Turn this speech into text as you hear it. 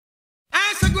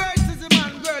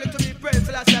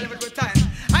I shall live with time.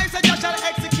 I say Jah shall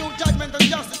execute judgment and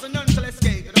justice and none shall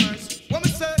escape the mercy. When we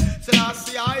say,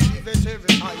 Selassie I live it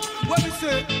every time. When we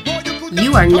say,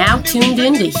 you are now tuned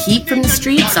in to Heat from the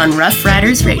Streets on Rough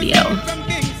Riders Radio.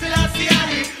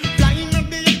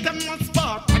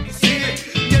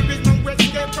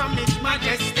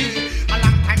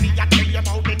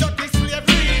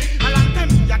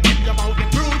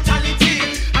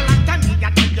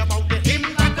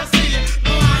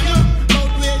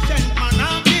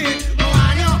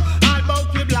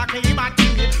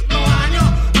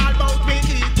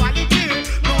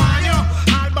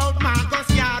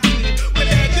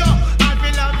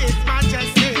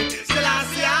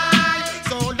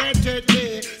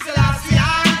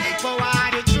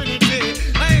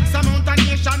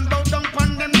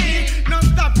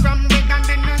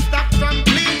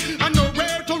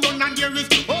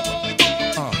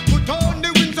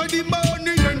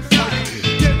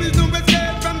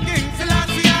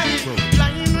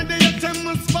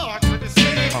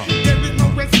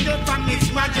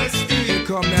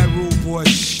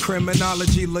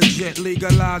 Criminology legit,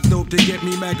 legalized dope to get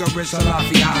me mega rich.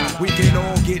 Salafia. We can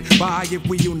all get by if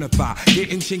we unify.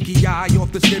 Getting chinky eye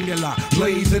off the stimuli,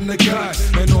 blaze in the gut,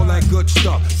 and all that good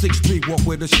stuff. 6'3", walk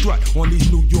with a strut on these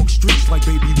New York streets like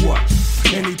baby what?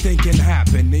 Anything can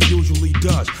happen, it usually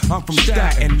does. I'm from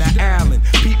Staten to Allen,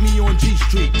 beat me on G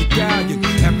Street, the Galleon.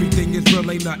 Everything is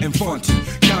real, ain't nothing funky.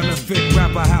 Counterfeit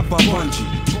rapper, half a bungee.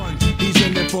 He's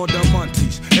in it for the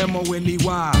munties,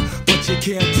 M-O-N-E-Y. But you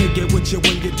can't take it with you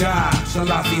when you die.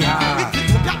 Salafi high.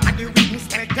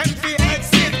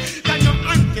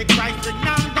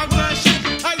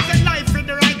 I say life for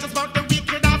the righteous, but the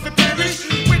wicked have to perish.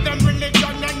 With them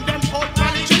religion and them old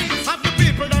politics. Have the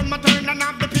people them a turn and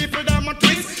have the people them a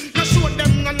twist. Now show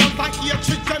them no love and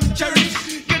hatred them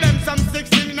cherish. Give them some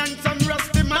 16 and some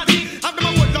rusty matty. Have them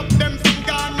a hold up them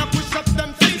finger and a push up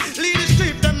them feet. Lead the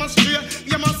street them astray,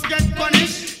 you must get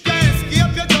punished. Can't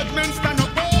escape your judgment, stand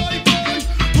up boy, boy.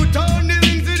 Put on the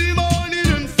rings in the morning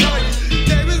and fly.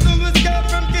 There is no escape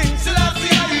from King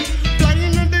Selassie.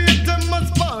 Flying in the air, them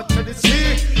must part to the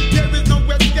sea. There is no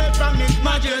escape from His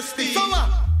Majesty. So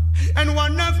and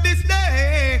one of this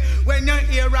day, when you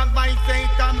hear a voice say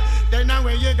come, then now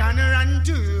where you gonna run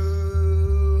to?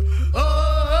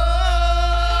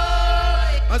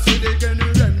 I say they gonna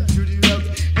run to the rock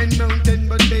and mountain,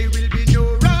 but they will be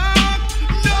no rock,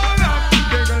 no rock.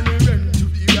 They're gonna run to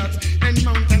the rock and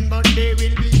mountain, but they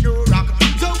will be no rock.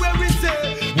 So where we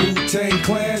say Wu-Tang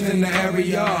Clan in the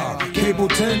area, Cable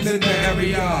 10 in the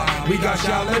area. We got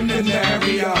Shaolin in the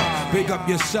area. Big up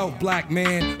yourself, black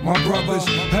man, my brothers.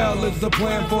 Hell is the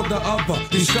plan for the other.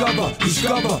 Discover,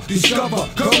 discover, discover.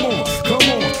 Come on, come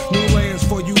on. New lands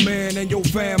for you, man, and your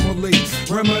family.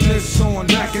 Reminisce on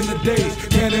back in the days.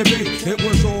 Can it be? It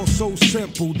was all so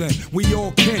simple then. We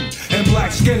all kin and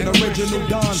black skin. Original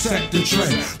Don set the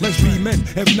trend. Let's be men.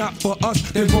 If not for us,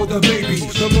 then for the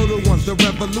babies. The little ones, the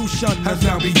revolution has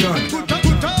now begun.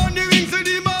 Put on the rings in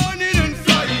the morning and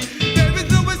fly. There is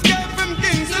no escape from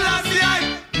King Selassie.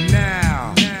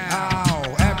 Now,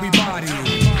 everybody,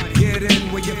 get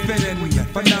in where you fit in.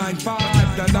 For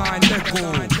 9-5 to 9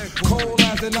 nickel. Cold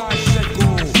as an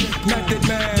icicle. Method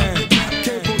man,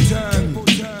 Cable 10.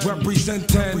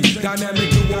 Representing dynamic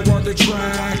duo on the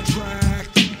track.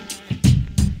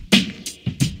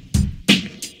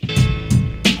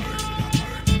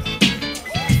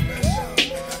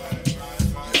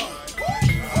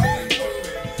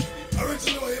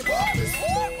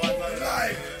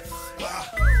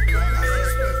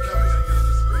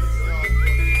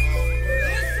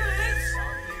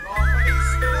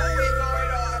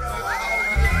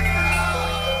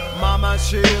 Mama,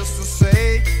 she used to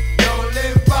say, don't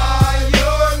live by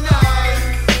your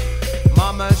knife.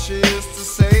 Mama, she used to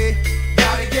say,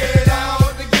 gotta get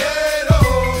out the ghetto.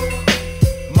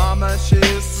 Mama, she used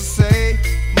to say,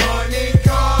 money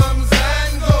comes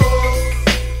and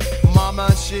goes.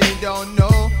 Mama, she don't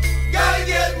know, gotta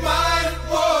get mine,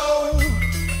 whoa,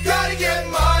 gotta get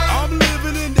mine. I'm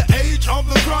living in the age of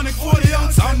the chronic 40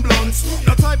 ounce and blunts.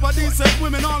 The type of decent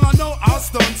women, all I know are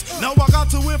stunts. Now I got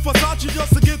to wear Versace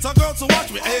just to get a girl to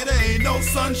watch me. Hey, there ain't no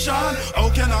sunshine. How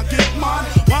can I get mine?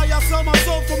 Why I sell my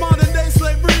soul for modern day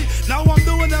slavery? Now I'm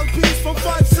doing LPs for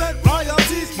 5 cent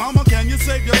royalties. Mama, can you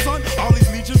save your son? All these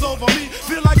leeches over me.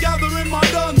 Feel like gathering my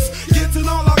guns. Getting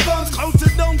all our guns.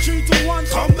 Counted down 3 to 1.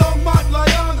 Come down, Mad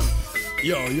Lion.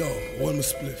 Yo, one more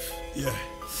spliff. Yeah.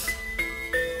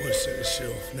 Wanna set this shit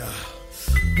off now.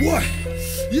 What?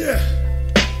 Yeah.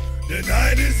 The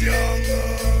night is young.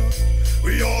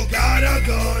 We all got our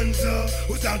guns.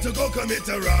 Who's time to go commit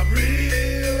a robbery?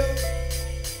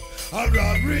 A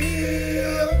robbery.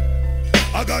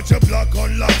 A I got your block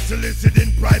on lock,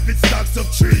 soliciting private stocks of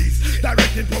trees.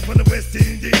 Directing pump on the West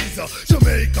Indies,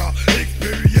 Jamaica,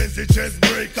 experience a chest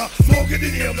breaker. Smoking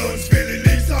in your guns, feeling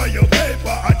lease on your paper.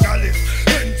 A chalice,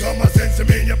 and Thomas and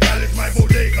Semenya Palace, my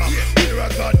bodega. Here I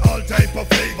got all type of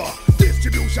flavor.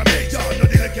 Distribution major, no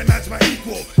dealer can match my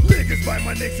equal. Niggas buy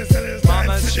my necks and sellers time.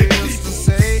 Mama, she used to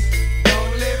say,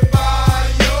 don't live by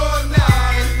your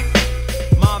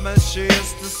knife. Mama, she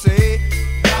used to say,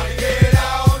 gotta get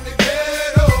out the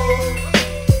ghetto.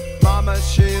 Mama,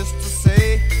 she used to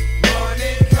say,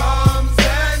 money comes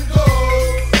and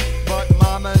goes. But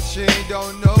mama, she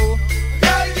don't know,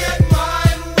 gotta get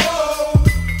mine, whoa.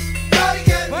 Gotta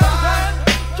get mine.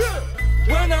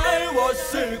 When I was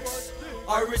 6,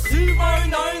 I received my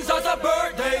 9s as a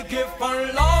birthday gift.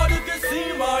 And Lord, if you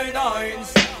see my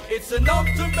 9s, it's enough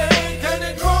to make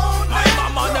any grown. My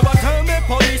mama never tell me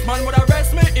policeman would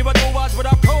arrest me. Even doers would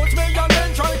approach me and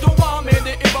then try to warn me.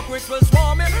 The hypocrites will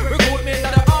swarm me, recruit me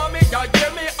into the army. You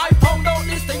hear me? I found out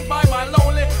these things by my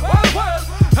lonely. Well,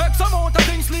 X amount of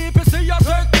things sleep, you see, I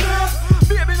take place.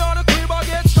 Baby, now the crib, I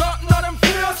get shot in them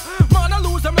face. Man, I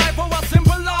lose them life for a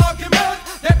simple argument.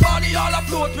 Their body all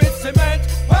afloat with cement.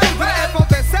 Well, for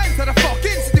the sense of the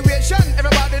fucking situation.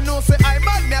 Everybody knows say I'm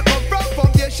mad, me I come from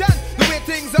foundation. The way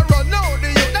things are run now, the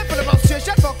youth them full of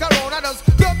frustration. Fuck around and just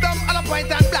drop them on a point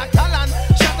and black talent.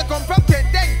 Shot to come from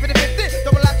 10 days, 50,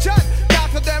 double action.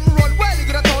 Half of them run well, you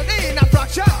could have told in a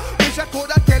fraction. Wish I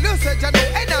could have tell you, said you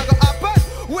know, ain't not gonna happen.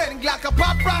 When Glock a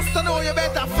pop rasta, know you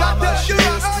better flap them. She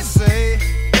used to say,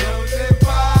 don't live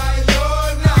by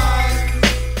your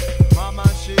knife. Mama,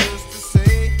 she used to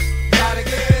say, gotta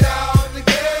get out the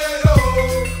ghetto.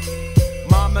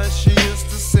 Mama, she used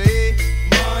to say,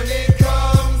 money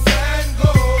comes and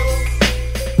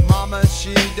goes. Mama,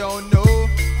 she don't know,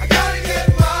 I gotta get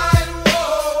mine,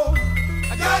 whoa.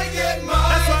 I gotta get mine.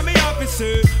 That's why me happy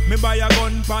say, me buy a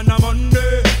gun on a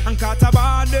Monday and cut a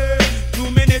body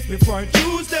 2 minutes before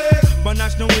Tuesday. But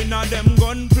national winner them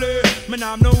gun play. Me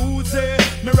nah have no Uzi,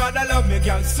 me rather love me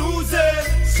girl Susie.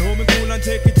 So me cool and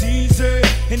take it easy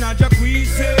in a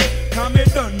jacuzzi. Cause me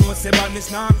done know say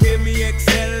badness nah pay me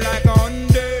excel like a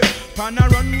Hyundai. Pan a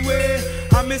runway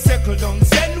and me circle down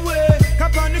send way.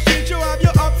 Cause on the street you have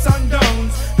your ups and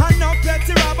downs, and now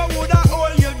plenty robber woulda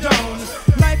hold you down.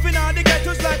 Life in all the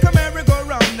ghettos like a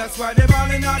merry-go-round. That's why they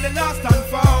ballin' all the lost and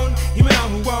found. You know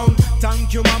who won't.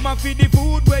 Thank you mama for the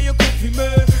food where you cook for me.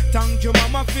 Thank you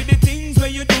mama for the things where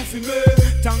you do for me.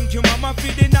 Thank you mama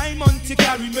for the 9 months you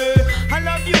carry me. I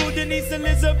love you Denise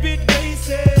Elizabeth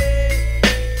Casey.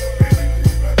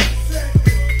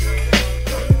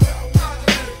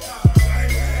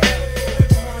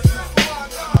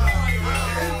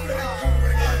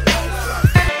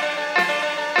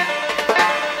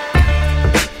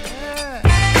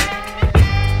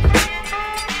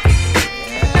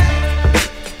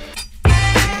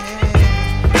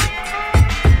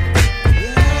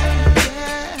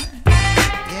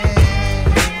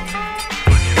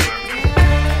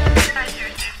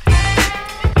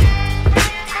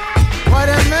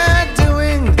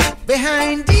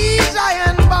 Behind these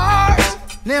iron bars,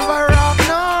 never rob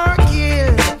nor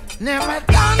kill, never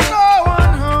done no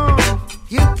one harm.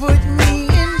 You put me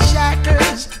in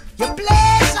shackles, you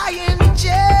place I in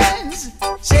chains.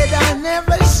 Said I'll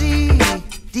never see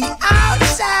the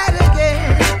outside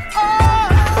again. Oh,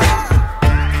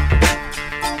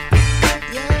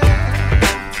 yeah.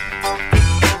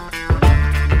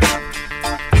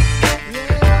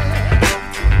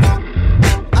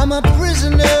 I'm a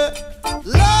prisoner.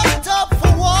 Locked up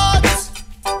for what?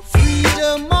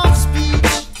 Freedom of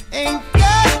speech. Ain't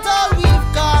that all we've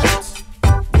got?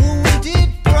 Wounded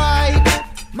pride.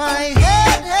 My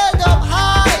head held up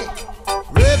high.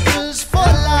 Rebels for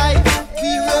life.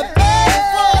 We rebel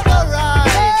for the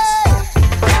rights.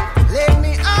 Let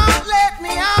me out, let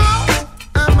me out.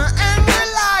 I'm an angry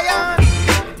lion.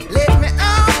 Let me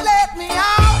out, let me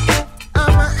out.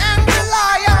 I'm an angry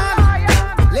lion.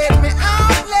 Let me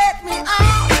out, let me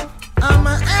out. I'm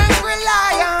an angry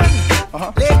lion.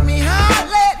 Let me out.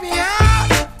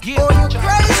 Yeah. Oh, you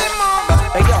crazy mama.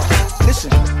 Hey yo,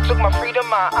 listen. Took my freedom,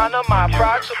 my honor, my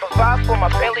pride to provide for my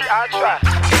family. I try.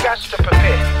 You got to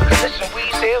prepare. Cause listen,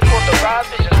 we's here for the ride.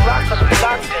 Vision's blocked cause we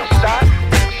locked inside.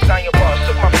 We's on your boss.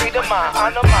 Took my freedom, my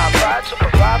honor, my pride to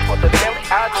provide for the family.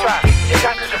 I try. You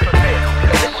got to prepare.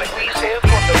 Cause listen, we's here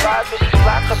for the ride. Vision's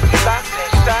blocked cause we locked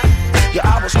inside. Yeah,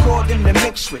 I was called in the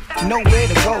mix with nowhere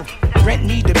to go. Rent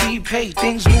need to be paid,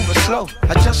 things moving slow.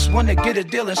 I just wanna get a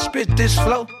deal and spit this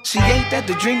flow. See, ain't that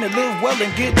the dream to live well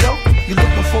and get dope? You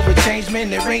looking for a change, man,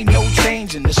 there ain't no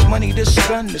changing. This money, this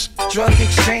gun, this drug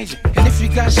exchange. And if you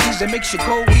got C's, that makes you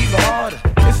go even harder.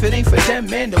 If it ain't for them, that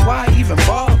man, then why even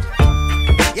ball?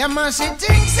 Yeah, man, she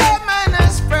thinks that man a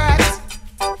sprat.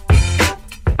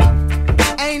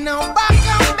 Ain't no back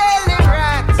and belly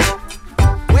rat.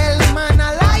 Well, man,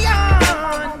 a lion.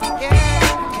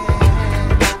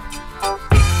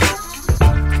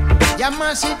 Yeah,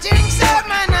 man, she thinks that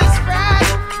man a sprat.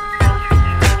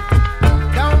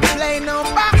 Don't play no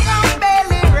back and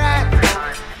belly rat.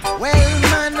 Well,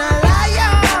 man, a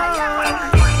lion.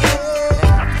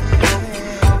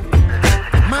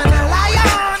 Man, a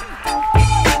lion.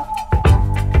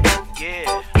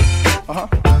 Uh-huh.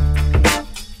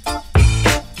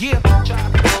 Yeah.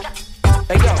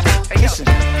 Hey, yo, listen.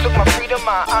 Took my freedom,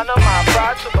 my honor, my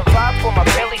pride to provide for my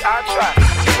family. I try.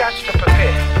 You got to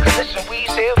prepare. Cause listen,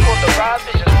 we's here for the ride.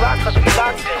 Visions blocked cause we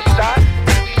locked inside.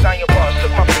 Design your boss.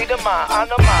 Took my freedom, my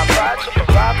honor, my pride to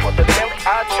provide for the family.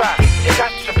 I try. You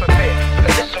got to prepare.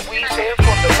 Cause listen, we's here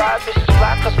for the ride. Visions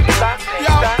blocked cause we locked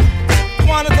inside.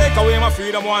 Wanna take away my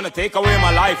freedom, wanna take away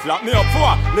my life. Lock me up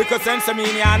for little sense of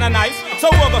meaning and a knife. So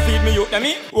who go feed me youth and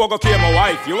me? Who go kill my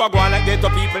wife? You are going like ghetto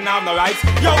people now no rights.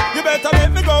 Yo, you better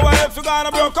let me go if you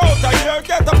gonna broke out of here.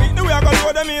 Get up in the way I go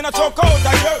do them in a choke out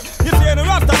of here. You see the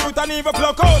rasta root and even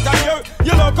pluck out of here.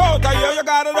 You look out of here, you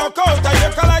gotta look out of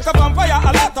here. Cause like a vampire,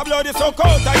 a lot of blood is so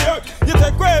cold of here. You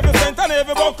take away every cent and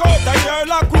every buck out of here.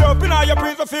 Lock we up in all your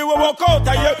prison feel we walk out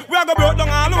of here. We are gonna break down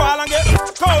all the wall and get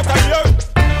out of here.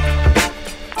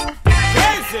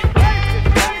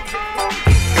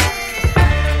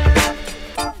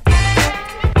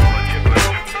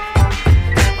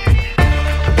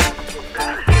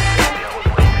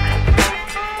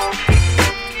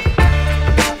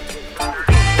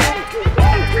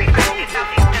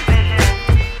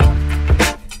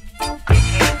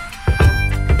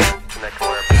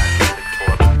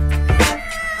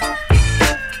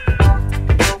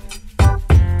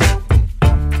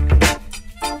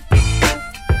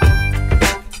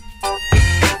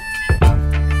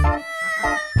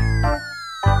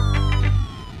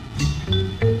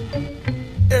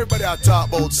 Talk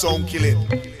about sound killing.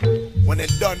 When they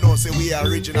don't know, say we are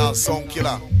original sound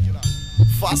killer.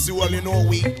 Fast you all you know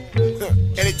we.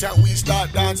 Anytime we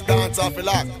start dance off a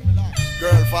lot.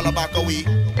 Girl follow back away.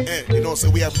 You know say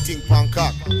we have think pan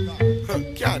cock.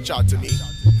 Can't chat to me.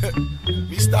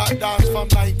 We start dance from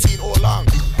 19 all long.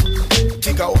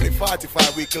 Think I only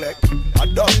 45 we collect. I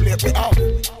don't play we out.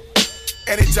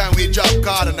 Anytime we drop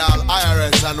Cardinal,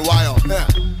 IRS and Wire.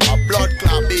 A blood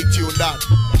clot big tune that.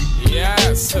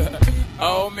 Yes.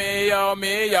 Oh me, oh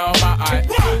my eye.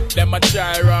 Them a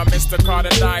try run, Mr.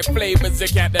 Cardinal flavors they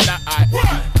can't deny.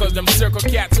 Cause them circle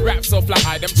cats rap so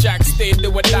fly. Them tracks stay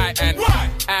do or die and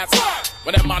ask.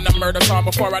 When them on the murder song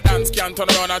before a dance can turn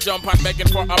around, I jump and begging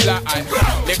for a black eye.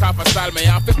 Lick off a style, me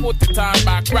have to put the time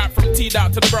back. Rap from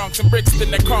T-Dot to the Bronx and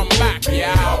Brixton, they come back,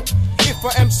 yeah. If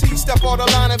a MC step out the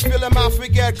line and feel him off, we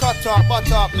get cut up,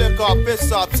 butt up, lick up,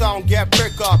 piss up, sound get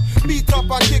brick up. Beat up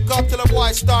and kick up till the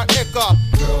boys start nick up.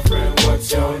 Girlfriend,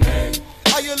 what's your name?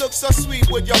 How you look so sweet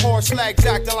with your horse legs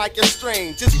acting like you're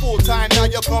strange. It's full time now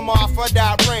you come off of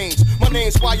that range. My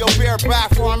name's why you're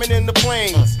bareback farming in the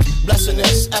plains. Blessing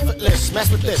this, effortless,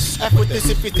 mess with this. F with this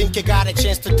if you think you got a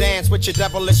chance to dance with your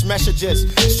devilish messages.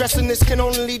 Stressing this can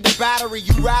only lead to battery.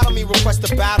 You rattle me, request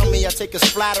to battle me. I take as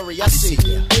flattery, I see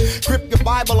ya. Grip your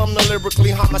Bible, I'm the lyrically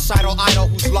homicidal idol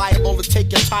who's liable to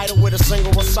take your title with a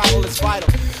single recital. It's vital.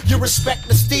 You respect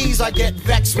the steez, I get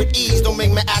vexed with ease. Don't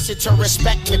make me ask you to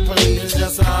respect me, please. It's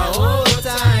just a old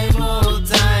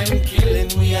time killing.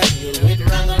 We are you with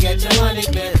run and get your money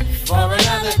clear for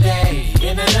another day.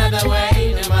 In another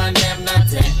way, the man them not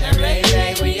take the ray.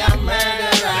 We are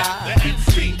murderer,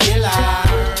 killer.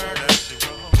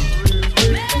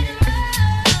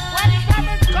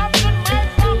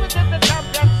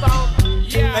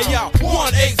 Hey yo,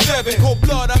 187, cold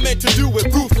blood, I meant to do it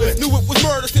ruthless. Knew it was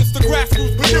murder since the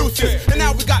grassroots producers. And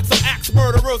now we got some axe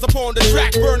murderers up on the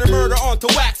track, burning murder onto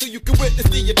wax so you can witness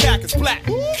the attack is black.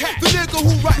 The nigga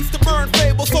who writes the burn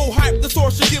fable, so hype the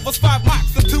source should give us 5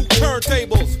 mics and 2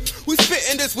 turntables. We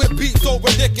spitting this with beats so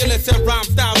ridiculous and rhyme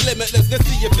style limitless. Let's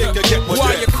see if they can get one.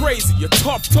 Why you crazy? Your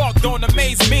tough talk don't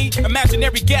amaze me.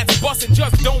 Imaginary gats busting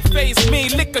just don't phase me.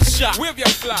 Lick a shot with your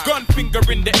fly, gun finger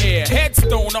in the air,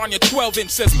 headstone on your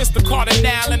 12-inch says Mr.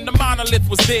 Cardinal and the monolith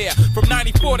was there. From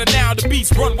 94 to now, the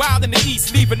beast run wild in the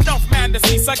east, leave enough man to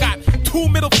cease. I got 2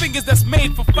 middle fingers that's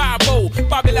made for 5-0.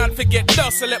 Babylon forget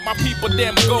dust, so let my people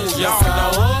them go, y'all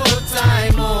know.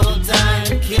 Old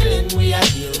time killing. We are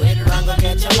you with run, go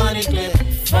get your money clear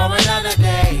for another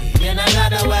day. In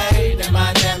another way, the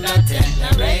man them not take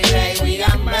the ray. We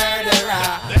are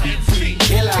murderer,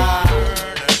 killer.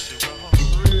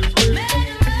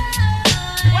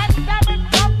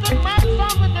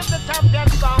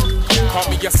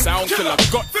 a sound killer,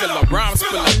 gut filler, rhyme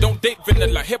spiller. Don't date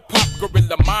vanilla, hip hop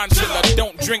gorilla, mind chiller.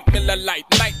 Don't drink Miller Lite,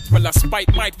 night thriller.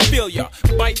 Spite might feel ya.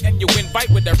 Bite and you invite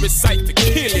with a recite to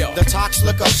kill ya. The tox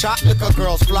liquor, shot liquor,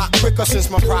 girls flock quicker since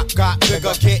my prop got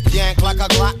bigger. Get yanked like a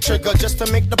Glock trigger just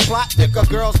to make the plot thicker.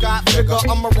 Girls got bigger,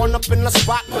 I'ma run up in the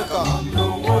spot quicker.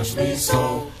 Don't watch me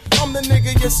so. I'm the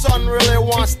nigga your son really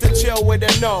wants to chill with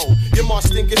and know. You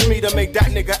must think it's me to make that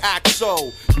nigga act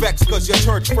so. Vex cause your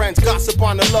church friends gossip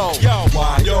on the low.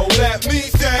 Yo, let me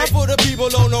say. And for the people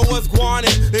don't know what's going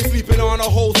on, they sleeping on a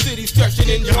whole city stretching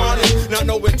and yawning. Not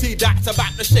knowing T-Dot's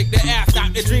about to shake their ass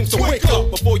out their dreams. So wake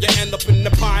up before you end up in the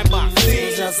pine box.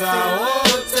 It's just a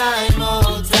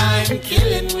old time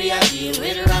killing. We are deal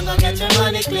with run, go get your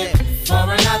money clip. For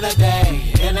another day,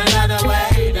 in another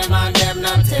way. Them and them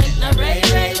not take no ray.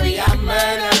 We are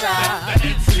murderer,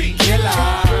 killer.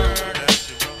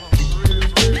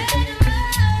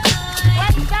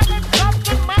 When David comes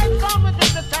to my song, it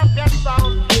is the champion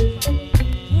sound.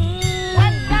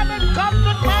 When David comes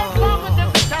to my song, it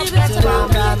is the champion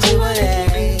sound.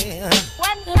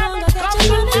 When David comes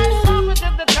to my song, it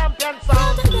is the champion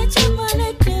sound.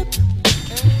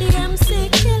 The MC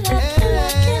killer.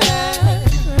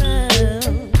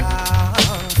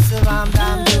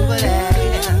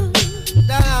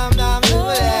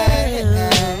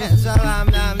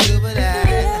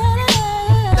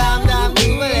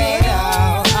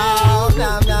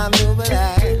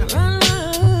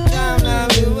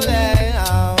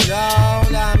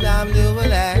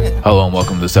 Hello and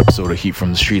welcome to this episode of Heat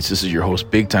from the Streets. This is your host,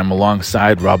 Big Time,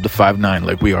 alongside Rob the 5'9",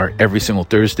 like we are every single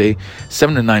Thursday,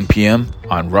 7 to 9 p.m.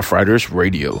 on Rough Riders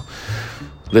Radio.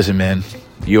 Listen, man,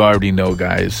 you already know,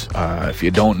 guys. If you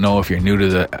don't know, if you're new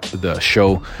to the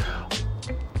show,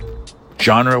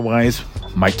 genre-wise,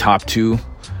 my top two,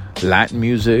 Latin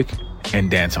music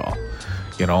and dancehall.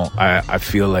 You know, I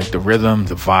feel like the rhythm,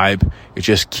 the vibe, it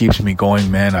just keeps me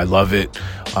going, man. I love it.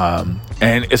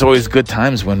 And it's always good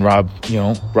times when Rob,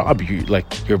 you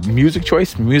like your music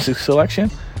choice, music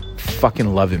selection,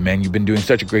 fucking love it, man. You've been doing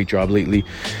such a great job lately,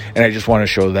 and I just want to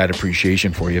show that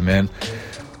appreciation for you, man.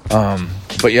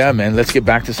 But yeah, man, let's get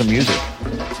back to some music.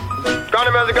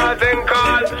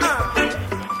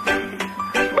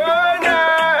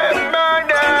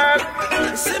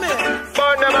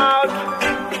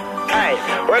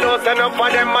 Well, no stand up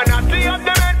for them, man. I see up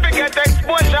the men to get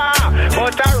exposure.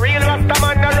 But a real Rasta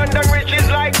man, I run them riches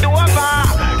like Dover.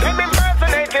 Them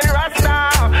impersonating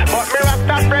Rasta. But me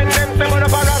Rasta friend, them say, what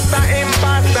about Rasta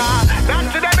imposter?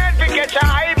 Not to them men to get your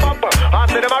hype up. I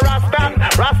see them a Rasta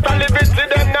live it to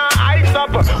them now ice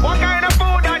up. What kind of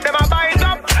food that them a bite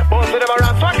up? Most of them a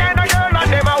Rasta. What kind of girl that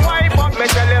them a wipe up? Me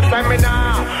tell you, say me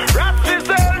now. Rasta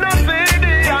sell no CD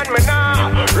and me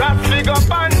now. Rasta go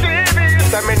on TV,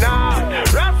 say me now.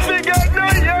 Rasta get no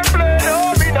year play,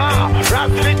 no me now.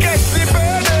 Rasta get the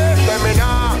payday, say me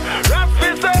now. Rasta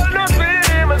sell no CD,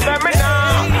 me say me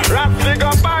now. Rasta go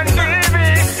on TV.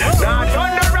 Now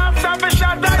turn the Rasta for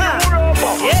shot at Europe.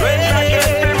 When that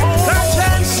get the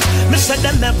move. Me said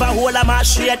them never hold a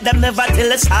match yet, them never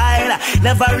till it's high.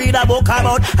 Never read a book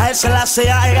about I shall I say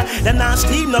I. Them not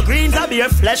steam no greens, a beer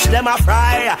flesh, them a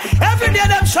fry. Every day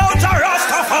them shout a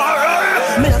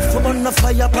Rastafari. Me have to burn the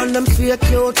fire upon them fake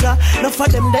youth. Enough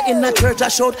of them they in the church I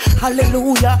shout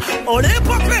hallelujah. Oh the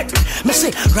hypocrite, me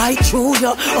say right through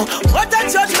you. Oh, what a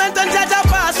judgment and judge a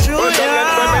pass through you.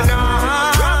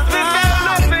 Rasta sell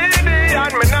no CD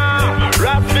and me now.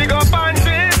 Rasta go on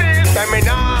TV, say me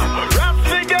now.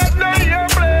 Rasta get no year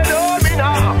play, no me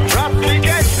now. Rasta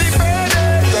get the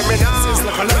payday, say me now.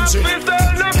 Rasta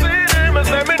sell no CD, me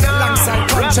say me now.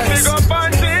 Rasta go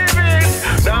on TV.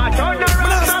 Now turn the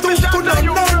Rasta for shot at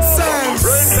you.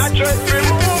 Run that church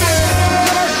remove.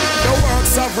 The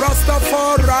works of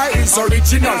Rastafari is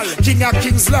original. King of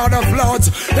kings, Lord of lords,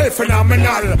 hey,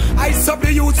 phenomenal. I sub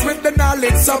the youths with the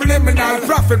knowledge, subliminal.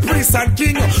 Prophet, priest and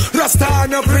king, Rasta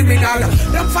and a criminal.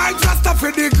 Them fight Rasta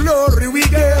for the glory we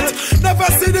get. Never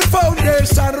see the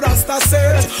foundation Rasta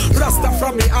set. Rasta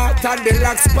from the heart and the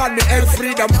lax span the hell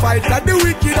freedom fight and the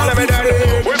wicked and the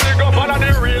dead. We big up all of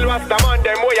the real Rasta man,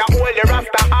 them way you hold the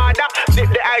Rasta harder. Dip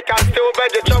the icons still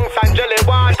veggie chunks and jelly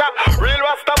water. Real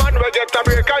Rasta man we get a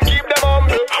break and keep them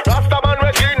humble. Rasta man we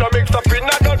clean no mix up in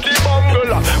a dirty bungle.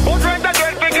 But when the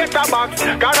girl we get a box,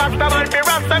 cause Rasta man be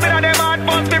Rasta, me and them hard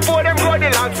first before them go the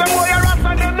land. Some boy a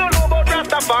Rasta, them don't know about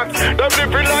Rasta facts. Them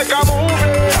living like a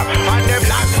movie, and them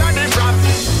locks are the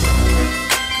props.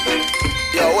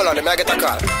 Yo, hold on, let me get a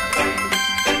call.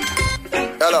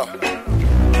 Hello.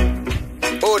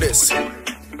 Who this?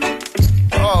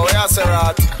 Oh, we are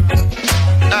Serat.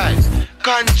 Hey.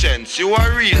 conscience, you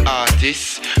a real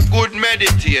artist. Good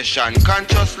meditation,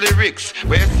 conscious lyrics.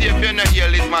 Where you see if you not hear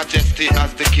His Majesty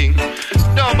as the king.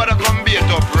 Don't bother come beat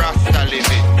up Rasta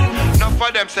living. Enough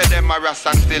of them say them a Rasta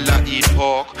and still a eat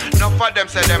pork. Enough of them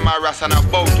say them a Rasta and a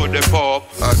bow to the Pope.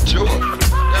 A joke,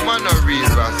 them a no real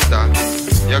Rasta.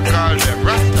 You call them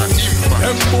Rasta impact.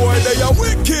 Them boy they are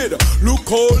wicked. Look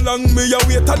how long me a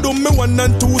wait. I do me 1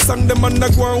 and 2 song. Them and I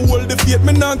go and hold the faith.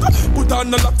 Me not put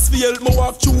on the locks for help me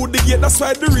walk through the gate. That's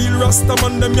why the real Rasta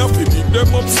man them have to beat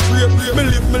them up straight. Me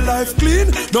live my life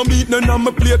clean. No beat none on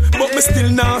my plate. But me still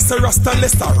not say Rasta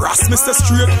unless I ras me say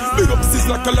straight. Big up is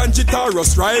like a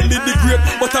Langitaros, Riley the Great.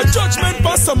 But a judgment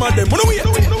for some of them. Wanna wait?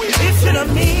 If you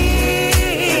don't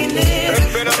mean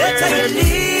it, better you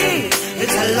leave it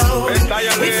alone. If you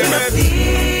don't feel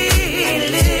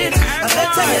it,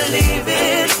 better you leave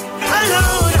it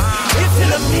alone. If you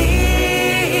don't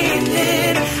mean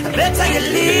it, better you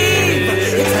leave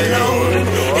it alone.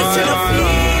 If you don't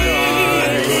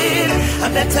feel it,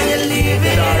 better you leave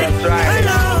it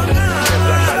alone.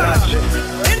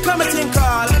 Incoming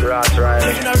call. If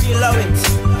you don't reload it.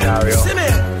 See me?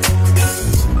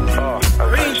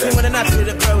 Real thing when I not to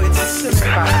the pro, it's see me?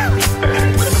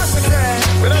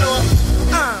 We don't know.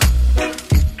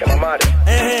 Come on, mad.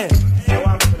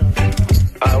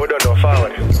 We don't know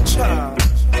forward.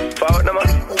 Forward, no man.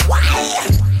 Why?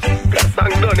 Got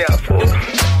song done here, fool.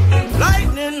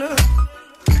 Lightning.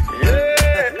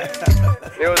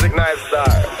 Yeah. Music nice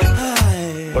star.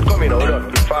 But come in, hold on.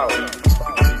 Forward.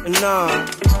 No.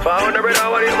 Forward, the brother,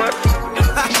 what are you, man?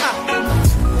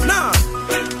 No.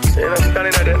 You're not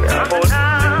standing there, then. Yeah, boss.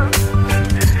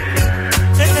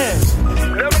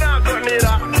 Never not got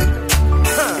neither.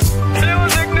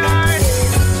 Music night.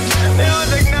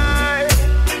 Music night.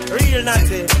 Real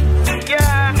naughty.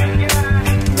 Yeah.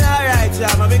 Alright,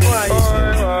 Jam, I'm quiet.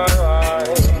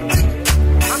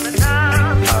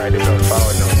 Alright, they don't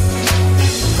forward now.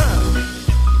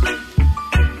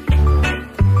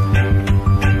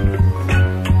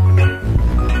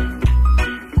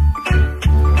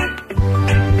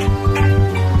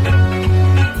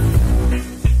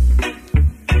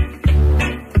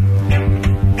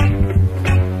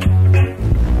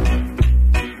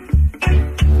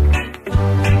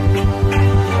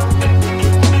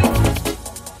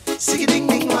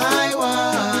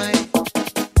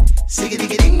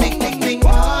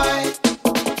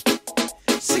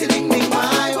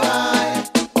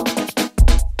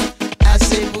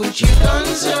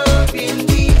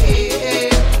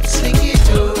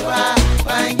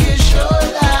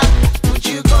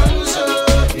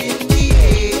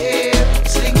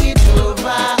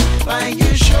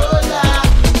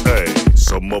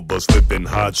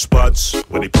 Spots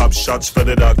where they pop shots for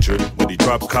the doctrine, where they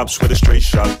drop cops with a straight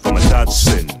shot from a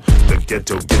Datsun. The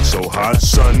ghetto gets so hot,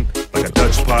 son, like a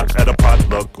Dutch pot at a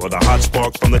potluck, or the hot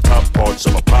spark from the top parts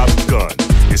of a pop gun.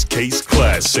 It's case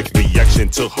classic, reaction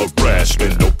to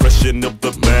harassment, oppression of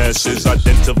the masses,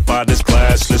 identified as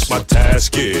classless. My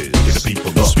task is get the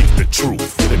people to speak the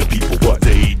truth, get the people what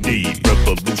they need.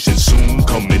 Revolution soon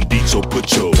coming deep, so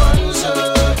put your guns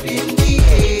up in the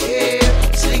air,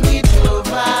 sing it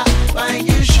over. Find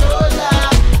your shoulder,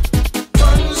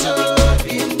 guns up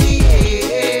in the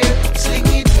air, sing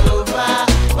it over.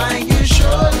 Find your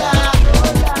shoulder,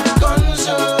 guns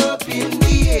up in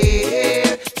the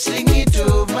air, sing it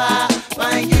over.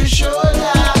 Find your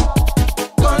shoulder,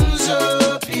 guns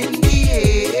up in the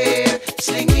air,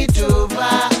 sing it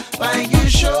over. Find your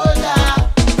shoulder.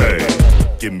 Hey,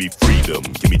 give me freedom,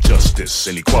 give me justice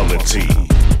and equality,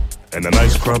 and a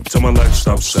nice crop till my life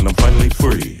stops and I'm finally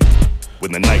free.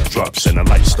 When the night drops and the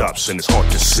light stops and it's hard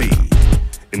to see.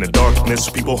 In the darkness,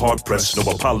 people hard pressed, no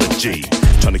apology.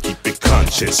 Trying to keep it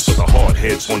conscious, so the hard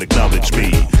heads won't acknowledge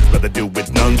me. Rather deal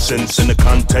with nonsense in the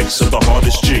context of the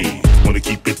hardest G. Wanna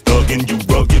keep it thuggin', you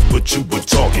rugged, but you would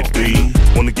target B.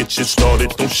 Wanna get you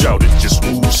started, don't shout it, just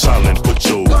move silent, put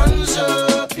your guns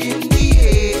up in the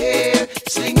air,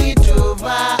 sing it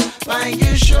over, find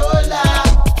your shoulder.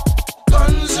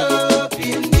 Guns up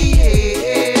in the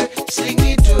air, sing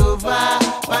it over,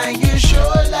 find your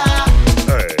shoulder.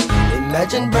 Hey.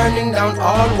 Imagine burning down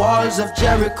all walls of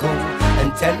Jericho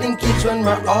and telling kids when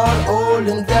we're all old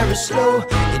and very slow.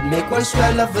 It make one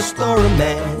swell of a story,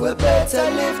 man. We better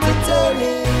live to tell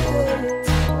it.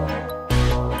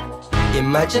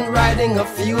 Imagine writing a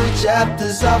few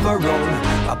chapters of our own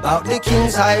about the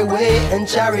King's Highway and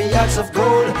chariots of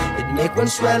gold. It make one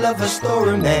swell of a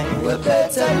story, man. We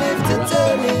better live to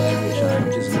tell it.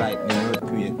 Which is lightning,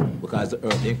 earthquake, because the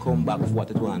earth they come back with what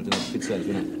it wants and itself,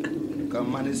 you know. Because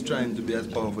man is trying to be as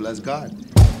powerful as God.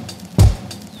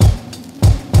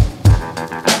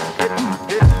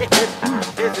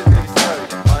 This is the story.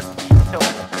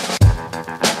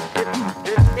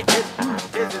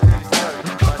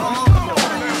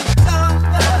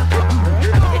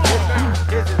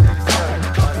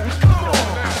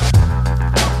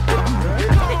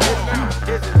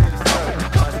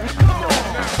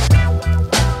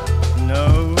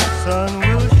 sun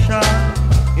will shine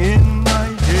in my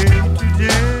day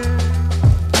today.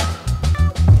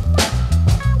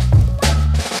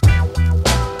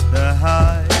 The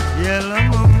high yellow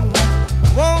moon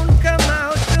won't come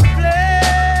out to play.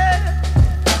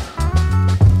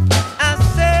 I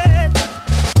said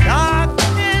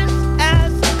darkness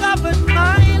has covered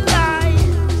my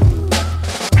life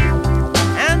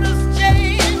and has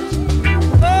changed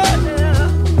order.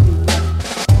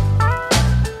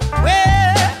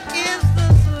 Where is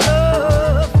this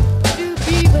love to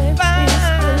be found?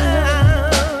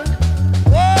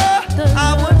 Oh, I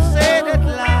would say that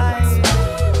life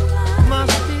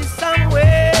must be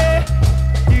somewhere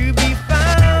to be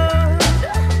found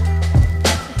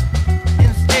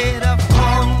instead of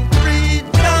concrete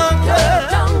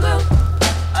jungle.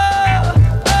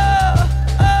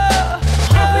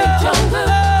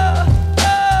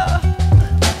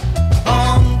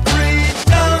 Concrete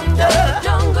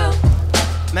jungle.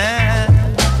 Man,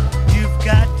 you've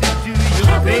got to do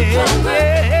your best.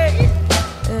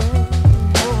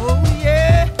 Oh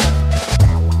yeah.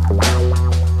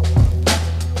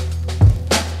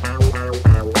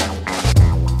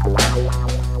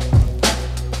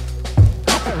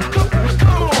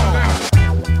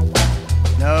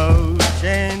 No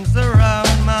chains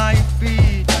around my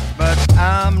feet, but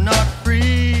I'm not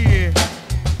free.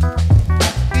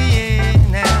 Yeah,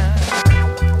 now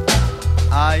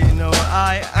I know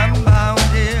I am bound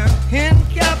here in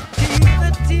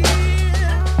captivity.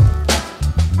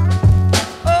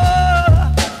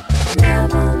 Oh,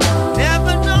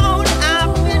 never known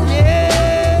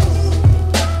happiness,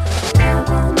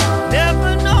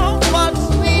 never known what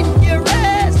sweet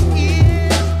caress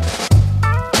is.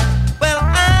 Well,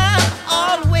 I'm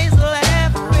always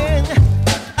laughing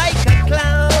like a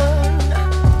clown.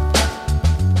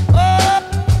 Oh,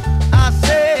 I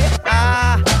say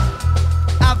I've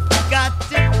got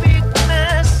to pick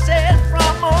myself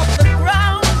from off the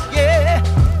ground, yeah.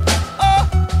 Oh,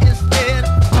 instead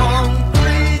of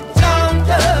concrete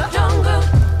jungle,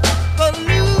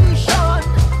 pollution,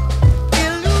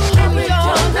 illusion,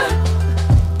 confusion.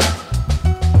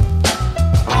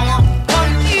 Oh,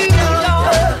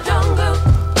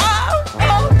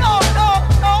 no.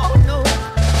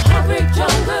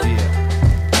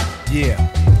 Yeah.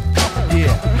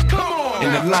 In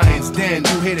the lion's den,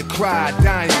 you hear the cry,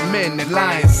 dying men. The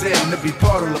lion's sin to be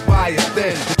part of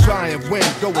Leviathan. To try and win,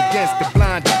 go against the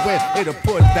blind to win. It'll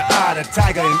put the eye of the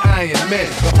tiger in Iron Men.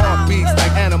 The heart beats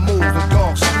like animals in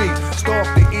dark street. Stalk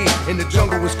to eat, in the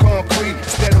jungle is concrete.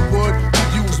 Instead of wood, we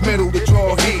use metal to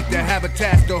draw heat. The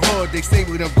habitat's the hood, they say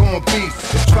we done gone beast.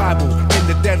 It's tribal, in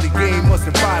the deadly game of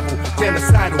survival.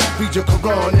 Genocidal, read your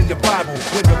Quran in the Bible.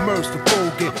 When the merciful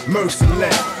get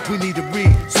merciless, we need to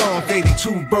read Psalm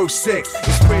 82 verse 6.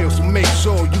 It's real, so make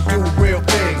sure you do real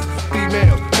things.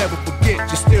 Females, never forget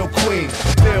you're still queens.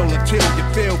 Feel until you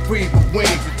feel free with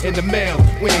wings. In the mail,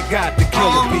 we ain't got the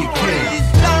killer bee king.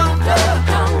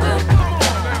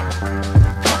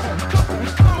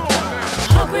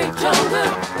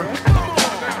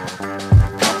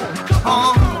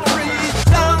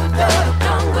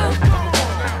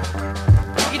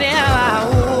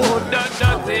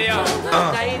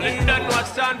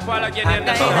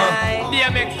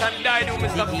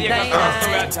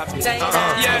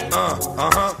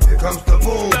 Here comes the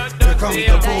boom. Here comes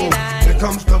the boom. Here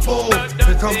comes the boom. Here comes the boom.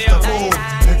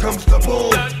 Here comes the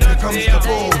boom. Here comes the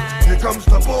boom. Here comes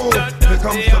the boom. Here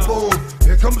comes the boom.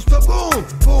 Here comes the boom.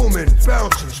 Booming,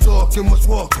 bouncing, stalking, was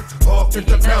walking, walking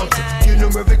to pouncing. You know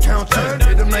every counting.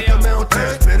 Hit him like a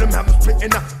mountain. Spit him, have him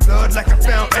spitting out blood like a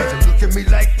fountain. Look at me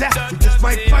like that. We just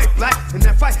might fight black. And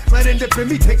that fight might end up in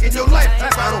me taking your life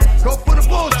back. I don't go for the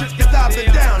bullshit, cause I've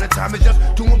been down. And time is just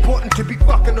too important to be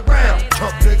fucking around.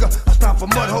 Chump nigga, I stop a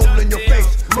mud hole in your face.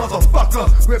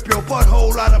 Motherfucker, rip your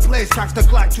butthole out of place. Cock the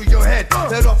Glock to your head.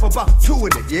 Let off about 2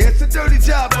 in it. Yeah, it's a dirty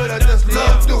job, but I just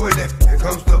love doing it. Here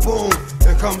comes the boom.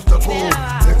 Here comes the boom.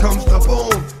 Here comes the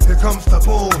boom. Here comes the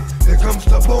boom. Here comes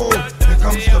the boom. Here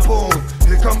comes the boom.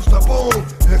 Here comes the boom.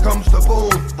 Here comes the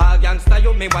boom. A gangsta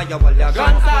you me while you hold your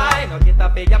gun side. No get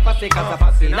up in your pussy cause a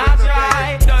pussy not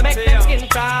dry. Make them skin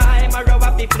dry. My row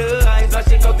up the fly.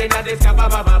 Flush it out in a disco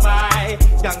bye.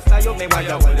 Gangsta you me while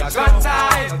you hold your gun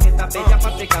side. No get up in your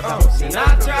pussy cause a pussy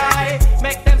not dry.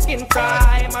 Make them skin skin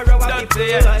cry. My row of people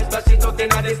eyes, but she don't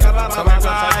think I discover my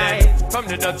mind. From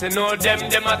the dirty know them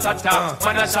a tata,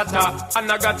 man a shatter,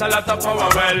 and I got a lot of power.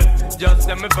 Well, just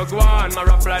them if I go on, my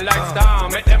rap fly like star,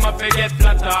 make them a forget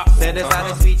flatter. Say this are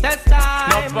the sweetest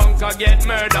time. No punk get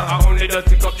murder, I only just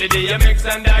pick up the DMX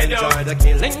and I do. Enjoy the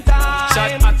killing time.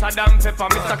 Shot hotter than pepper,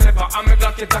 Mr. Clipper, and me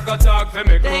Glock it a go talk for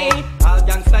me crew. All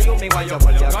gangsta you me while you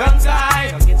hold your guns high.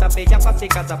 Don't get a pay your pussy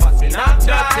cause a pussy not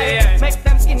dry. Make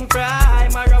them skin cry,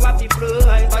 my row of people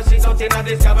eyes, but she don't think I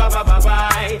discover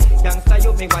bye. Gangsta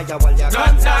you me while you hold your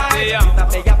guns high. Don't get a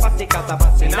pay your pussy cause a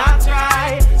pussy not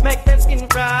dry. Make them skin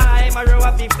cry, my row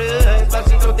of people eyes, but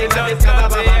she don't think I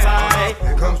discover bye.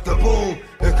 Here comes the boom,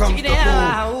 here comes the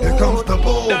boom, here comes the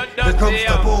boom, here comes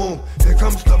the boom, here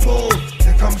comes the boom,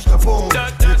 here comes the boom,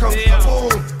 here comes the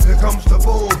boom, here comes the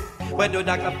boom. Where do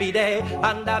that coffee day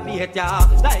and the beat ya?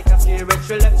 Like a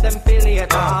spiritual left them feel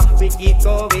later. We keep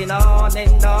going on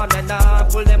and on and on.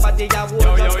 Pull them body ya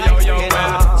hold just like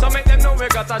well. So make them know we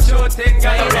got a shooting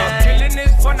gallery. Killing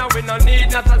is fun and we no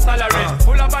need not a salary.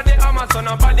 Full of body armor so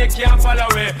nobody can follow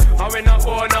it. And we no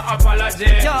owe no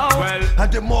apology. Well, I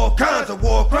did more kinds of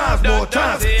war crimes, more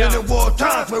times than in war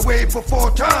times. We wait for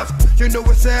 4 times. You know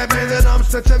what's sad, man, that I'm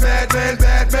such a madman,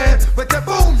 bad man. But that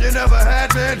boom you never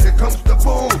had, man. Here comes the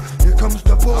boom. Here comes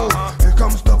the boom, here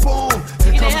comes the boom,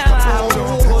 here comes the boom,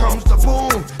 here comes the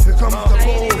boom, here comes the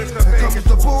boom, here comes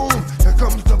the boom, here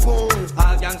comes the boom.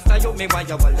 All gangsta you me while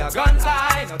you hold your guns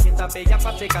high. No get a pay your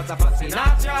pussy cause a pussy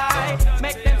not dry.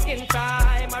 Make them skin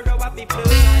cry, my row of people.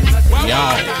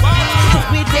 Yo.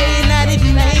 We day not it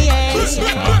place. We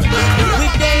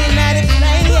day not it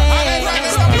place.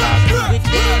 We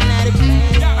day not it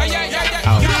place.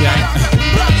 Okay.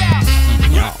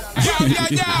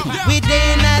 We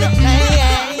day not it place.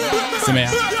 See me.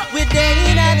 We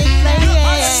day not it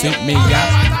place. Sink me up.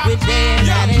 We day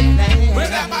not it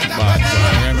place.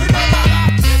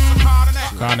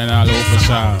 Cardinal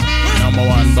official,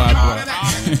 #1 bad boy.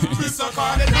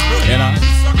 You know?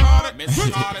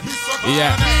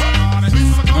 Yeah.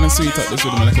 I'm gonna sweet up this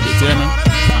with him a little bit, you know?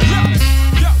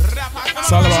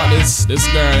 It's all about this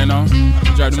girl, you know?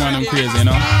 Drive the man them crazy, you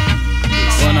know?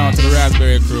 Going out to the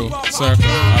Raspberry crew, circle,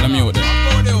 all of me with them.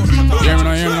 Hear me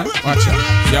now? Watch out.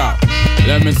 Yeah.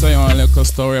 Let me tell you a little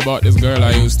story about this girl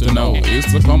I used to know. Used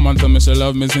to come and tell me she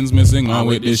love me since me sing on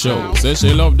with the show. Say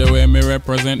she love the way me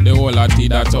represent the whole of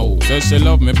T.O. Say she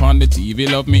love me on the TV,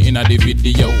 love me in a the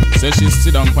video. Say she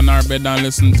sit down on her bed and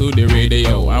listen to the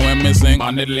radio. And when me sing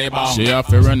on the label, she have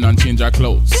to run and change her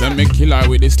clothes. Say me kill her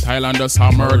with the style and just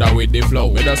her murder with the flow.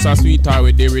 With us a sweetheart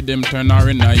with the rhythm, turn her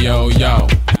in a yo.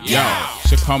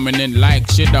 She coming in like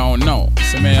she don't know.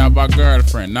 So me have a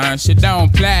girlfriend and she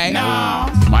don't play. No.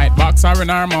 Might box her in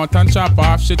her mouth and chop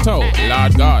off she toe.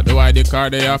 Lord God, why the car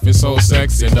they off is so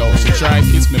sexy though. She try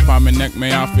kiss me from me neck, me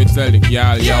have to tell the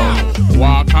girl yo.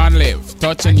 Walk and live,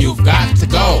 touching you've got to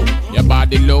go. Your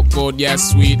body look good,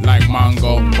 yes sweet like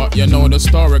mango. But you know the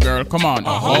story girl, come on.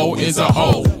 A hoe is a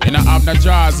hoe. You don't have no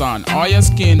drawers on, all your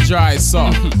skin dry so.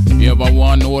 You ever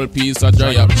one whole piece of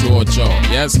dry up chocho.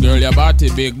 Yes girl, your body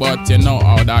big but you know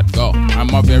how that go.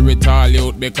 I'm a very tall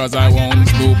youth because I won't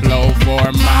stoop low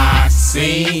for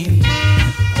Maxine.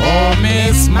 Oh,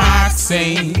 Miss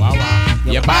Maxine,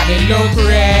 your body look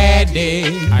ready.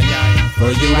 For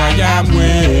you I am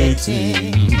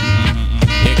waiting.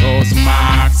 Here goes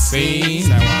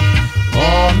Maxine.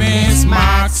 Oh, Miss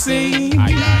Maxine,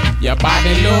 your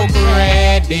body look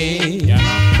ready.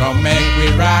 Come make we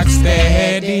rock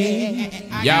steady.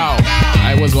 Yo,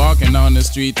 I was walking down the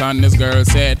street and this girl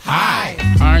said, hi,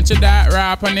 aren't you that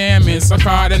rapper name is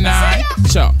Cardinal?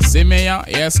 Sure, see me out?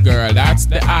 Yes girl, that's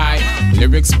the I.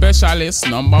 Lyric specialist,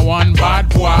 #1 bad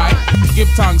boy. Give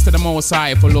thanks to the Most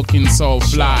High for looking so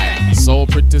fly. So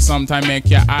pretty sometimes make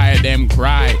your eye them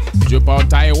cry. Drip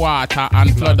out high water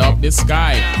and flood up the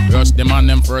sky. Rush them on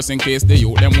them first in case the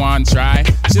youth them want try.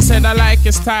 She said I like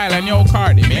your style and your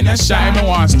Cardi, me not shy. Me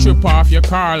want strip off your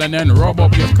car and then rub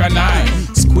up your canine.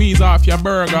 Squeeze off your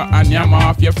burger and yam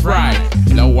off your fry.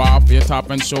 Blow off your top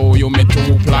and show you me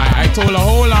to ply. I told her,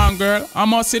 hold on girl, I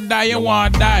must sit die, you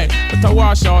want die. But I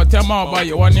wash out your mouth, but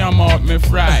you want your mouth me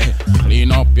fry.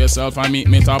 Clean up yourself and meet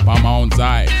me top of Mount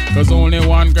Zion. Cause only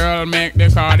one girl make the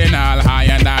Cardinal high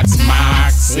and that's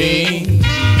Maxine.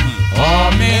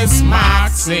 Oh Miss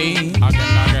Maxine,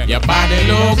 your body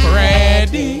look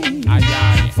ready.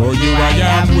 For you I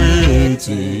am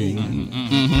waiting.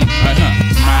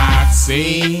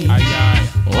 Maxine,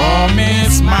 oh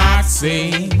Miss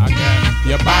Maxine,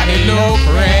 your body look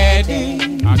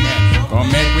ready. Come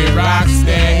make we rock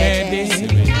steady.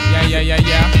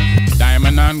 Yeah.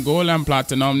 Diamond and gold and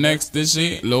platinum next to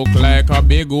she. Look like a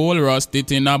big hole,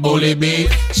 rusted in a bully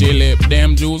beat. She lip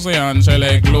them juicy and she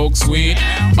leg look sweet.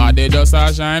 Body just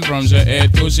a shine from she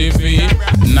head to she feet.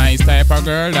 Nice type of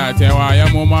girl that you want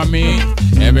your mama meet.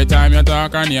 Every time you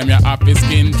talk her name, you happy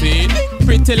skin teeth.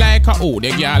 Pretty like a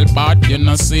the girl bad, you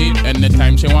know see it.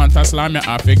 Anytime she want a slam, you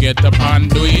have to get up and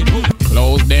do it.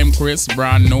 Clothes them crisp,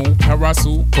 brand new,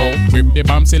 Parasuco. Grip the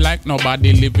bouncy like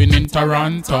nobody living in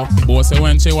Toronto. Bossy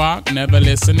when she walk, never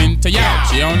listening to ya.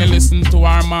 She only listen to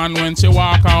her man when she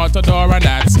walk out the door, and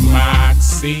that's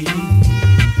Maxine.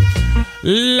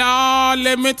 Lord,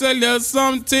 let me tell you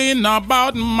something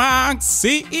about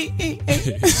Maxine.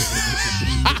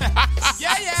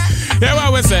 Hear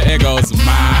what we say, it goes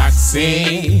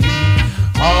Maxine.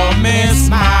 Oh, Miss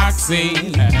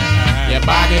Maxine, your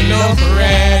body look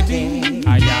ready.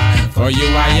 For you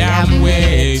I am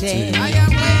waiting.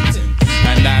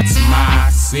 And that's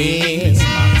Maxine.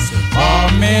 Oh,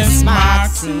 Miss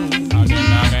Maxine,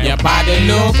 your body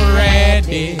look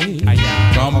ready.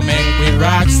 Come make me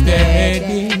rock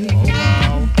steady.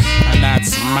 And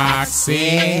that's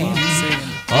Maxine.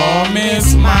 Oh,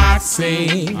 Miss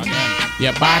Maxine,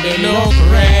 your body look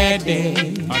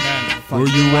ready. For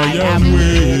you I am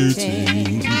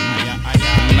waiting.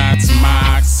 And that's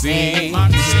Maxine.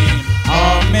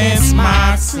 Oh, Miss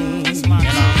Maxine,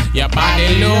 your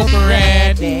body look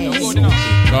ready.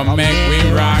 Come make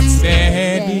me rock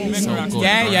steady.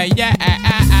 Yeah.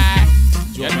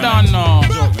 You don't know.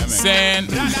 Saying,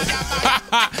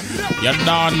 you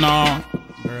don't know.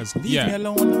 Yeah.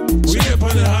 We up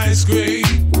on the highest grade.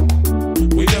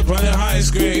 We up on the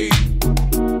highest grade.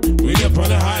 We up on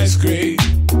the highest grade.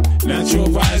 Natural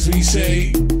vibes we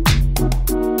say.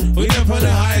 We up on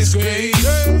the highest grade.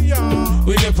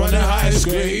 We up on the highest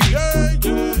grade.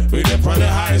 We up on the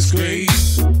highest grade.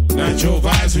 Natural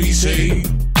vibes we say.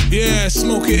 Yeah,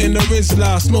 smoke it in the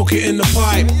Rizla, smoke it in the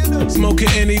pipe. Smoke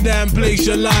it any damn place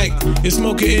you like. You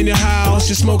smoke it in your house,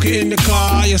 you smoke it in the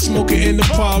car. You smoke it in the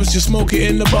pubs, you smoke it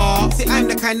in the bar. See, I'm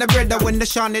the kind of brother when the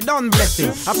Shawnee done bless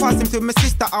him. I pass him to my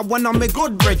sister, I one of my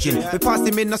good brethren. We pass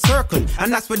him in a circle,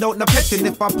 and that's without no petting.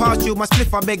 If I pass you my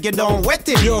spliff, I beg you don't wet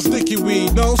it. Your sticky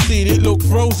weed, don't see it look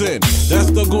frozen. That's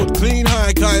the good, clean,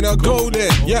 high kind of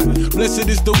golden. Yeah, blessed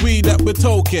is the weed that we're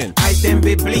token. I then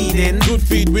be bleeding. Good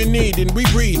feed we needing, we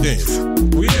breathing.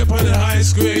 We up on the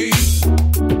highest grade.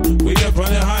 We up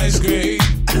on the highest grade.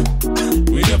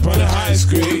 We up on the highest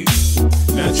grade.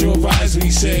 Natural vibes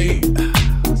we say.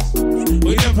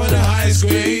 We up on the highest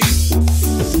grade.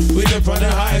 We up on the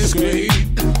highest grade.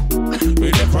 We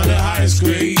up on the highest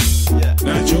grade.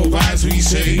 Natural vibes we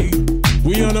say.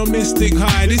 We on a mystic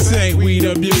high, this ain't weed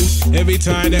abuse. Every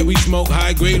time that we smoke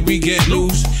high grade, we get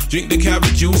loose. Drink the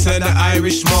carrot juice and the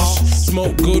Irish moss.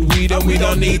 Smoke good weed and we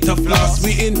don't need to floss.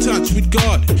 We in touch with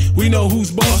God, we know who's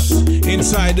boss.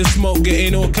 Inside the smoke,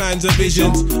 getting all kinds of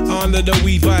visions. Under the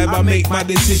weed vibe, I make my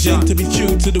decision to be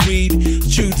true to the weed,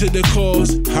 true to the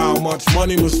cause. How much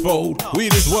money was fold?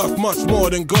 Weed is worth much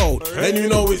more than gold. And you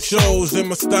know it shows in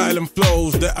my style and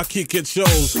flows that I kick it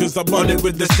shows. Cause I bond it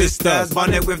with the sisters,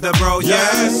 bond it with the bros.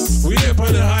 Yes, we up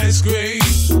on the highest grade.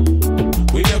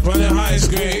 We up on the highest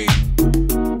grade.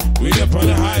 We up on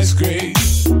the highest grade.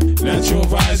 Natural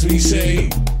vibes we say.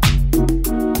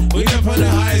 We up on the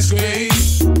highest grade.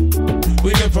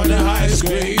 We up on the highest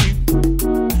grade.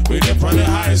 We up on the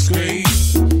highest grade.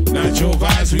 Natural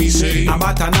vibes we say. I'm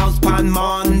about to announce pan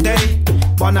Monday.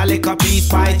 Wanna lick a piece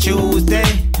by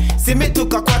Tuesday. See me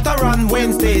took a quarter on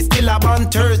Wednesday, still up on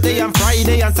Thursday and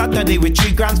Friday and Saturday with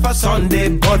 3 grams for Sunday.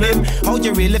 But him, how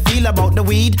you really feel about the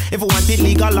weed? If you want it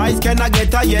legalized, can I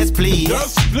get a yes please?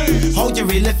 Yes please. How you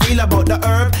really feel about the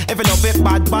herb? If you love it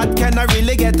bad, can I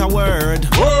really get a word?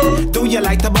 Word. Do you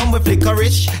like the bun with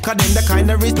licorice? Cause then the kind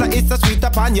of like it's a sweet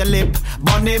up on your lip.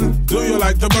 Bun him. Do you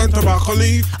like the burnt tobacco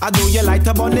leaf? I do you like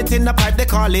to bun it in the pipe, they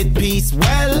call it peace.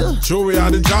 Well, true we are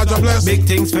the judge of bless. Big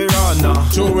things for honor.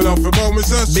 True we love for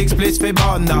bonuses. Big splits for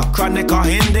Bonner, Chronic or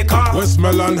Indica,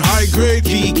 Westmoreland high grade,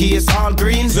 GK is all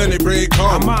green. Then it break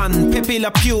on. A man, Pippi La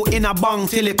Pew in a bong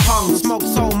till it pong. Smoke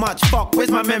so much, fuck,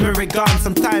 where's my memory gone?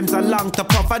 Sometimes I long to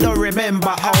puff, I don't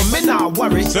remember how. Me not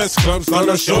worry. Sex clubs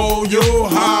gonna show you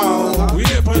how. We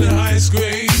up on the highest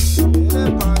grade.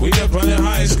 We up on the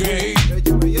highest grade.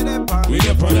 We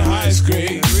up on the highest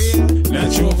grade.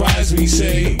 Natural vibes we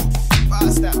say.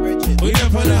 We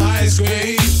up on the highest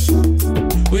grade.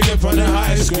 We up on the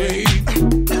highest grade.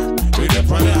 We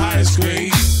up on the highest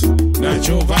grade.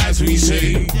 Natural vibes we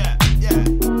say.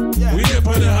 We up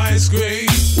on the highest grade.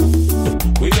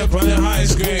 We up on the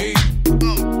highest grade.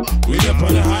 We up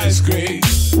on the highest grade.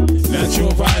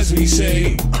 Natural vibes we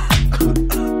say.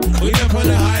 We up on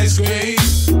the highest grade.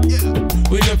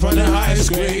 We up on the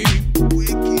highest grade.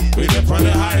 We up on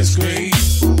the highest grade.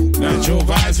 Natural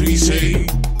vibes we say.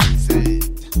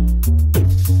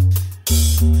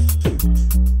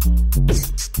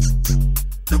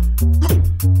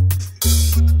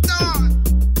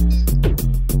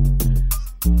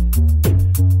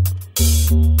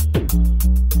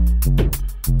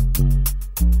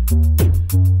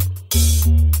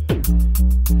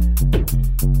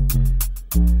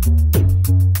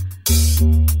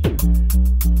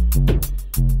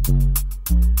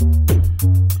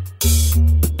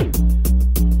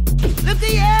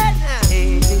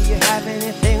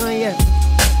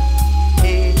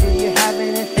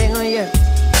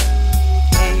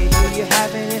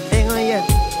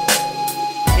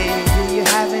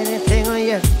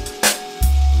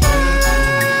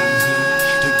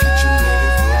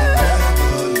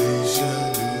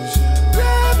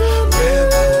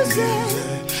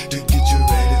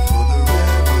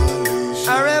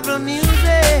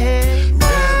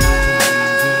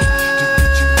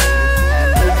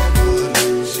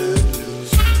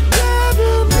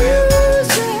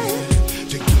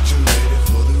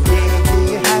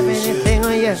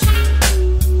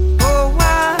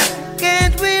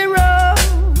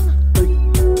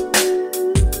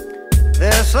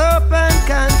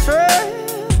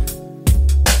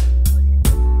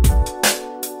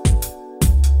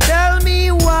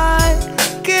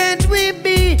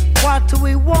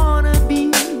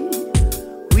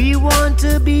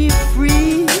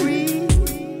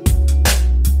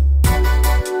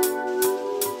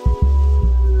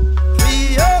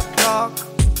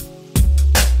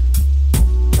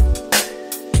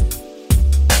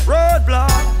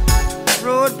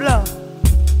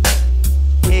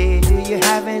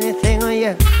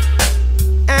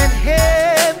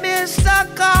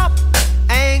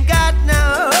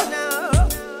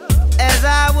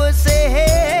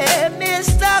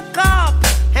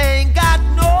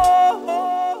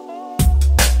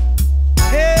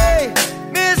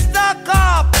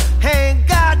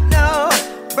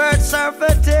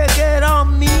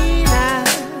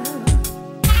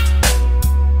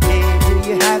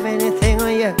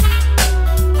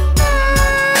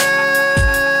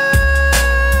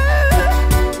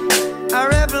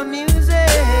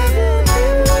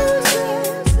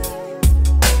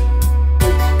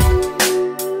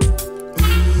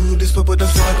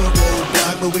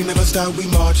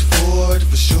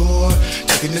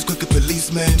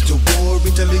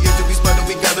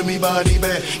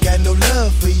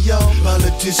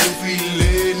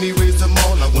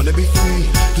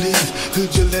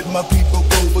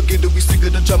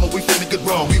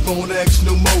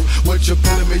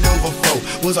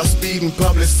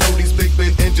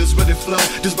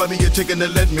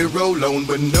 Let me roll on,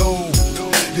 but no,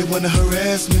 they wanna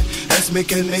harass me. Ask me,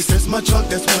 can they search my trunk?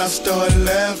 That's when I start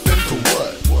laughing. For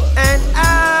what? And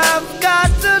I've got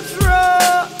to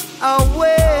throw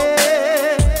away.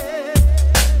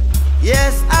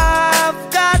 Yes,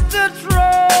 I've got to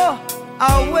throw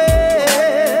away.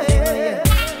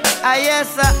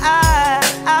 Yes,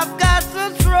 I've got to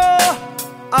throw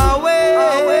away.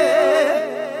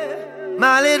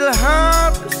 My little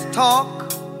herbs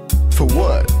talk. For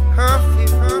what?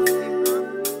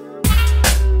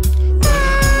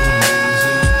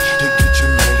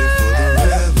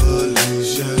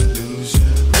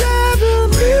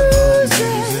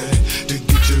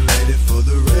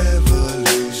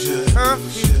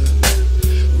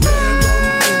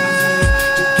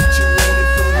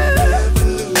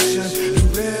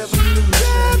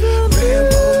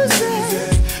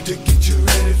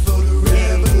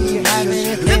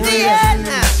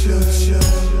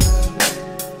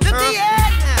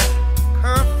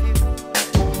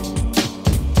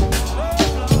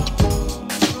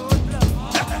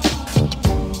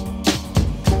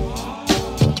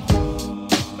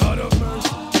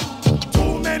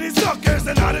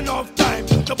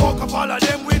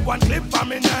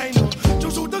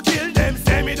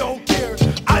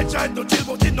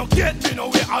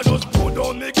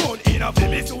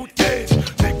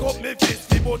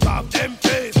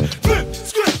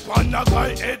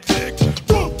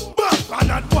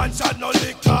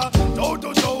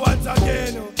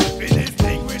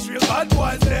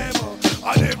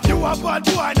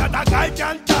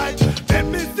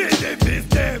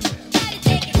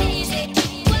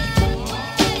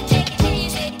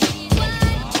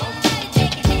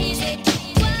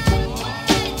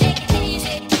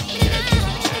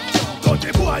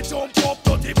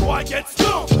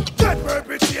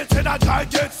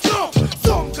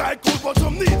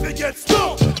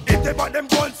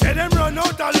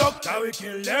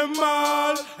 Kill them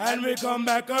all. and we come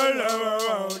back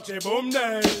around. Boom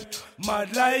day,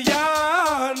 Mad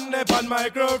Lion, they on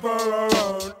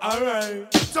microphone.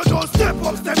 Alright, so just step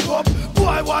up.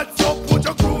 Boy, what's up? Put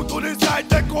your crew to the side,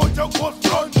 take out your ghost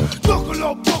front. Buckle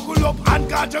up, and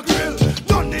guard your grill.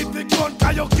 No need to gun,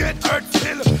 cause you get hurt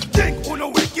still. Think who no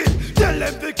wicked, tell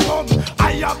them to come.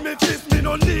 I have me fist, me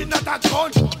no need not a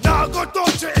gun. Now go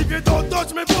touch you if you don't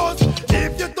touch me first.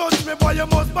 If you touch me, boy, you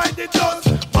must bite the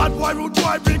dust. Bad boy, rude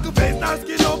boy, wrinkle face, now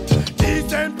skin up.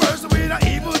 Decent person with an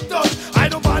evil touch. I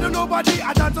don't bother nobody,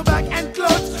 I dance back and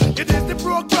clutch. It is the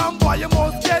program, boy, you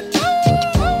must get.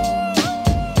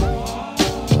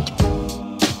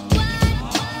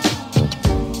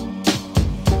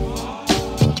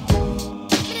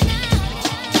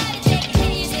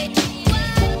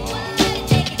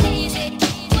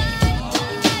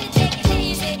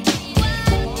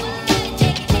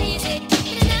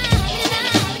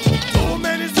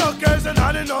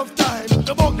 Enough time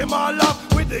to buck them all up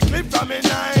with the clip from me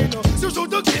 9. So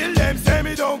shoot to kill them, say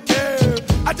me don't care.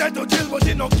 I try to kill but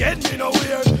it don't get me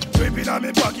nowhere. Dripping on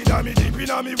me pocket and me deep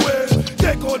in on me waist.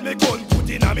 Take out me gun, put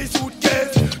in on me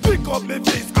suitcase. Pick up me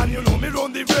fist and you know me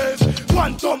run the race.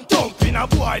 One thump in a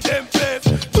boy them face.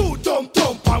 Two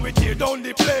thump and we tear down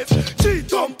the place. Three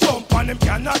thump and them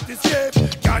cannot escape.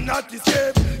 Cannot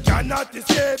escape.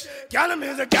 Cannon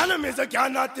music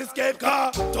cannot escape.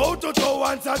 Car toe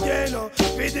once again.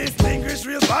 We distinguish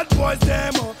real bad boys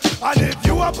them. And if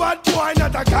you a bad boy,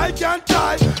 not a guy can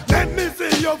tie. Let me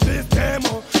see your face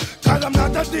demo. Cause I'm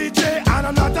not a DJ and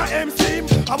I'm not a MC.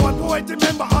 I'm one boy to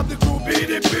member of the crew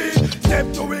BDP.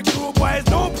 Step to a crew boys,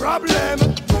 no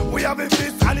problem. We have a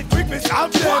fist and it quick me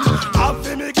solve them. I've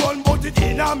seen me gun but it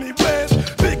in on me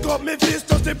waist. Pick up me fist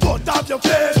just to put out your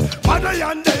face. Mother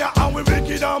and there and we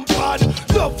wicked and bad.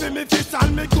 Love for me fist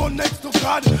and me gun next to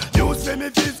God. Use for me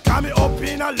fist, call me up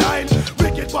in a line.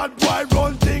 Wicked bad boy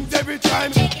run things every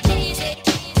time.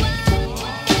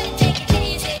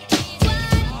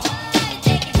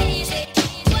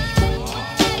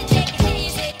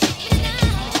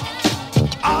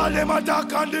 All them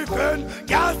attack and defend.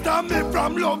 Can't stop me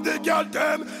from love the girl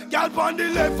them. Girl on the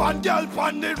left and girl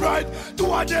on the right.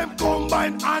 Two of them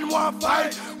combine and one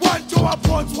fight. One to a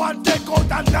punch, one take out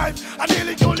a knife. I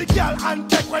nearly kill the girl and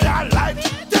take away her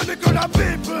life. Tell me good of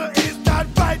people is that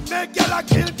right. Make girl a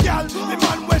kill girl, the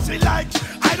man where she like.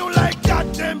 I don't like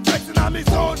that, them flexing on me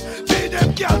zone. Feed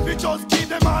them girl, we just keep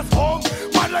them ass home.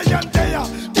 One lion there,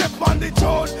 step on the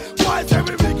throne. Why say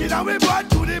we wicked and we bad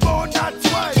to the bone,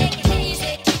 that's why.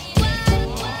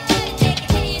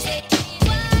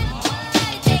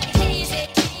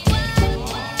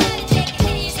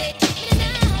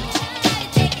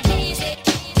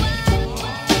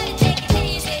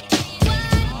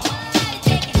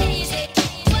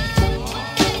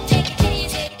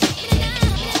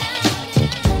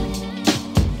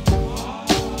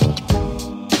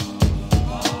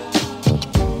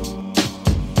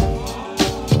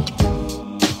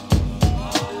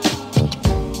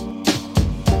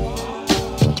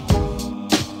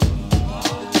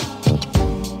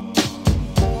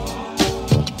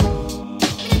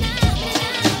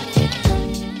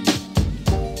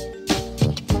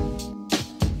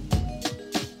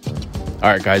 All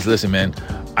right, guys, listen, man.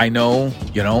 I know,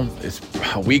 it's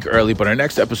a week early, but our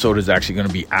next episode is actually going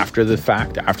to be after the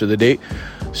fact, after the date.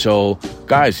 So,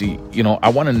 guys, I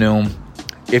want to know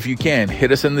if you can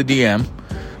hit us in the DM.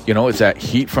 It's at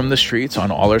Heat from the Streets on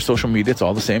all our social media. It's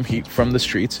all the same, Heat from the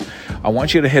Streets. I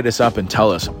want you to hit us up and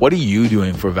tell us, what are you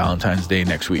doing for Valentine's Day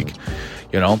next week?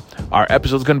 Our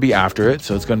episode's going to be after it.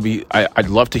 So it's going to be, I'd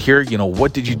love to hear,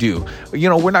 what did you do?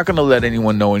 We're not going to let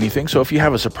anyone know anything. So if you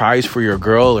have a surprise for your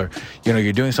girl, or,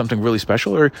 you're doing something really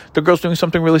special, or the girl's doing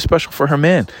something really special for her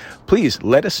man, please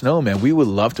let us know, man. We would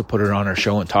love to put it on our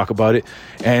show and talk about it.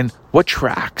 And what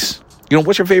tracks,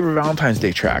 what's your favorite Valentine's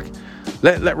Day track?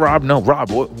 Let Rob know. Rob,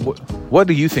 what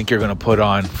do you think you're going to put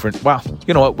on for, well,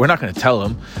 you know what? We're not going to tell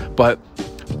him, but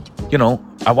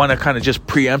I want to kind of just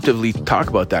preemptively talk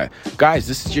about that. Guys,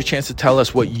 this is your chance to tell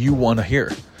us what you want to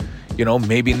hear.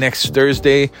 Maybe next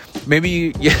Thursday,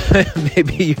 maybe you're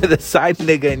the side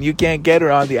nigga and you can't get her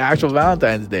on the actual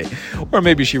Valentine's Day. Or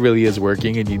maybe she really is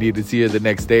working and you need to see her the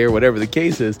next day, or whatever the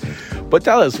case is. But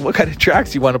tell us, what kind of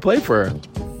tracks you want to play for her?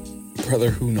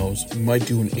 Brother, who knows? We might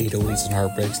do an 808s and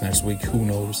Heartbreaks next week. Who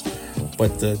knows?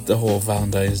 But the whole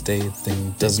Valentine's Day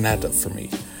thing doesn't add up for me.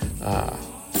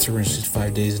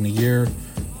 365 days in a year,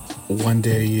 one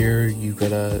day a year, you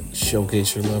gotta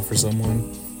showcase your love for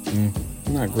someone. I'm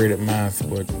not great at math,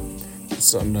 but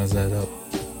something does add up.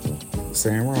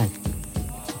 Saying wrong.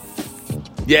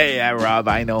 Yeah, Rob,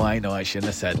 I know, I shouldn't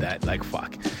have said that, like,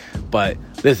 fuck. But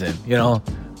listen,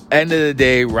 end of the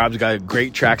day, Rob's got a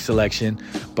great track selection.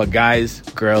 But guys,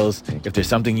 girls, if there's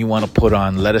something you want to put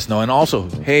on, let us know. And also,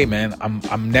 hey man,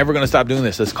 I'm never gonna stop doing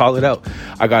this. Let's call it out.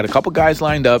 I got a couple guys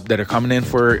lined up that are coming in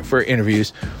for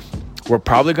interviews. We're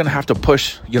probably gonna have to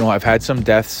push. I've had some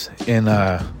deaths in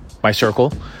my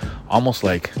circle, almost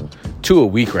like 2 a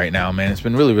week right now, man. It's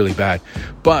been really, really bad.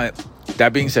 But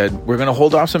that being said, we're going to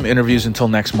hold off some interviews until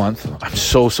next month. I'm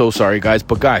so sorry, guys.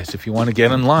 But guys, if you want to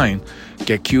get in line,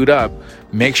 get queued up,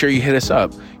 make sure you hit us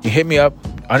up. You hit me up,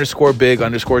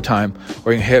 _big_time,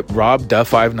 or you can hit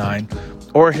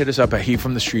RobDuff59, or hit us up at Heat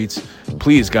from the Streets.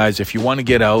 Please, guys, if you want to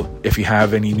get out, if you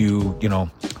have any new,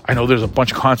 I know there's a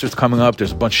bunch of concerts coming up.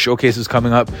 There's a bunch of showcases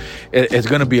coming up. It's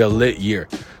going to be a lit year.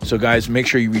 So, guys, make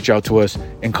sure you reach out to us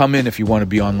and come in if you want to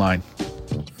be online.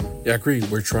 Yeah, I agree.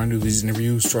 We're trying to do these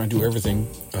interviews, trying to do everything.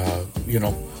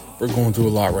 We're going through a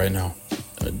lot right now.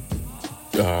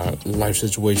 Life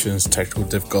situations, technical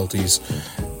difficulties,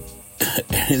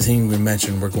 anything we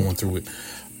mentioned, we're going through it.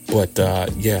 But,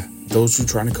 those who are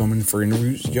trying to come in for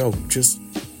interviews, just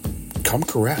come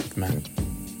correct, man.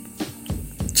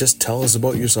 Just tell us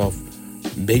about yourself.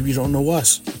 Maybe you don't know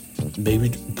us.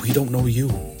 Maybe we don't know you.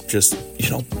 Just,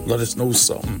 let us know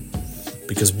something.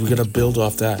 Because we're going to build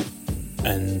off that.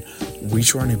 And we're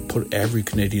trying to put every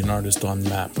Canadian artist on the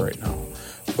map right now.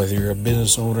 Whether you're a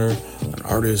business owner, an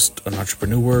artist, an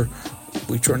entrepreneur,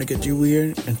 we're trying to get you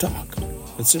here and talk.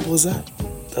 It's simple as that.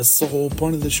 That's the whole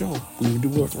point of the show. We've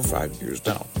been doing it for 5 years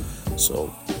now.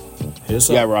 So, here's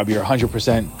up. Yeah, Rob, you're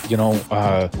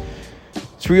 100%.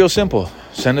 It's real simple.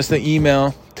 Send us the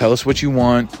email. Tell us what you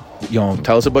want.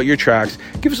 Tell us about your tracks.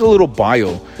 Give us a little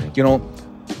bio.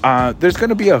 There's going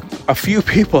to be a few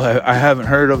people I haven't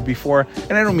heard of before,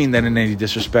 and I don't mean that in any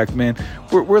disrespect, man.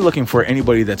 We're looking for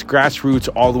anybody that's grassroots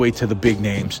all the way to the big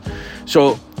names.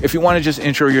 So if you want to just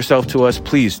intro yourself to us,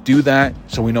 please do that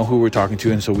so we know who we're talking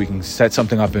to and so we can set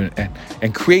something up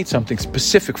and create something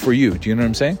specific for you. Do you know what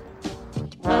I'm saying?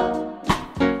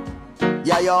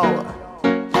 Yeah, yo.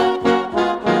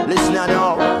 Listen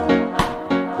now.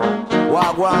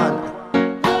 Wagwan.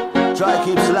 Try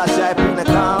keep Selassie up in the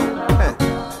calm.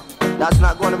 That's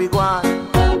not gonna be gone.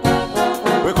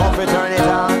 We come to turn it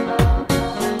on.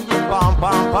 Pam,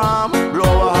 pam, pam,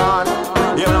 blow a horn.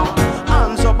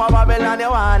 Hands up a Babylon, you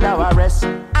want our rest.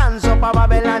 Hands up a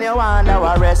Babylon, you want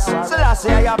our rest. So last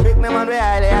year you pick me man, we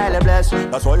highly blessed.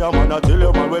 That's why I'm gonna tell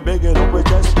you man, we begging up with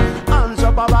chest. Hands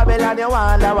up a Babylon, you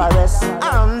want our rest.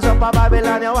 Hands up a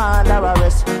Babylon, you want our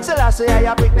rest. So last year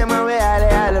you pick me man, we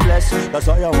highly blessed. That's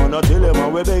why I'm gonna tell you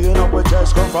man, we begging up with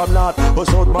chest. Come from north, or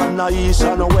south, man, or east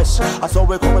and west. That's how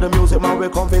we come with the music man, we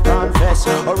come to confess.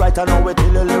 Alright, I know we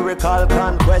tell you lyrical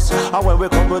conquest. And when we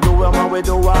come we do it man, we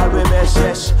do all we best,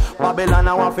 yes. Babylon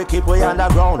I want to keep we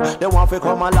underground. They want to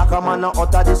come and lock a man and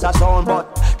utter this a sound.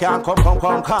 But can't come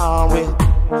we.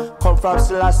 Come from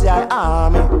Selassie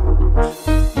army.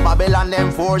 Babylon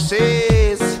them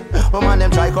forces. Man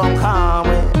them try come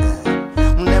we.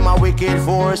 Them a wicked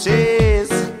forces.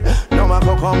 No man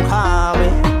come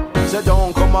we. So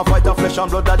don't come and fight a flesh and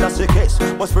blood, that's the case.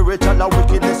 But spiritual and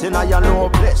wickedness in a no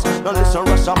place. Don't listen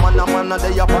rush a man and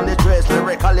they up on the trace.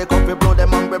 Lyrically come we blow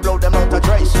them and we blow them out a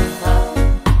trace.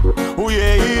 Oh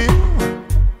yeah.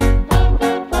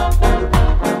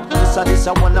 This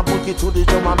I wanna put it to the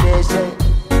drum and bass.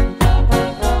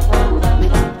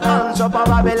 Hands up a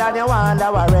Babylon, you want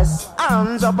our rest.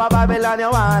 Hands up a Babylon,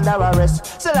 you want our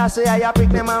rest. So last year you pick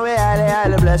them and we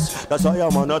highly blessed. That's why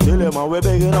I'm gonna tell them and we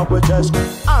begging up with chest.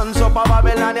 Hands up a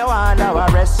Babylon, you want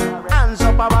our rest. Hands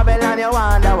up a Babylon, you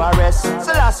want our rest.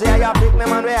 So last year you pick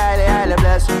them and we highly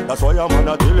blessed. That's why I'm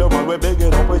gonna tell them and we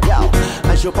begging up with y'all.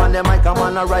 And shoot on the mic, I'm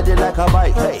gonna ride it like a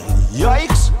bike. Hey,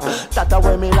 yikes, that's the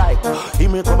way me like. He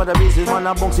me come at the business, man,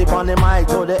 I bounce it on the mic.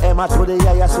 To the M, to the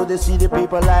yeah, so they see the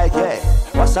people like, yeah.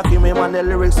 What's up, give me man, the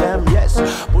lyrics, them,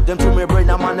 yes. Put them to me brain,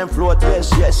 I'm on them float,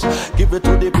 yes. Give it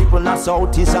to the people, not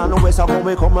south, east, and west. And when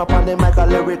we come up on the mic, a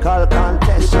lyrical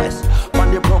contest, yes.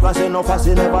 On the program, say no fast,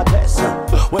 never test.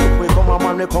 When we come up,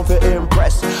 man, we come for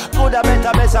impress. Good a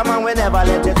better, better, man, we never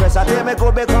let it rest. I tell me,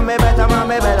 go become me better, man,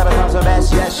 me better become the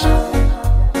best, yes.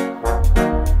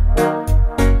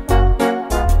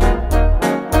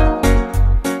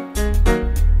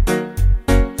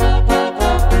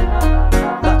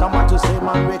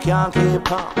 Can't keep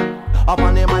calm. Up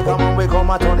on the mic, and we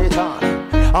come and turn it on.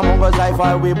 Among us,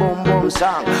 I we boom boom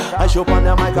song. I show up on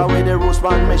the mic with the roots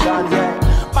band mission,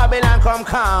 yeah. Babylon come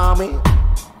calm me.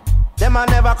 Them a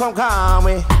never come calm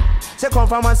me. Say come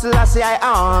from a Selassie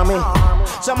army.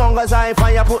 Some Mongols I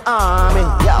fire put army.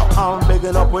 Yeah, I'm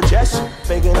bigging up with chest,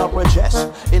 bigging up with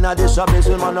chest. In a this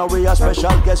business, man, we a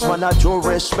special guest, man, a true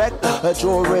respect, a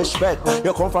true respect.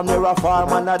 You come from near a farm,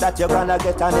 man, that you gonna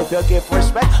get, and if you give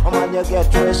respect, man, you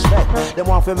get respect. They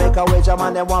want to make a wager,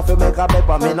 man, they want to make a bet,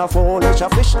 but me no foolish a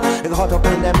fish. You got up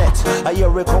in the net. I hear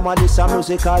we come on this a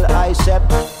musical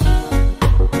ICEP.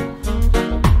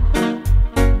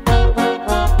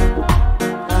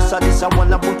 This I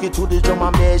wanna book it to the drum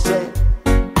and bass, yeah.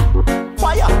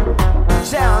 Fire!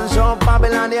 Sounds of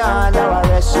Babylon, they under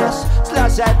arrest, yes.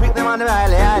 Slash I pick them on the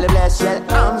highly blessed,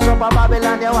 yes. Hands up of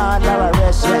Babylon, they under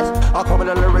arrest, yes. I come with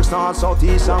the lyrics north, south,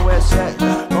 east and west,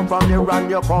 yeah. Come from the run,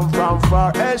 you come from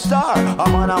far. Hey star,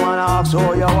 I wanna ask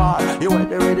who you are. You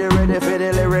ready for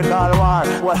the lyrical war.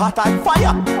 Well, hot like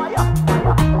fire!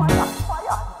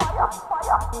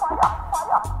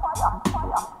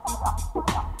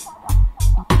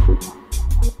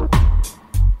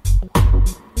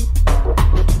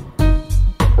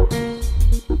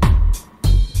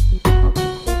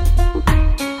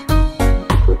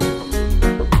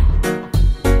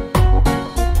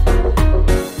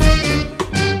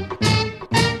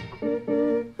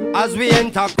 As we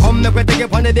enter, come make we take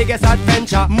it on the biggest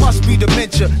adventure. Must be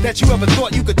dementia that you ever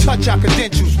thought you could touch our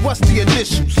credentials. What's the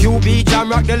initials? QB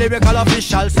Jam Rock, the lyrical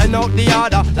official. Send out the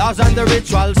order, laws and the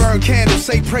rituals. Burn candles,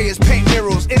 say prayers, paint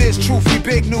murals. It is truth, we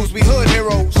big news, we hood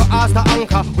heroes. For us the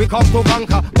anchor, we come to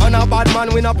conquer. Man a bad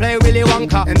man, we no play Willy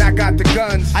Wonka. And I got the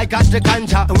guns, I got the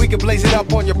ganja. And we can blaze it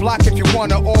up on your block if you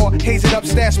wanna. Or haze it up,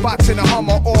 stash spots in a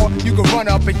Hummer. Or you can run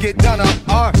up and get done up.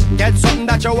 Or get something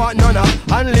that you want none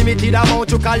of. Unlimited amount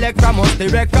to collect from us,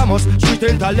 direct from us, street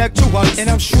intellectuals. And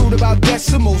I'm shrewd about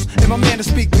decimals, and my man to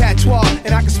speak patois,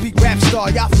 and I can speak rap star,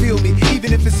 y'all feel me,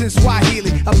 even if it's in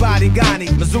Swahili, Abadi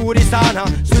Ghani, Missouri Sana,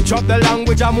 switch up the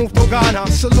language, I move to Ghana.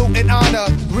 Salute and honor,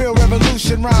 real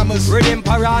revolution rhymers, rhythm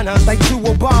piranhas, like two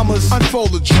Obamas,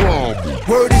 unfold the drum.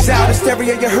 Word is out,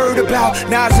 hysteria you heard about,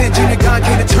 Nas and Junior Gong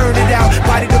came to turn it out,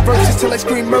 body the verses till I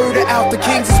scream murder out, the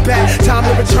kings is back, time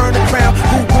to return the crown,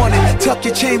 who won it, tuck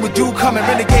your chain with dew coming,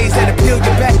 renegades that appeal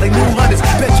your back like new hunters,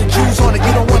 bet your Jews on it,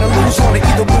 you don't wanna lose on it,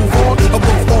 either move on or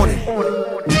move on it.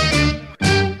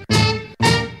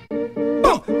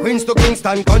 Queens to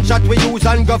Kingston, gunshot we use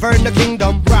and govern the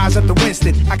kingdom. Rise up to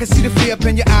Winston, I can see the fear up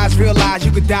in your eyes, realize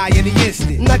you could die in an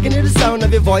instant. I can hear the sound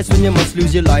of your voice when you must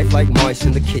lose your life like mice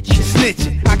in the kitchen.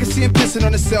 Snitching, I can see him pissing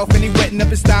on himself and he wetting up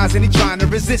his thighs and he trying to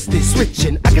resist it.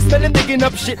 Switching, I can smell him digging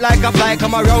up shit like a fly,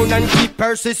 come around and keep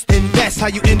persisting. That's how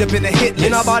you end up in a hit list.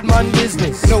 In a bad man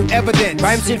business, no evidence,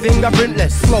 rhymes in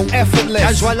fingerprintless, flow effortless,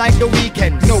 casual like the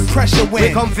weekend, no pressure when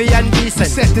we comfy and decent.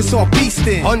 Set this off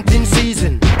beastin', hunting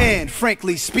season, and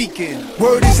frankly speaking,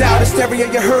 word is out, hysteria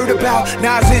you heard about,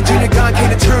 Nas and Junior Gong came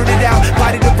to turn it out,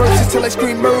 body the verses till I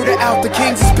scream murder out, the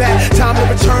kings is back, time to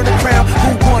return the crown,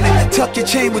 who won it, tuck your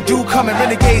chain with dew coming,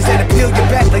 renegades that appeal your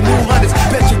back like new hunters,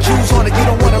 bet your Jews on it, you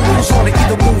don't wanna lose on it,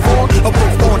 either move on or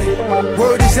move on it.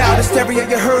 Word is out, hysteria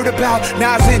you heard about,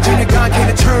 Nas and Junior Gong came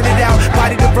to turn it out,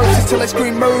 body the verses till I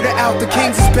scream murder out, the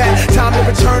kings is back, time to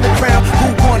return the crown, who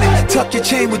won it, tuck your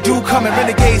chain with dew coming,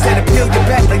 renegades that appeal your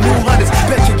back like new hunters,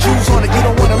 bet your Jews on it, you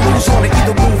don't wanna lose on it,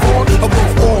 either move on or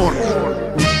move on.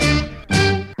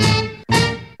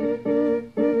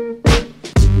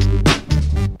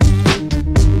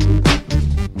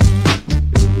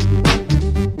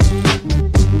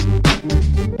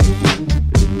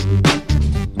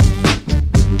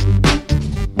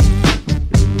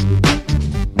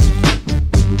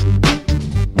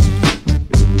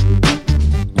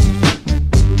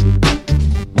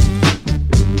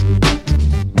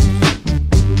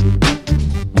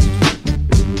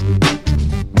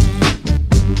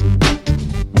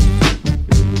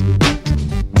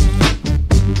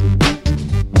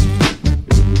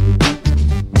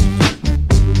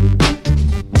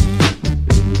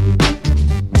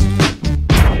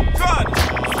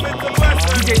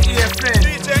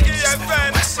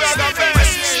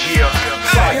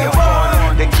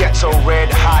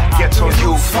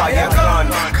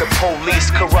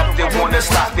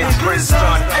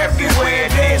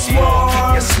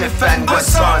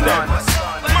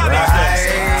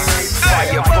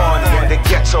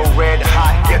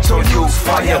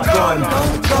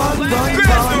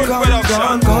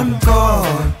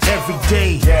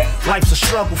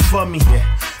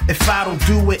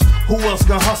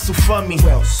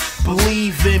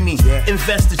 Believe in me,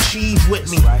 invest, achieve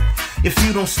with me. If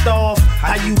you don't starve,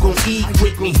 how you gon' eat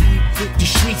with me? These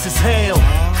streets is hell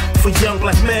for young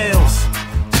black males.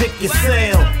 Pick your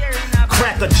cell,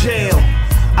 crack a jail.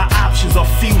 I options are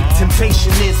few,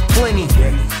 temptation is plenty.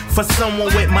 For someone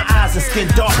with my eyes and skin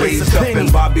dark as a Raised up penny.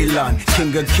 in Babylon,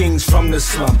 king of kings from the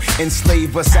slum.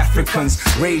 Enslave us Africans,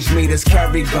 rage made us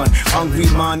carry gun. Hungry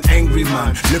man, angry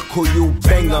man, look who you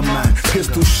bang a man.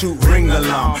 Pistol shoot, ring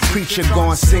alarm. Preacher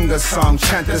gone, sing a song,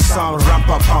 chant a song, ramp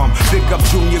up palm. Big up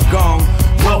Junior Gong.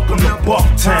 Welcome to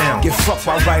Bucktown. Get fucked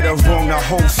by right or wrong, the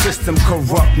whole system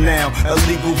corrupt now.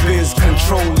 Illegal biz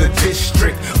control the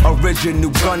district.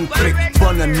 Original gun click,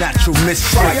 run a natural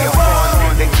mystery. Fire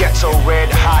gun, the ghetto red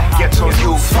hot, ghetto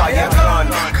youth. Fire gun,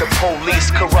 the police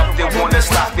corrupted, wanna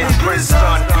stop in prison.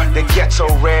 The ghetto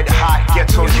red hot,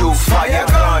 ghetto youth. Fire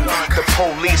gun, the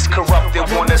police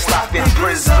corrupted, wanna stop in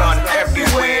prison.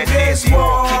 Everywhere there's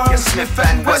war, keep your Smith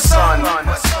and Wesson.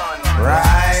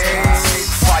 Right.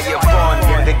 Fire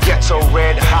gun, the ghetto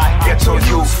red hot, ghetto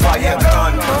youth. Fire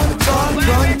gun.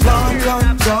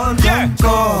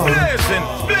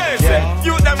 Blazing,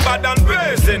 you them bad and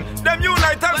blazing. Them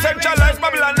unite and centralize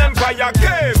Babylon Empire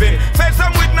caving. Face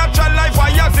them with natural life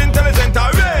wires, intelligent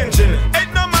arranging.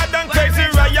 Ain't no mad and crazy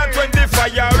riot when the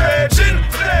fire raging.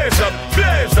 Blaze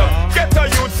up, get the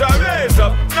youths a raise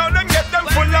up. Now them get them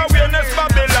full awareness,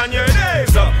 Babylon your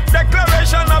days up.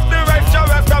 Declaration of the rights of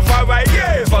Rastafari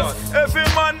gave us. Every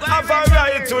man have a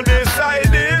right to decide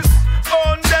his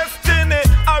own destiny.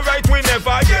 A right we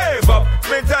never gave up.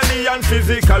 Mentally and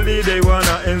physically they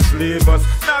wanna enslave us.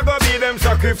 Now go be them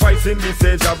sacrificing this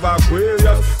age of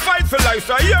Aquarius. Fight for life,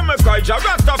 so hear me cry, Jah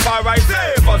Rastafari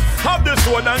save us. Have the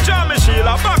sword and jam me shield,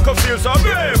 a back of feel so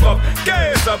brave up.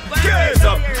 Gaze up,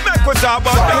 make we talk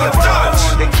about that touch.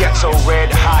 The ghetto red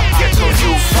hot, ghetto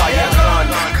youth. Fire gun,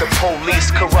 the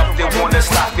police corrupted, wanna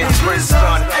stop in prison.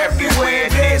 Everywhere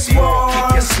there's war,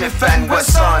 keep your Smith and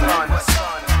Wesson.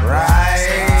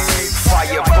 Right.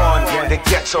 Fire gun, the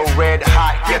ghetto red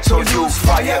hot, ghetto youth.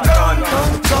 Fire gun.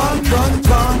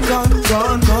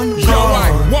 Yo,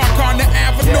 I walk on the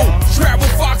avenue, travel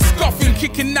fox scuffing,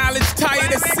 kicking knowledge,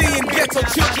 tired of seeing ghetto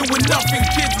children with nothing.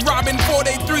 Kids robbing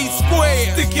 4-3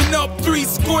 squares, sticking up 3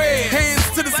 squares.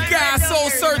 Hands to the sky, soul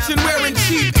searching, wearing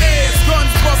cheap airs.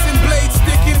 Guns busting, blades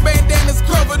sticking, bandanas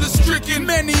cover the stricken.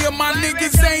 Many of my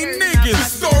niggas ain't niggas. The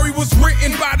story was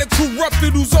written by the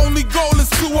corrupted whose only goal is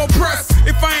to oppress.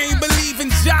 If I ain't believing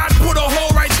Jah, I'd put a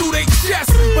hole right through their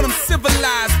chest. But I'm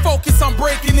civilized, focus on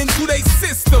breaking into their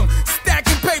system.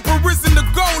 Stacking paper isn't the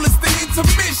goal, it's the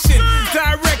intermission.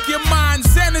 Direct your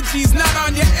mind's energies, not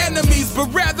on your enemies,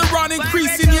 but rather on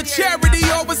increasing your charity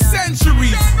over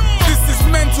centuries. This is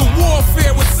mental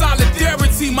warfare with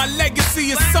solidarity. My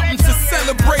legacy is something to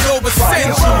celebrate over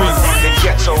centuries. The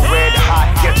ghetto red hot,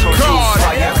 ghetto youth.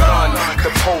 Fire gun, the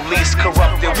police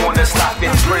corrupted, wanna stop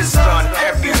in prison.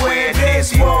 Everywhere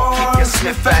there's war, keep your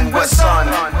Smith and Wesson.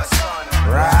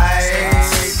 Right.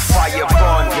 Fire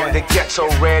gun, the ghetto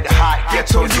red hot,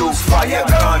 ghetto youth. Fire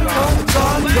gun.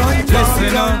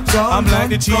 Listen up, I'm like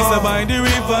the cheese by the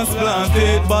rivers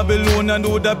planted. Babylon and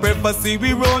do the prophecy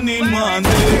we running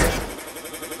mandate.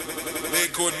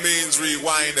 Lakewood means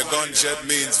rewind, the gunshot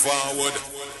means forward.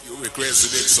 You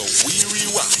requested it, so we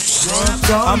rewind.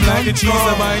 I'm like the cheese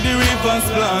by the rivers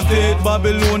planted.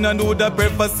 Babylon and do the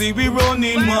prophecy we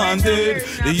running mandate.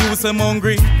 The youth them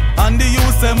hungry and the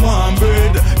youth them want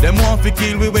bread. Them want to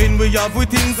kill we when we have we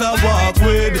things I walk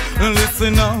with. And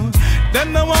listen now,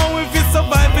 them the one we fit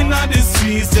surviving on the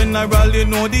streets. Generally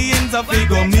know the ends of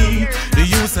figure me. The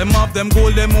youth them have them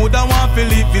gold, them out and want to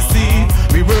live you see.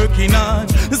 We working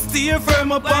hard, stay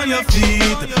firm up on your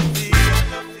feet.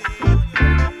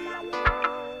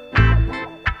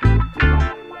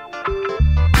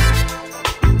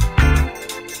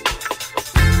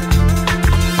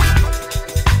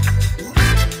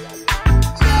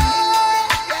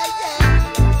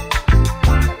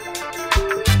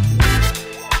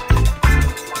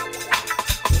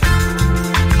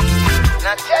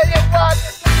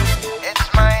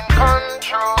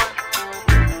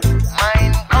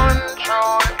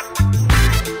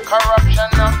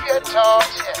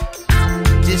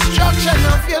 Destruction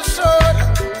of your soul,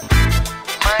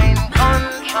 mind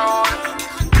control.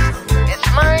 It's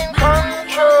mind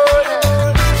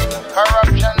control.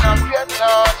 Corruption of your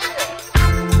thoughts,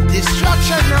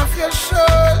 destruction of your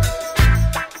soul.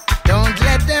 Don't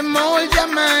let them mold your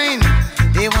mind.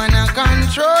 They wanna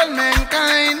control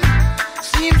mankind.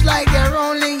 Seems like their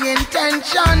only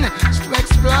intention is to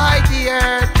exploit the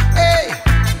earth. Hey,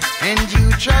 and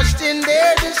you trust in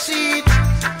their deceit.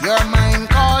 Your mind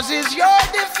causes your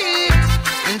defeat,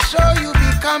 and so you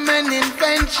become an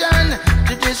invention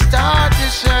to distort the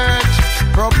search.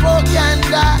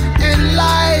 Propaganda and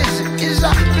lies is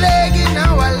a plague in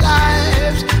our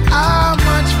lives. How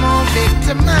much more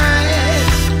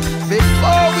victimized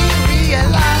before we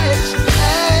realize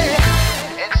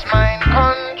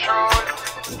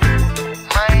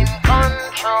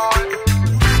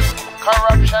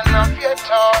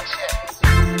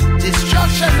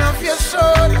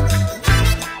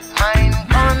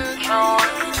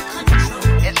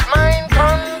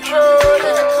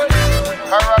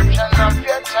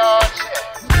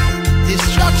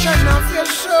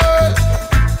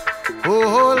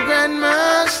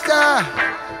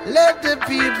let the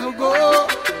people go.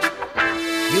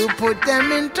 You put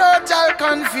them in total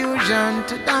confusion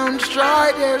to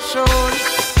destroy their souls.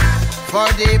 For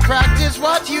they practice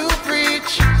what you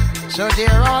preach, so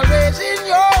they're always in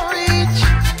your reach.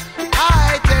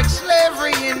 High-tech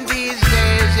slavery in these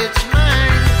days, it's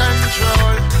mind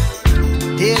control.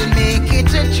 They'll make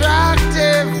it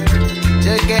attractive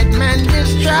to get men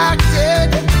distracted,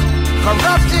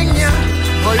 corrupting you,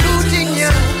 polluting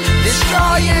you,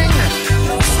 destroying.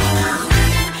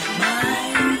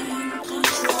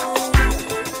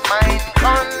 Mind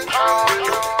control,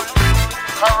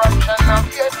 corruption of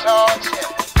your thoughts,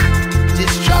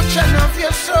 destruction of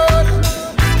your soul.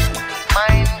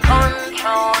 Mind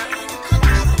control,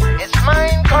 it's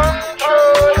mind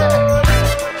control,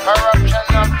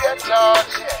 corruption of your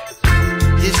thoughts,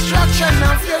 destruction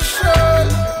of your soul.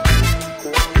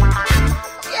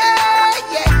 Yeah,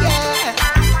 yeah, yeah.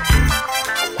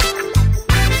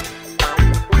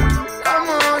 Come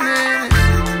on in,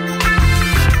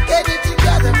 get it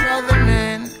together, brother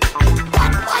man.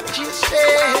 What you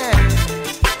say?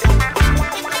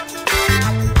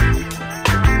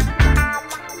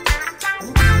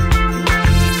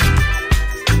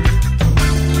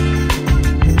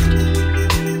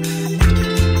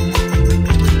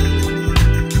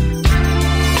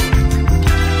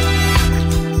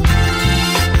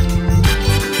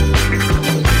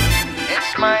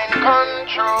 Mind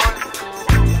control,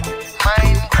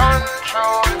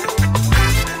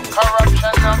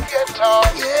 corruption of your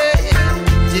thoughts,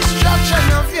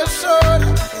 destruction of your soul.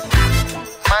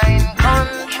 Mind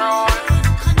control,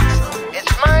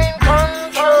 it's mind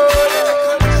control,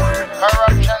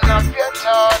 corruption of your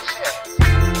thoughts,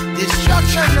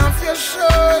 destruction of your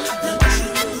soul.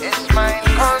 It's mind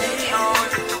control,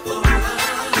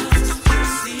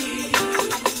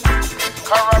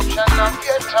 corruption of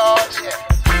your thoughts,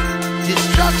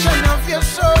 destruction of your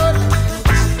soul.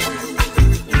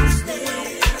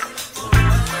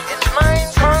 It's mind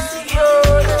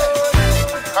control,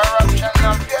 corruption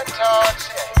of your thoughts,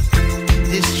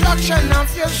 destruction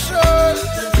of your soul.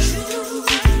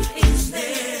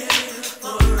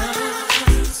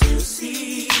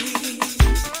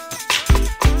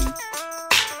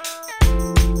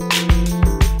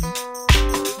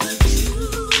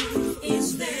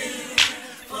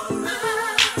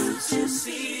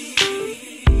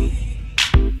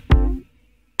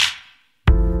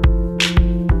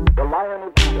 The Lion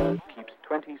of Judah keeps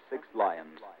 26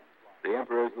 lions. The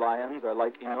Emperor's lions are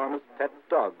like enormous pet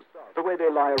dogs, the way they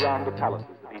lie around the palaces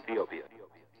of Ethiopia.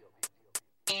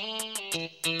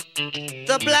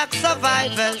 The black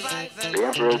survivors. The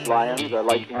Emperor's lions are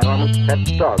like enormous pet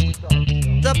dogs.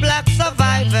 The black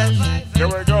survivors. Here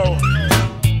we go.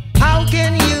 How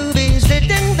can you be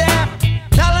sitting there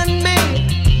telling me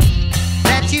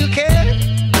that you care?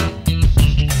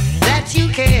 That you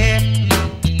care?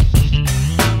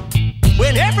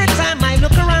 When every time I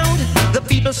look around, the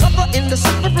people suffer in the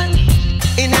suffering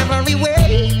in every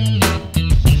way,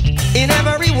 in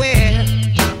everywhere.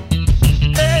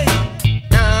 Hey,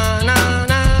 na na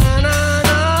na na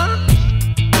na.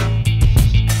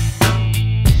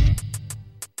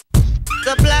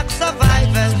 The black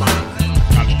survivors,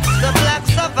 the black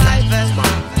survivors,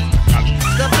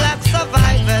 the black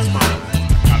survivors,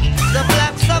 the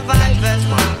black survivors.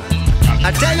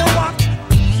 I tell you what.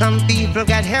 Some people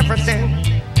got everything,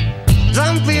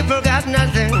 some people got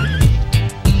nothing.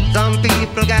 Some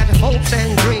people got hopes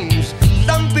and dreams,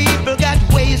 some people got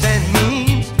ways and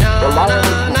means. Na, na, na,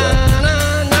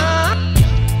 na, na.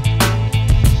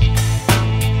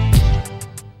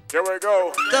 Here we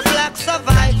go. The black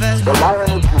survivors, The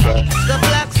Lion of Judah, the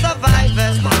black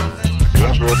survivors,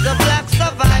 the black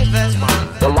survivors,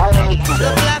 the Lion of the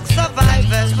Judah, black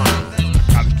survivors.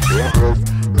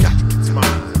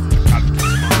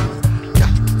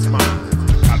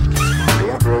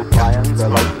 the Emperor's lions are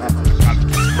like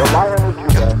the Lion of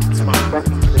Judah,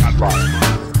 26 lions.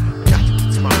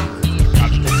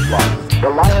 The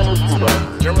Lion of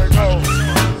Judah. Here we go.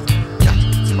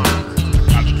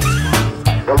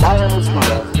 The Lion of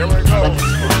Judah. Here we go.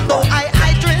 Though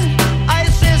I drink, I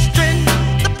sistering,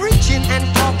 the preaching and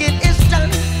talking is done.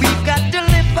 We've got to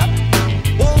live up.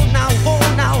 Oh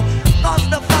now, cause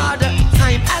the Father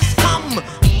time has come.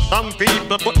 Some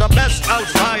people put the best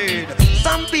outside.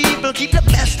 Some people keep the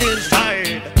best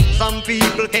inside. Some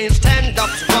people can't stand up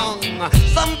strong.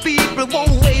 Some people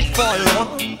won't wait for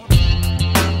long.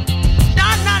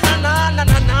 Na na na na na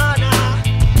na na na.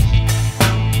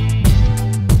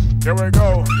 Here we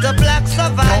go. The black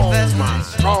survivors.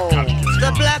 Strong.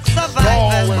 The black survivors.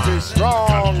 Strong will be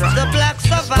strong. The black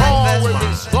survivors. Strong will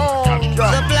be strong.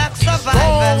 The black survivors.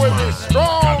 Strong will be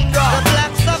strong. The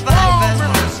black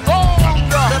survivors.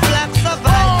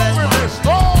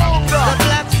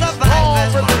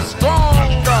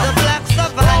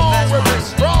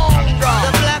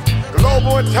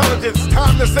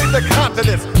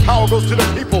 morals to the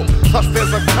people. Plus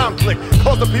there's a conflict,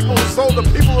 cause the people who sold the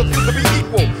people refuse to be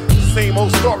equal. Same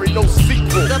old story, no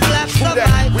sequel. True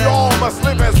that we all must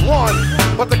live as one,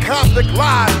 but the conflict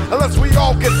lies unless we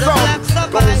all get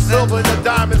some. Gold, silver, and the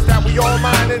diamonds that we all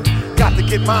mining. Got to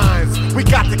get mines, we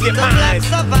got to get mines.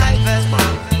 The black survivors.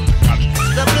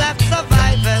 The black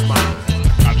survivors.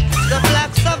 The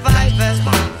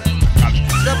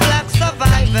black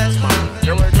survivors.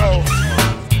 Here we go.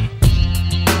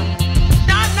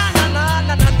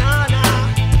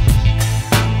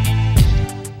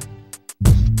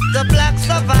 The black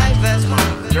survivors.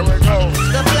 Here we go.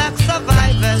 The black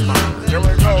survivors. Here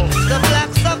we go. The black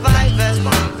survivors.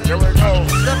 Here we go.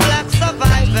 The black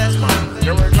survivors.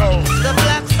 Here we go. The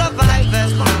black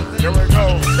survivors. Here we go.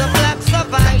 The black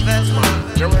survivors.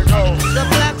 Here we go. The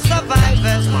black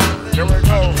survivors. Here we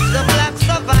go. The black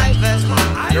survivors.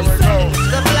 Here we go.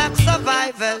 The black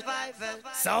survivors.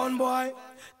 Sound boy,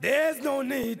 there's no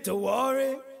need to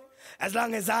worry. As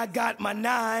long as I got my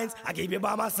nines, I keep you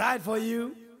by my side for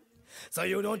you. So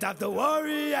you don't have to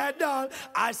worry at all.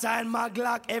 I shine my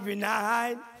Glock every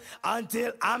night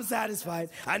until I'm satisfied.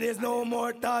 And there's no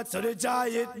more thoughts to the joy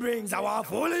it brings. I want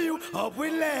to follow you up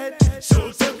with lead.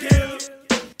 Shoot to kill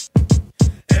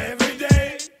every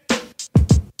day.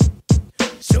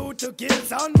 Shoot to kill,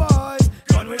 sound boys.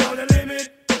 Gun without a limit.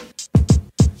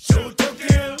 Shoot to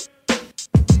kill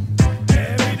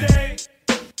every day.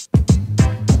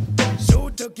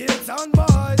 Shoot to kill, sound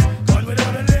boys. Gun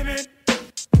without a limit.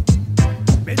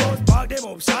 Me just park them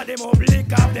up, shot them up,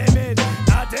 lick up them head.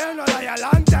 Not tell no lie, a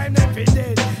long time them fit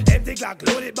dead. Empty clock,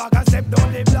 load it back and step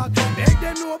down the block. Make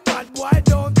them know bad boy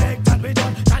don't take that. We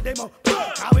don't shot them up,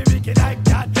 how we wicked like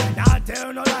that. Not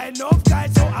tell no lie, enough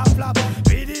guys so I flop.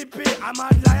 PDP, I'm a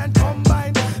lion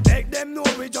combine. Make them know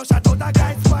we just shot out a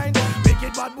guy's spine.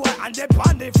 Wicked bad boy and they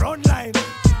on the front line.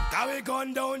 Now we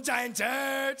gone down giant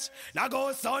church, now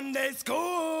go Sunday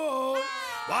school.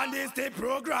 One this the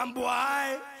program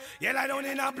boy. Yeah, lie down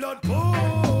in a blood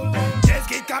pool. Just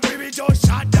get copy, we just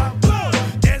shut up.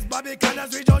 Just Bobby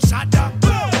Connors, we just shut up.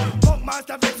 Funk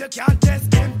Master Fix, you can't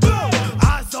test him.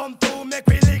 Awesome to make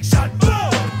we lick shot.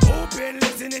 Who been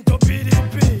listening to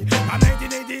PDP from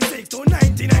 1986 to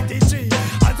 1993?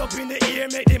 Hands up in the ear,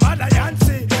 make the mad lion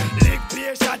see. Lick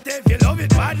play shot if you love it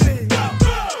badly.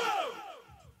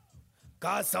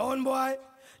 Cause sound boy,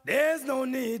 there's no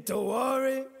need to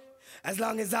worry. As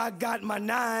long as I got my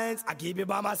nines, I keep it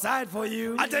by my side for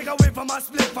you. I take away from my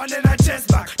split and then I chest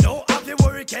back. Don't have to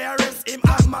worry, KRS, him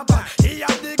at my back. He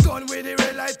have the gun with the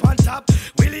red light on top.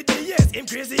 Willie DS, him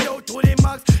crazy out to the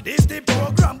max. This the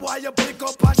program, boy, you pick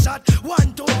up a shot.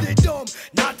 One to the dome,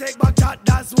 now take back shot,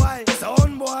 that's why.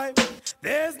 Sound boy,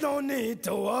 there's no need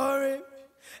to worry.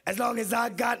 As long as I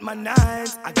got my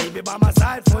nines, I keep it by my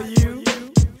side for you.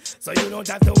 So you don't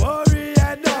have to worry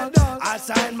at all. I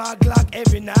shine my Glock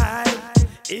every night,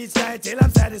 each night till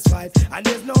I'm satisfied. And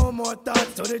there's no more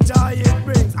thoughts to the joy it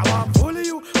brings. I want to fool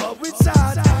you up with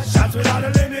shots. Shots without a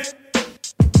limit.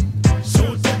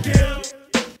 Shoot to kill.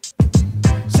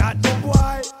 Shot the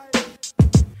boy.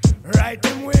 Right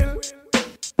him will.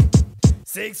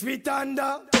 6 feet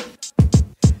under.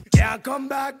 Can't come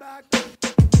back.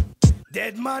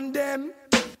 Dead man them.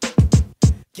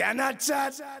 Cannot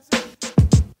chat.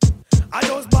 I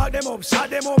just back them up, shot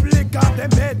them up, lick up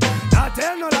them head. Now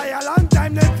tell no lie, a long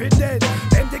time them fit dead.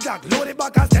 Empty Glock, load it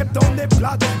back and step down the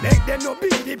block. Make them no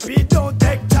BDP, don't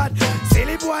take chat.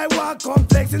 Silly boy walk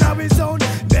complex in our zone.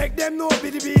 Make them no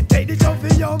BDP, take the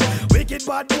trophy young. Wicked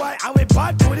bad boy, and we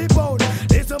bad to the bone.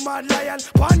 This a mad lion,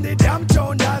 on the damn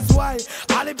throne, that's why.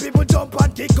 All the people jump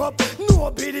and kick up. No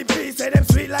BDP, say them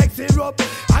sweet like syrup.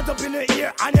 Hands up in the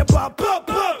ear and you pop, pop,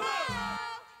 pop.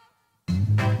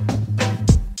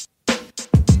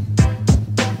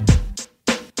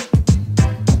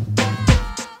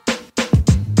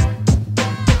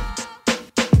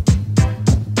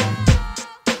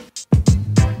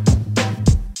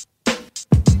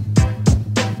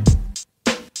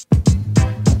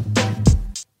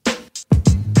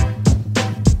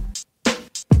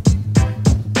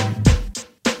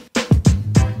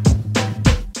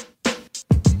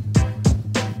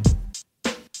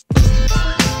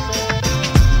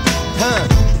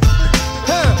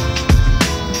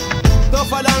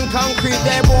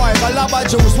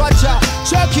 Juice, watch out,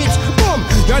 check it, boom.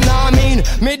 You know what I mean?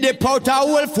 Me dip out a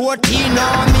whole 14, know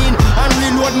what I mean? And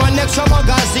reload my next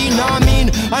magazine, know what I mean?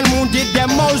 And wounded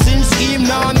them housing scheme,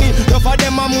 know what I mean? Enough of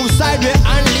them a move sideways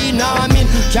and lean, know what I mean?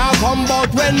 Can't come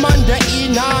out when man they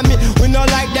eat, know what I mean? We no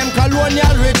like them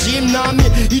colonial rich regime, nah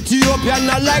mean. Ethiopian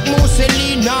not like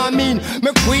Mussolini, nah mean.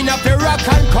 Me queen of Iraq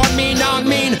and come in, nah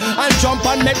mean. And jump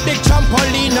and make big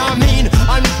trampoline, nah mean.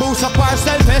 And boost up our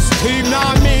self-esteem,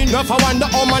 nah mean. If I want the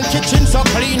home and kitchen so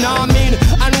clean, nah mean.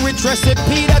 And with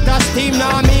recipe that a steam,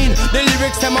 nah mean. The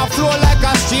lyrics them a flow like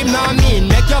a stream, nah mean.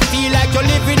 Make you feel like you're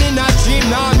living in a dream,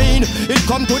 nah mean. It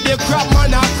come to the crap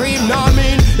man a cream, nah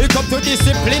mean. It come to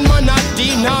discipline man a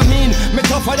dean, nah mean. Me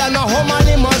tougher than a home and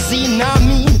limousine, nah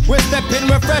mean. We step in,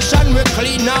 we fresh and we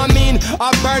clean, nah mean.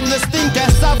 I burn the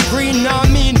stinkers of green, nah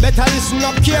mean. Better listen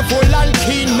up careful and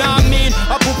keen, nah mean.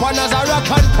 I put on as a rock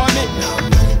and come in.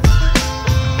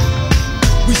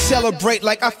 We celebrate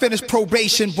like I finished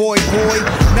probation, boy.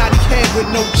 Naughty head with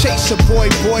no chaser, boy.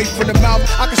 From the mouth,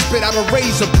 I can spit out a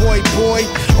razor, boy.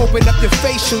 Open up your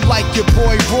facial like your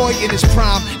boy Roy in his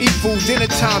prime. Eat food, dinner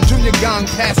time, Junior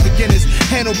Gong, past the Guinness.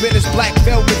 Handle business, black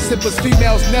velvet sippers.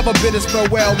 Females never bid us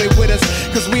farewell, they with us.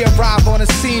 Cause we arrive on the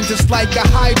scene just like a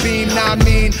high beam, nah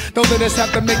mean. Don't let us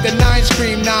have to make the nine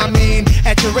scream, nah mean.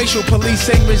 At your racial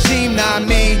policing regime, nah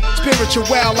mean. Spiritual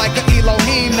like an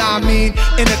Elohim, nah mean.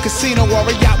 In a casino or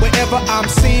a yacht, wherever I'm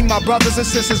seen, my brothers and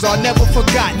sisters are never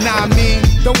forgotten, nah mean.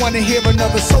 Don't wanna hear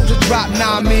another soldier drop,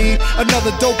 nah mean.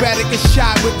 Another dope addict is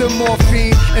shot with the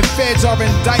morphine. And feds are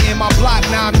indicting my block,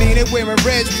 nah mean. They wearing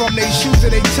reds from their shoes to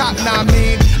their top, nah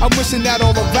mean. I'm wishing that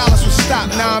all the violence would stop,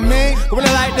 nah mean. When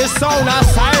I like this sound, a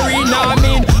siren, nah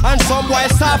mean. And some boy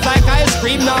soft like ice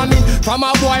cream, nah mean. From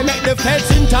a boy make the feds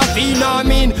intervene, nah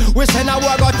mean. We send a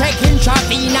war go take in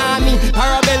traffic, nah mean.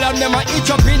 Parabellum them a itch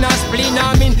up in a spleen,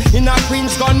 nah mean. In a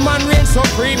Queen's gunman reign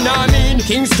supreme, nah mean.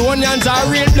 Kingstonians are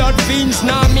real blood fiends,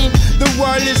 nah mean. The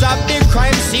world is a big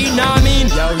crime scene, nah mean.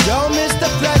 Yo, Mr.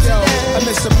 President,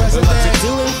 Mr. President, what you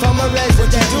doing for my resident?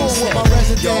 What you doing with my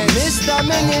resident? Yo, Mr.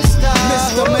 Minister,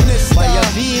 Mr. Minister, why you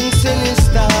being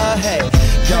sinister? Hey,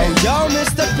 yo,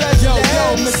 Mr. President, yo,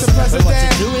 Mr. President, what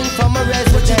you doing for my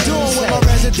resident? What you doing with my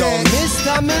resident? Yo,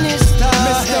 Mr. Minister,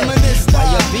 Mr. Minister, why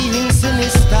you being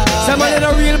sinister? Somebody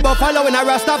the real buffalo in a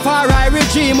Rastafari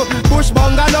regime. Bush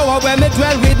bungalow where me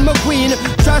dwell with my queen.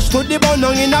 Trash to the bone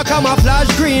in a camouflage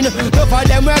green. No for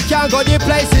them where can't go the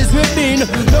places we've been.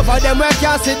 No for them where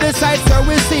can't see the sights where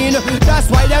we seen. That's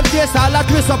why them face all a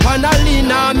twist up and a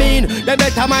lean, I mean. They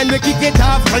better mind we kick it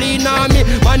off clean, I mean.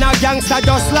 Man a gangster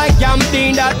just like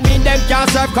Gambin. That mean them can't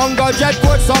serve Congo jet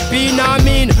coats up in, I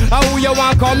mean. How you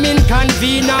want come in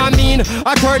convene, I mean.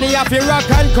 Attorney of Iraq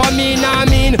and come in, I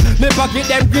mean. Me pocket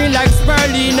them green like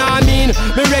Sperling, I mean.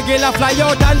 Me regular fly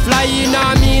out and fly in,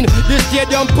 I mean. The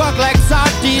stadium packed like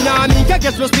sardine, I mean. Can't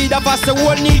get no speed up as the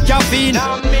whole need caffeine.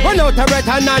 Run out a red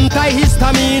and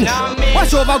antihistamine.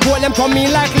 Watch over goal them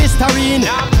coming like Listerine.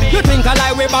 You think I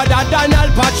lie way better than Al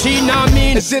Pacino, I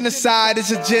mean. A genocide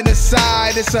is a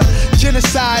genocide. It's a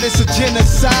genocide, it's a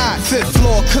genocide. Fifth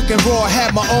floor cooking raw,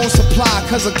 had my own supply.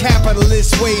 Cause of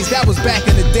capitalist ways, that was back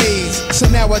in the days. So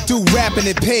now I do rap and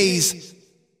it pays.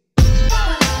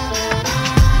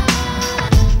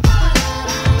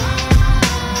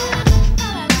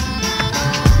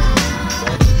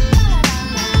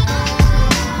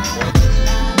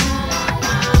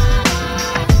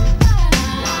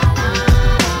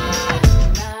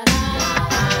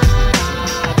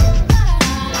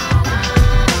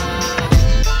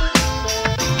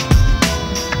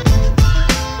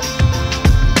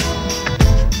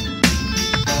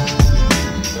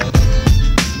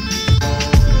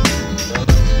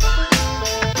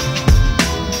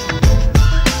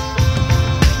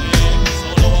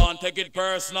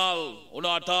 Personal, who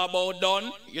not talk about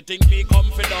done. You think me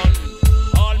confident?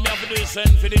 All me have to do is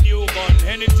send for the new gun.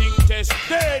 Anything test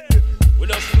dead, we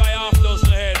just fly off dozen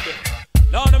head.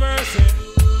 Now the mercy.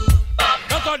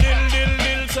 Duck a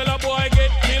dill, sell a boy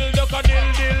get killed. Duck a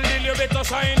dill, you better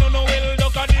sign on no will.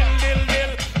 Duck a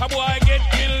dill, a boy get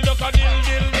killed. Duck a dill,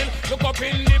 look up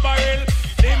in the barrel.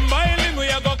 Limb by limb we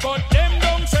a go cut them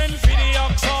down. Send for the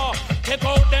oxa, take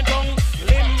out the tongue.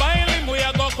 Limb by limb we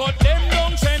a go cut them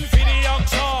down. Send for the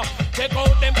oxa, take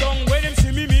out them tongue. When them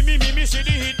see me, see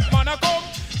the hit man a come.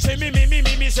 See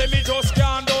me, say me just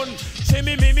can't done. See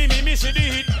me, see the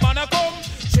hit man a come.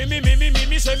 See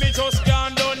me, say me just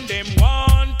can't done. Them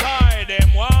one tie.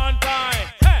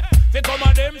 Hey, they come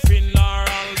at them funeral,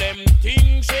 them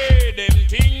things say.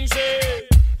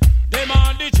 Them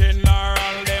on the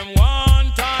general, them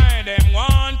one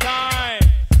tie.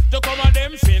 To come at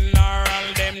them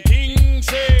funeral, them things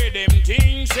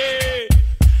say.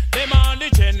 Them on the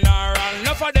general,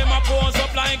 enough of them a pose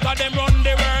up like a them run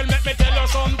the world. Let me tell you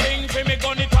something, fi me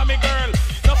gun it a me girl.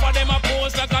 Enough of them a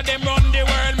pose like a them run the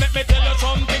world. Let me tell you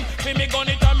something, fi me gun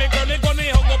it a me girl. Me gun me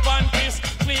hug up and kiss,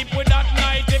 sleep with that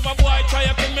night. If a boy try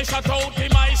to kill me, shut out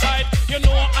in my side. You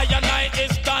know I and I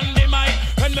is done.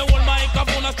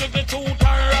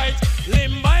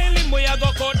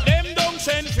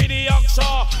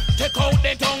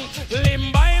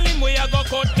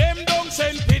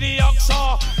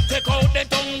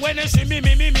 when you see me,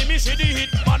 see the hit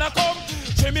man a come.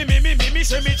 See me,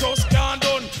 see me just can't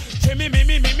done. See me,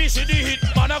 see the hit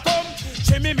man a come.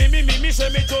 See me, see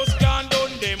me just can't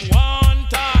done. Them one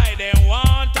tie.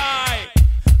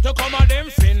 To come on them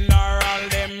funeral,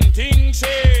 them things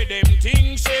say.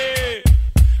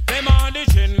 Them on the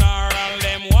general,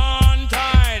 them one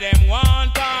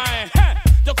tie. Hey,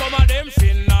 to come on them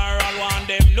funeral, one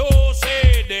them no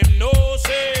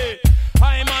say.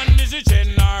 I man is the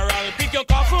general, pick your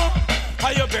coffin, how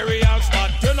your burial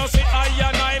spot. You know see I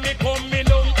and I me coming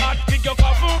down at pick your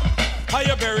coffin, how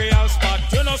your burial spot.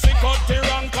 You know see cut the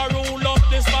rank a rule up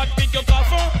the spot, pick your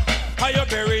coffin, how your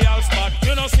burial spot.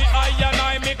 You know see I and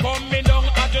I me coming down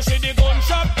at you see the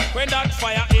gunshot when that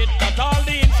fire hit. Got all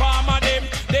the informer them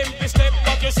be step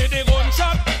back. You see the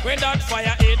gunshot when that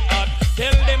fire hit.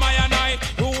 Tell them I and I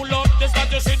rule up the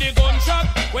spot. You see the gunshot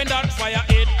when that fire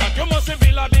hit. You must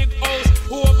build a big house.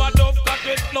 Over dove cut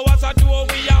with flowers a door.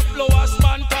 We have flowers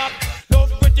man top.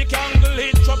 Love pretty candle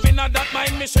hit. Chop in a that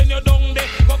mind me send you down there.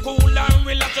 Go cool and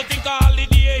relax. You think a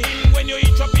holiday in when you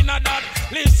eat chop in a that.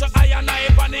 Listen I and I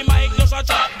on the mic just a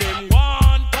chat. Them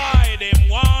one tie.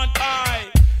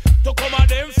 To come at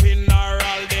them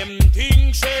funeral. Them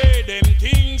things say.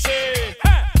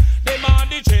 Hey, them are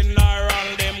the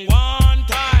general. Them one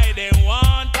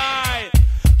tie.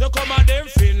 To come at them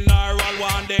funeral.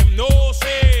 One them no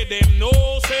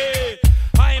say.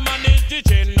 I manage the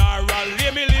general.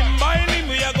 Limb by limb,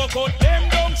 we a go cut them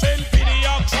down. Send for the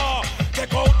oxa.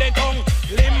 Take out the tongue.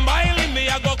 Limb by limb, we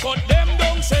a go cut them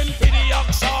down. Send for the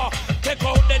oxa. Take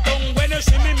out the tongue. When you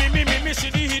see me, see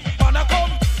the hit man a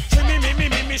come. See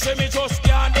me, see me just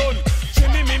can't done. See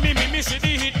me, see the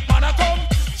hit man a come.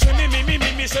 See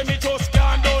me, see me just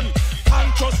can't done.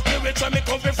 Can't trust lyrics and me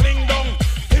come fi fling down.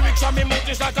 Lyrics and me mouth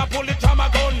is like a bullet from a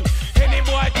gun. Any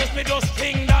boy test me just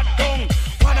fling that tongue.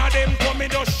 One of them come me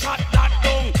just shot that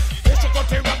tongue. They should cut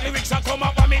the rock lyrics and come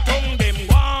up on me tongue. Them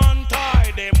one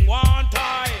tie.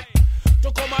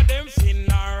 To come at them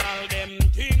funeral, them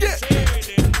things say.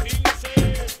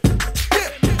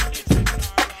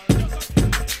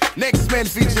 Next man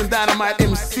featuring Dynamite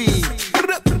MC.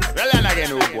 Well,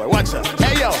 again, old boy, watch out.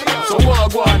 Hey yo, so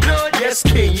what go on? Yes,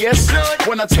 king, yes.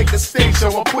 When I take the stage,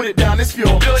 so I put it down, it's pure.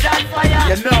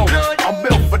 You know, I'm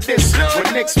built for this.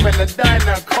 When next man and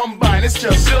Diner combine, it's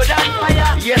just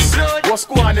yes, what's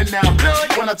going on now?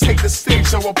 When I take the stage,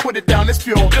 so I put it down, it's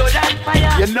pure.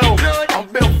 You know, I'm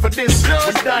built for this.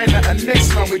 When Diner and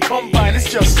next man we combine, it's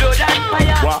just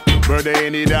what? Murder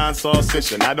any dance or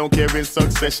session. I don't care in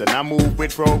succession. I move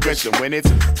with progression. When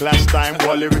it's clash time,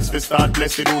 all lyrics to start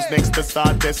blessing. Who's next to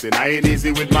start testing? I ain't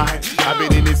easy with mine. I've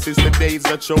been in it since the days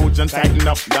of Trojan. Tighten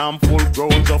up, now I'm full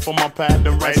grown. Off on my pad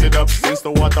and rise it up. Since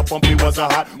the water pumpy was a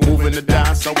hot moving the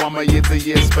dance. So I'm a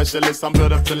year-to-year specialist. I'm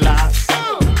built up to last.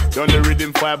 Done the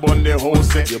rhythm vibe on the whole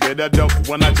set. You better duck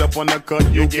when I jump on the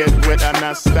cut. You get wet and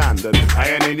that's standard. I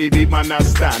ain't any beat man, that's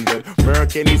standard.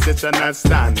 Merc any session, that's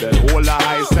standard. Hold a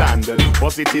high standard.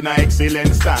 Bust it in a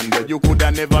excellent standard. You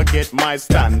coulda never get my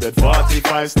standard.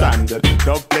 45 standard.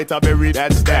 Dub plate a berry,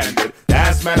 that's standard.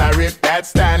 Dance man I rip, that's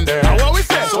standard. Now what we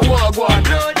say? So what go on?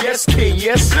 Yes king,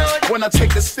 yes. When I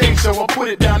take the stage, so I put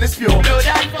it down, it's pure.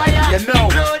 You know,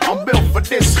 I'm built for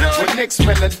this. When next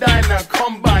man and Diner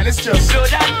combine, it's just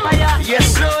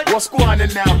yes, what's going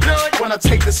on now? When I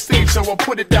take the stage, so I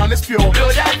put it down, it's pure.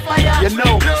 You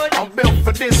know, I'm built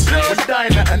for this. When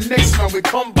Diner and next man we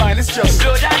combine, it's just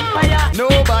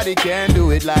nobody can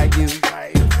do it like you.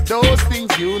 Those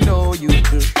things you know you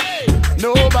do.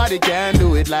 Nobody can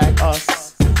do it like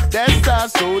us. That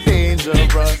star's so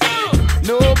dangerous.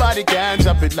 Nobody can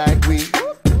jump it like we.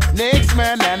 Next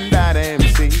man and that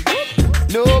MC.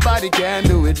 Nobody can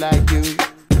do it like you.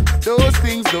 Those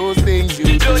things you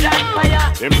do.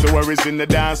 Them so worries in the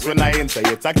dance when I enter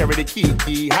it. I carry the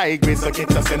key, high grade, so get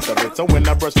a sense of it. So when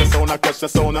I brush the sound, I crush the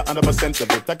sound, 100%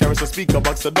 of it. I carry some speaker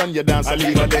box, so done your dance, I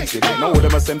leave a dent in it. No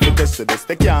them a send to test of this.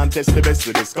 They can't test the best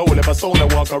of this. Go if a sound, I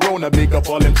walk around, I big up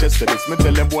all them chest of this. Me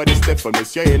tell them boy, they step for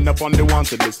this. You end up on the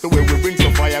wanted list. The way we bring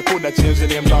some fire, could have changed the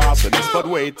name to hazardous. But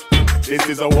wait, this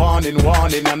is a warning,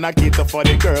 and I cater for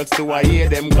the girls too. I hear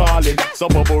them calling. So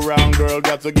bubble round girl,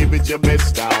 got to give it your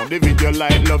best now. The video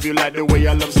like love you like the way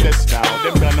I love sex now.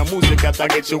 Them kind of music that I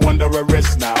get you under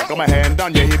arrest now. Got my hand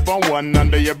on your hip and one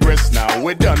under your breast now.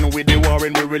 We're done with the war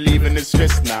and we're relieving the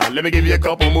stress now. Let me give you a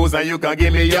couple moves and you can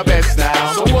give me your best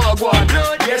now. So what go on?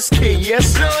 Yes king,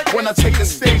 yes. When I take the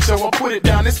stage, so I put it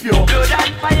down, it's pure.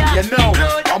 You know,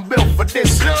 I'm built for for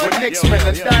this. When next men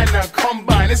are dying and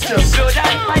combine, it's just blood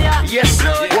and fire. Yes,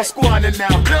 what's going on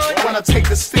now? When I take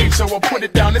the stage, so I put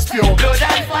it down, it's pure blood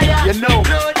and fire. You know,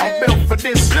 I'm built for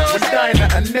this. We're dying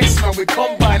and next man we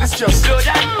combine, it's just blood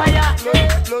and fire.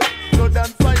 Blood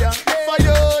and fire.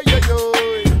 Fire, yo, yo.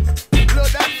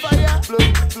 Blood and fire.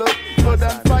 Blood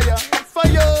and fire.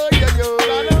 Fire, yo, yo.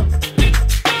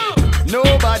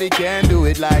 Nobody can do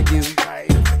it like you.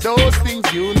 Those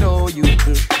things you know you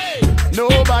do.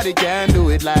 Nobody can do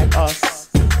it like us.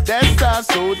 That's us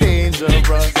so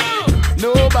dangerous.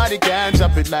 Nobody can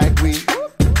chop it like we.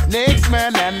 Next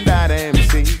man and that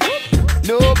MC.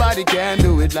 Nobody can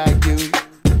do it like you.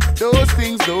 Those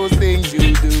things you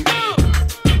do.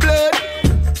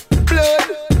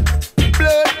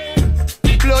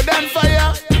 Blood and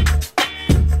fire.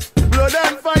 Blood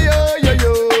and fire, yo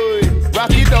yo.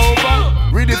 Rock it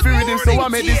over. Read it for rhythm, so I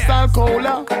made this sound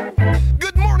cola.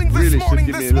 Good morning, this morning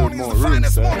is the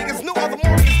finest morning. Is no other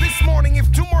morning is this morning.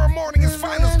 If tomorrow morning is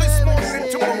finest this morning, then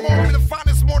tomorrow morning the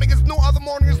finest morning is no other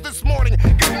morning is this morning.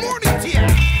 Good morning, dear.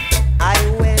 I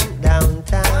went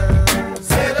downtown.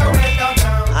 Said I went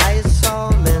downtown. I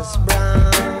saw Miss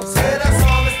Brown. Said I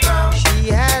saw Miss Brown. She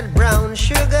had brown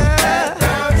sugar.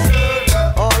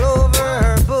 All over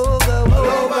her booga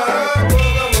wooga.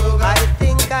 I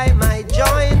think I might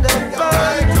join the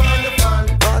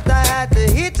fun. But I had to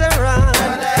hit and run.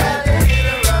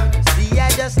 See, I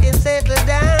just can't settle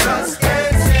down.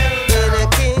 In a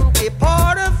kinky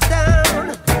part of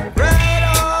town. Right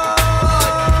on.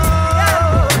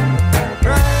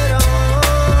 Right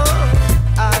on.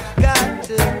 I've got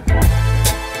to.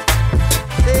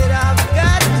 Said I've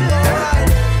got to.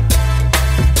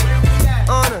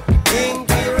 On a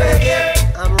kinky reggae.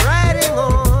 I'm riding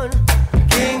on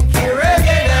kinky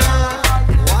reggae now.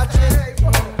 Watch it.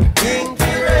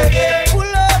 Kinky reggae.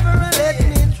 Pull over and let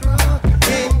me through.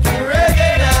 Kinky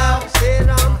reggae now. Said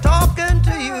I'm talking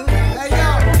to you.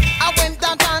 I went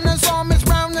downtown and saw Miss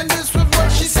Brown, and this was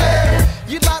what she said.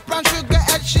 You like brown sugar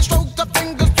as she stroked her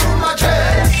fingers through my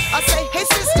dress. I say, hey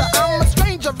sister, I'm a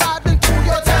stranger riding through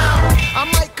your town. I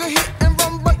might could hit and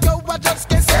run, but yo, I just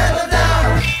can't settle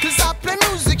down. Cause I play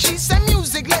music, she said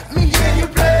music, let me hear you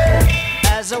play.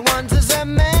 As a once as a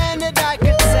man that I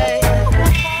could say,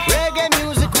 reggae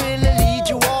music will lead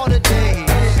you all the days.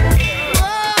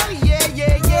 Oh yeah,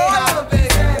 yeah, yeah.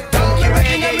 Kinky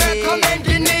reggae,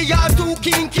 recommending me, I do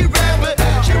kinky rebel.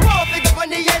 She won't pick up on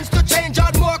the ends to change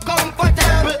out more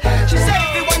comfortable. She said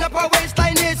the one up her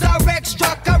waistline is her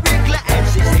extracurricular. And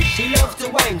she said she loves to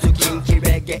wine to kinky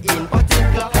reggae in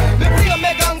particular. Me play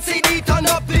me gang CD, turn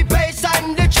up the bass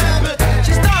and the treble.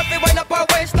 She start to wind up her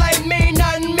waistline, mean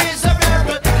and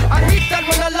miserable. I hit and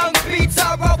run along beats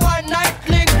or a one night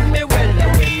fling. Me well,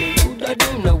 when me woulda do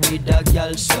now with a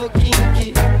girl so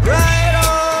kinky. Right on.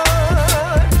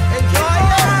 Enjoy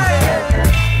yourself.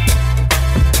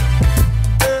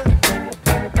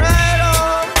 Right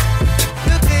on.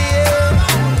 Look at you.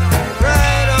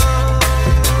 Right on.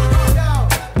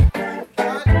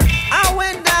 I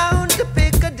went down to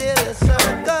Piccadilly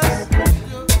Circus.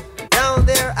 Down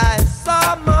there I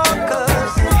saw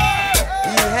Marcus.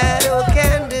 He had a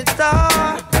candy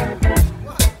star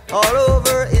all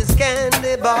over his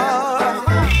candy bar.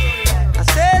 I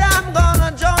said I'm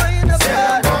gonna join the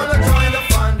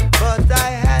fun, but I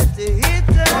had to hit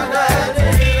and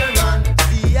run.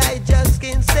 See, I just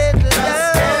can't settle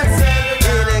down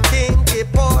in a kinky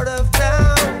part of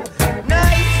town.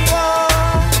 Nice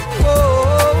one.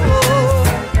 Whoa, whoa.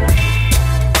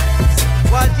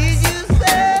 What did you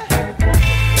say?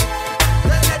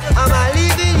 Am I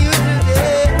leaving you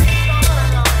today?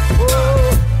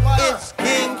 Oh, it's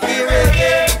kinky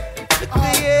reggae.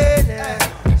 Yeah, now.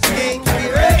 It's kinky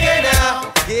reggae now.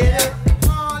 Get it?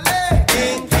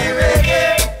 Kinky reggae.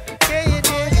 Can you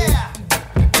dig it?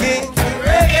 Kinky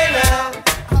reggae now.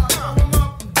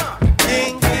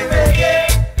 Kinky reggae.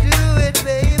 Do it,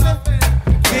 baby.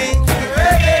 Kinky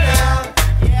reggae now.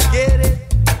 Get it?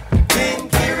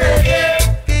 Kinky reggae.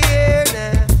 Here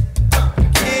now.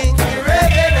 Kinky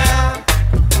reggae now.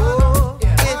 Oh,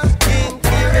 it's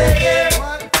kinky reggae.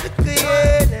 Look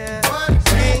here now.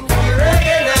 Kinky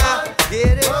reggae now.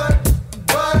 Get it?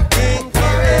 Kinky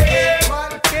reggae.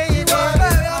 Can you do it?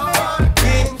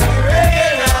 Kinky reggae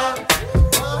now.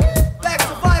 Back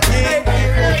to 5 Kinky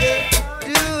reggae.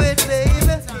 Do it,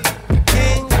 baby.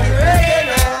 Kinky reggae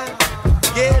now.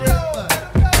 Get it?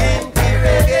 Kinky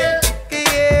reggae.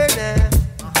 Here now.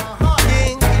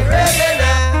 Kinky reggae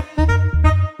now.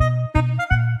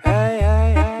 Hey, hey,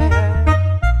 hey, hey.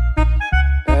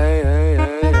 Hey, hey,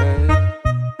 hey, hey.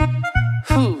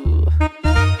 Whew.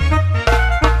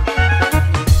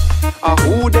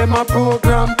 Who them a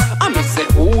program? I me say,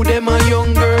 who them a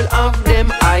young girl of them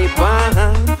iPad?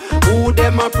 Who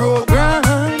them a program?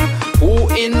 Who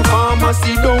in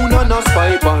pharmacy down on a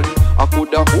spy band? I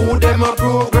coulda who them a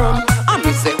program? I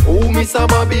me say, who Miss a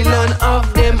Babylon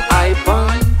of them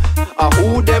iPad?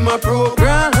 Who them a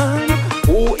program?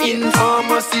 Who in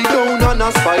pharmacy down on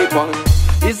a spy band?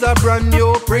 Is a brand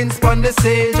new prince on the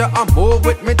stage. I move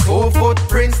with me 2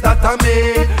 footprints that I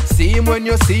made. See him when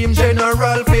you see him,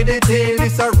 general for the tail.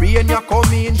 This a rain, you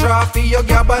come in, draw for your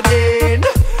gabardine.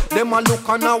 Them a look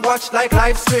and a watch like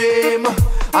live stream.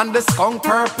 And the skunk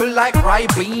purple like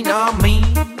Ribena me.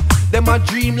 Them a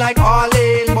dream like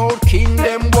Arlene. Mount King,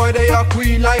 them boy they a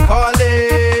queen like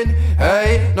Arlene.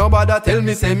 Hey, nobody tell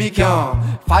me say me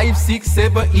can't. 5, 6,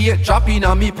 7, 8 drop in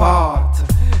a me part.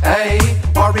 Hey,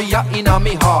 warrior in a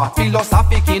me heart,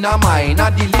 philosophic in a mind, I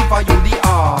deliver you the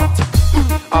art.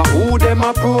 Who them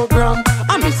a program?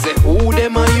 I me say who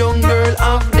them a young girl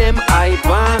of them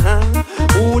iPad?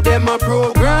 Who them a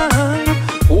program?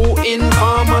 Who in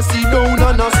pharmacy down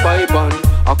on a spy band?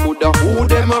 I coulda who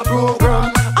them a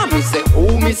program? I me say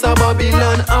who Miss a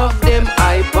Babylon of them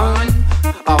iPad?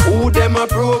 Who them a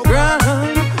program?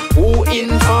 Who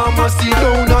in pharmacy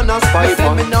down on a spy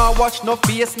band? Me nah watch no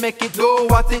face make it do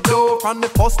what it do. From the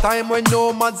first time when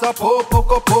no man's a po.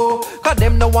 Cause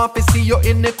them no want to see you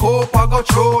in the cope. I go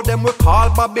through them we call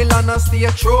Babylon and stay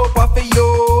a trooper for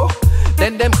you.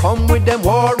 Then them come with them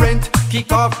warrant.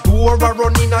 Kick off door or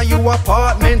run in a you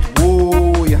apartment.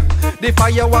 Whoa, yeah. The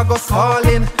fire wa go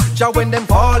calling. Jah when them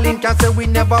falling can't say we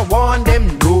never want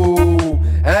them. No.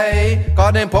 Hey,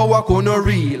 cause them power couldn't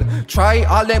real. Try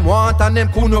all them want and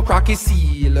them couldn't crack a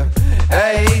seal.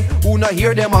 Hey, who not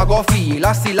hear them I go feel.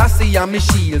 I see and me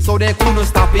shield, so they couldn't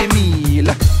stop a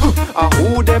meal.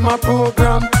 Who them a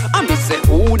program? I me say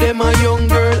who them a young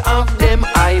girl of them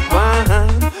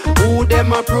iPad? Who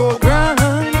them a program?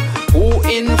 Who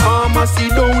in pharmacy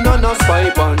down on a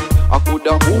spy band? I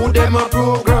coulda who them a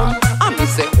program? I me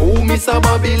say who Miss a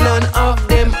Babylon of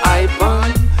them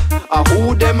iPad?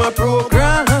 Who them a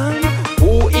program?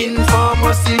 Who in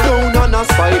pharmacy down on a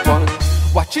spy band?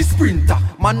 Watch his sprinter,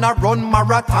 man a run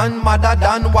marathon. Madder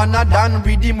than, wanna than,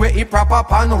 rhythm where he proper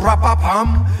pan, rapper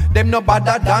pam. Them no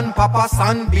badder than Papa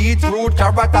San. Beetroot,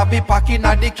 carrot, I be packing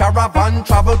at the caravan.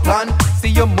 Travel plan, see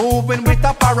you moving with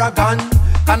a paragon.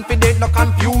 Confident, no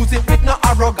confuse it with no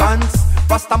arrogance.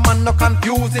 Rasta man no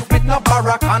confuse it with no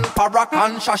Parakan.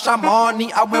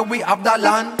 Shashamani, where we have the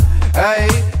land. Hey,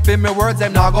 feel me words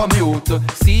them now go mute.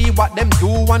 See what them do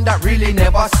and that really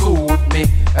never suit me.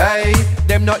 Hey,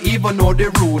 them not even know the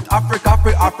root. Africa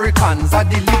for Africans, I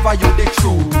deliver you the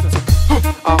truth.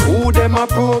 Who them a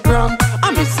program?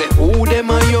 I me say who them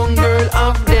a young girl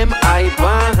of them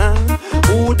iPad?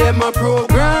 Who them a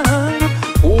program?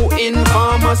 Who in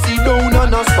pharmacy down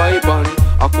on a spy band?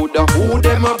 I coulda who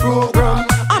them a program?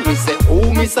 I me say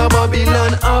who Miss a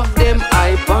Babylon of them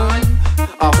iPad?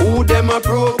 Who them a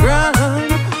program?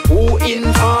 Who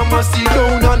in pharmacy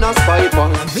down on a spy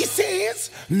band? And this is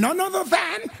none other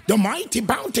than the mighty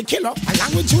Bounty Killer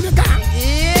along with Junior Gang.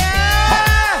 Yeah!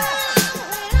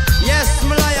 Yes,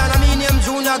 my lion, I mean him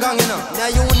Junior Gang, you know. The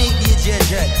unique DJ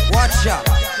Jet. Watch out.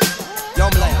 Yo,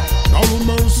 my lion. No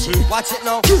mercy. Watch it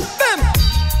now. Bam!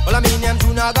 Well, I mean them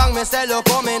Junior Gang, me say look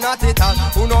coming at it all.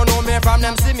 Who no know me from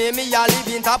them see me a live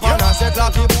in top on us. Say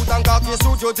clappy boot and cocky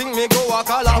suit, you think me go a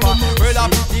calabar. Well, I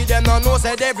pity them no know,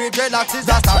 said every dreadlocks is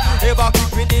a star. Never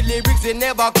quick with the lyrics, we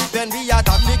never quick when we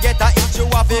attack. We get a hit, you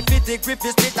have a fitty grip,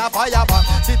 is split a fire back.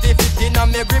 City 15 and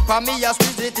me grip and me a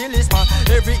squeeze it till it's man.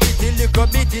 Every hit till little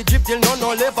bitty drip till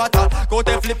no left at all. Go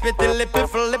to flip it till it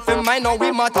flip in mine, now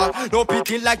we matter. No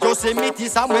pity like Yosemite,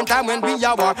 some time when we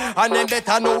are war. And them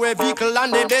better know a vehicle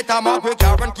and them better mark we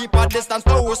car and keep a distance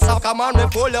to us. Come on, we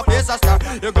pull your face a star.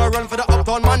 You go run for the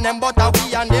uptown man, them but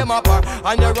we and them apart.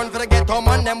 And you run for the ghetto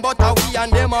man, them but we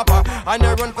and them apart. And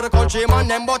you run for the country man,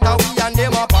 them but we and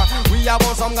them apart. We have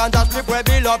on some ganja strip where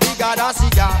we love bigger than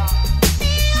cigar.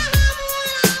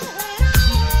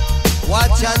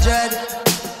 Watch your dread.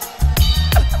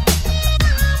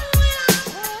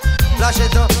 Flash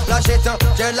it up,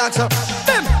 dreadlocks up.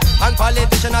 And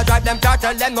politicians I drive them car,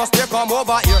 tell them no stay come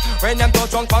over here. When them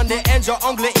touch drunk on the ends, your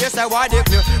ugly ears say why they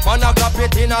clear. Man a clap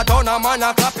it in a town, a man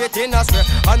a clap it in a square.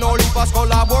 And no leave a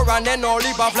skull a bore and then no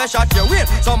leave a flesh at your wheel.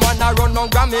 Some man a run down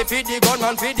Grammy feed the gun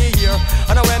and feed the ear.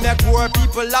 And when make poor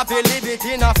people laugh, they live it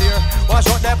in a fear. Wash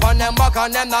out them on them back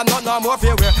and them not no more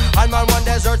fear. And man one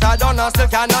desert a done and still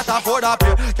cannot afford a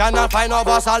peer. Cannot find no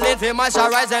Vaseline for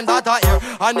moisturize them that a ear.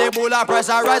 And the bull a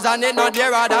pressurize and it not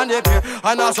dearer than the peer.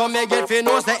 And also me get fi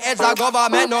know say it's a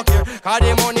government no care. Cause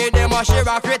the money them a share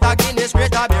a crate a Guinness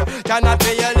crate a beer. Cannot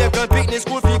pay a little picnic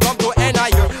school fee come to end a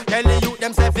year. Tell the youth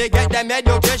them say fi get them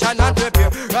education and prepare.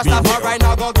 Rastafari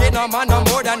now go get no man no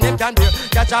more than them can do.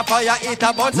 Catch a fire, eat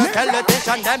a bun, so tell the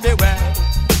nation them beware.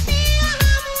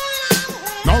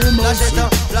 Flash it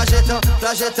up, flash it up,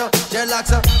 flash it up,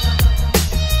 relax up.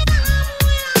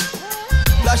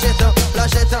 Flash it up,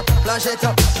 flash it up, flash it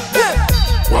up. Yeah.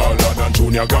 Waller than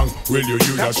Junior Gang, will you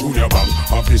use a Junior Bang?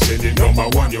 Officer the number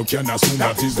one, you can assume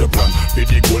that is the plan. Be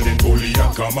the golden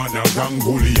bullion, come on a gang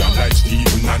bullion. Like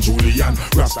Stephen and Julian,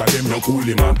 Rasta them no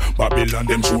coolie man. Babylon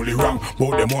them truly wrong,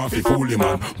 but them want fi foolie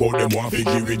man. But them want fi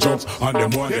give it jokes, and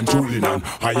them want them truly none.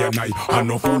 I and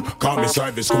no fool, call me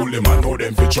side the schoolie man. Know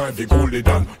them fi try fi cool it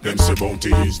down. Them say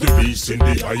Bounty is the beast in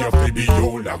the eye of the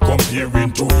Biola.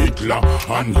 Comparing to Hitler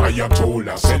and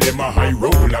Ayatollah. Say them a high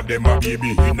roller, them a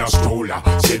baby in a stroller.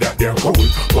 Say that they're cold,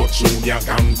 but Junior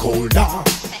Gang colder.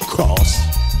 Cause,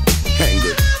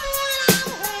 angry.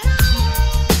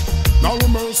 No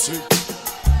mercy.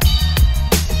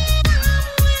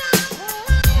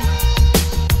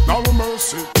 No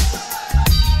mercy.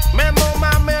 Me mama.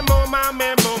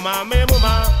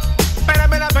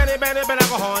 Better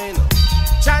go home.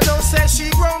 Shadow says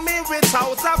she grow me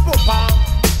without a papa.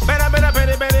 Better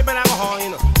go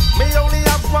home. Me only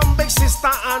have one big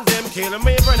sister and them kill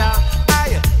me brother.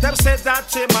 Aye, them said that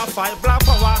she my fight black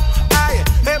power. Aye,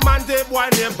 hey man the boy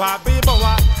named Bobby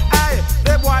Bower. Aye,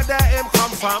 the boy that him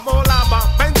come from Olaba.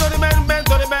 Bend to the man,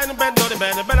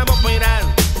 better up me then.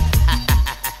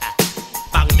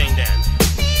 Bang ding then.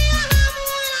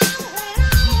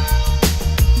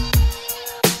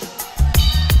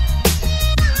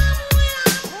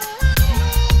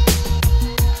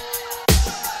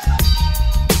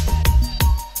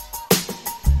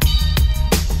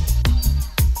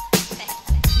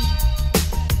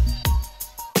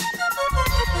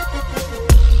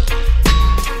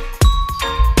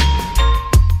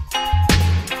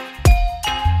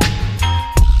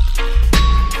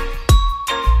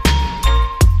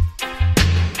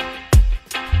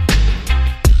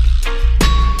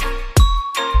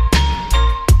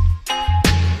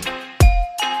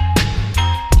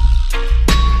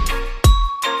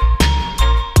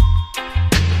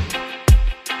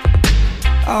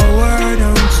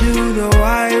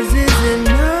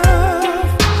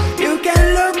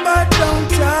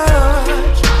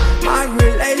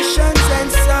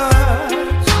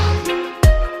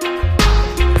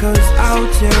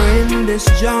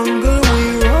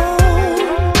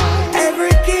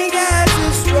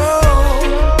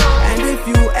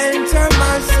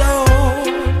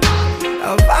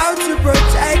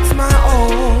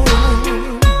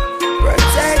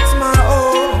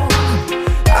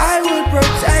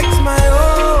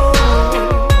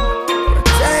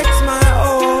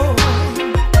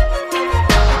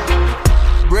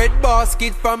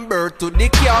 From birth to the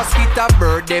casket, a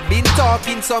bird, they been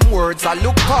talking some words, I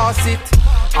look past it.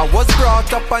 I was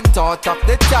brought up and taught of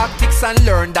the tactics and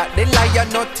learned that the lion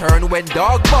not turn when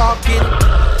dog barking.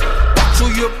 Watch who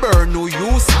you burn, who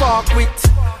you spark with,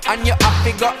 and you have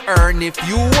to go earn if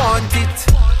you want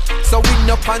it. So we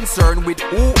no concern with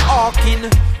who hawking,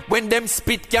 when them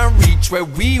spit can reach where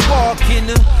we walking.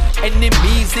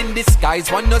 Enemies in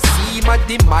disguise wanna see my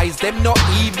demise, them no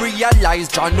even realize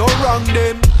Jah no wrong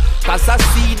them. Cause I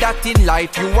see that in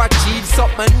life you achieve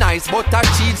something nice, but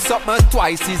achieve something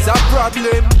twice is a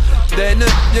problem. Then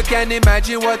you can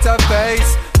imagine what I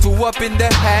face. Two up in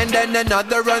the hand and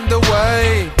another on the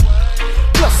way.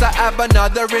 Plus I have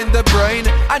another in the brain,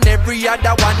 and every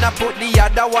other one I put the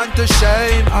other one to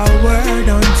shame. A word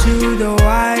unto the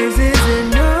wise is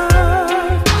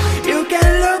enough. You can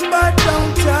look but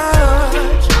don't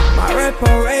touch my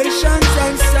reparations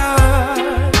and such.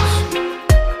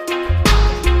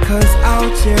 Cause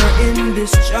out here in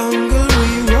this jungle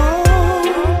we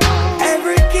roam.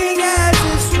 Every king has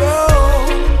his throne,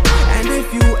 and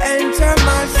if you enter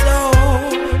my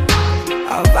zone,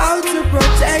 I vow to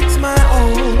protect my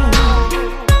own.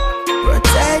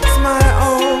 Protect my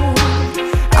own.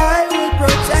 I will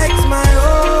protect my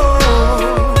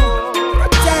own.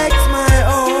 Protect my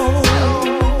own.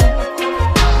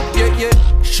 Yeah.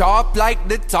 Sharp like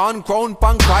the thorn crown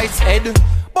pon Christ's head.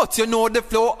 But you know the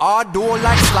flow hard though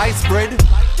like sliced bread.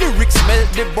 Lyrics melt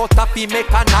the butter fi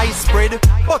make a nice spread.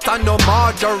 But I no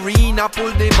margarine, I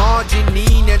pull the margin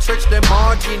in and stretch the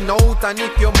margin out. And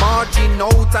if you margin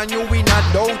out and you win a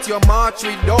doubt, you march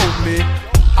without me.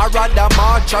 I'd rather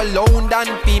march alone than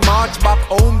be march back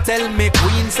home. Tell me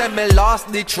queen say me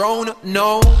lost the throne.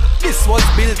 No, this was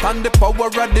built on the power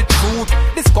of the truth,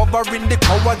 discovering the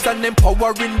cowards and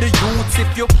empowering the youths.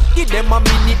 If you give them a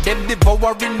minute, them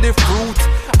devouring the fruit.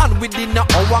 And within an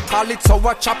hour, call it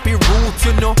sour choppy root,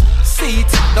 you know. See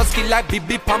it, does skill like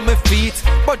BB on my feet.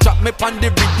 But drop me on the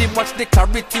rhythm, watch the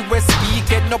clarity we speak.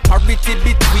 Get no parity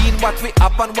between what we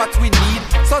have and what we need.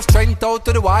 So strength out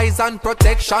to the wise and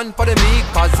protection for the meek.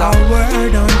 Cause a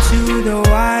word unto the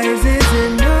wise is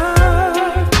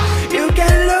enough. You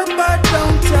can look but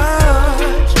don't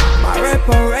touch my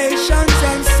reparations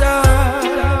and such.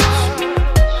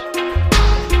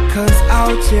 Cause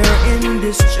out here in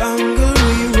this jungle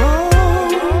we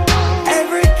roam.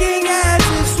 Every king has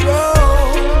his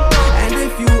throne. And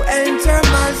if you enter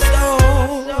my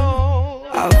soul,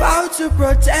 I vow to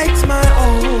protect my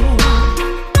own.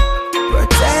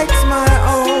 Protect my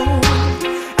own.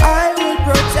 I will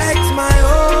protect my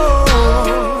own.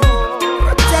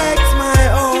 Protect my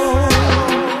own.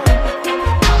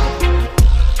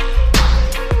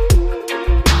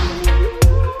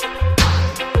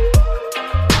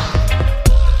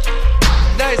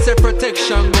 There's a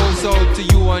protection goes out to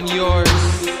you and yours,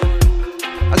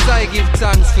 as I give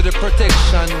thanks for the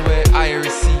protection where I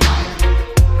receive.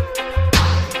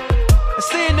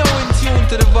 Stay now in tune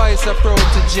to the voice of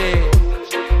Protege,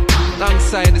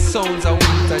 alongside the sounds of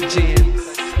Winter James.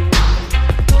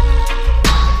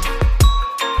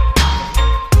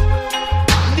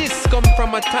 This come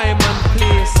from a time and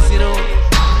place, you know.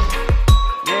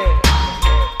 Yeah.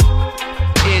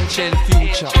 Ancient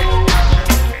future.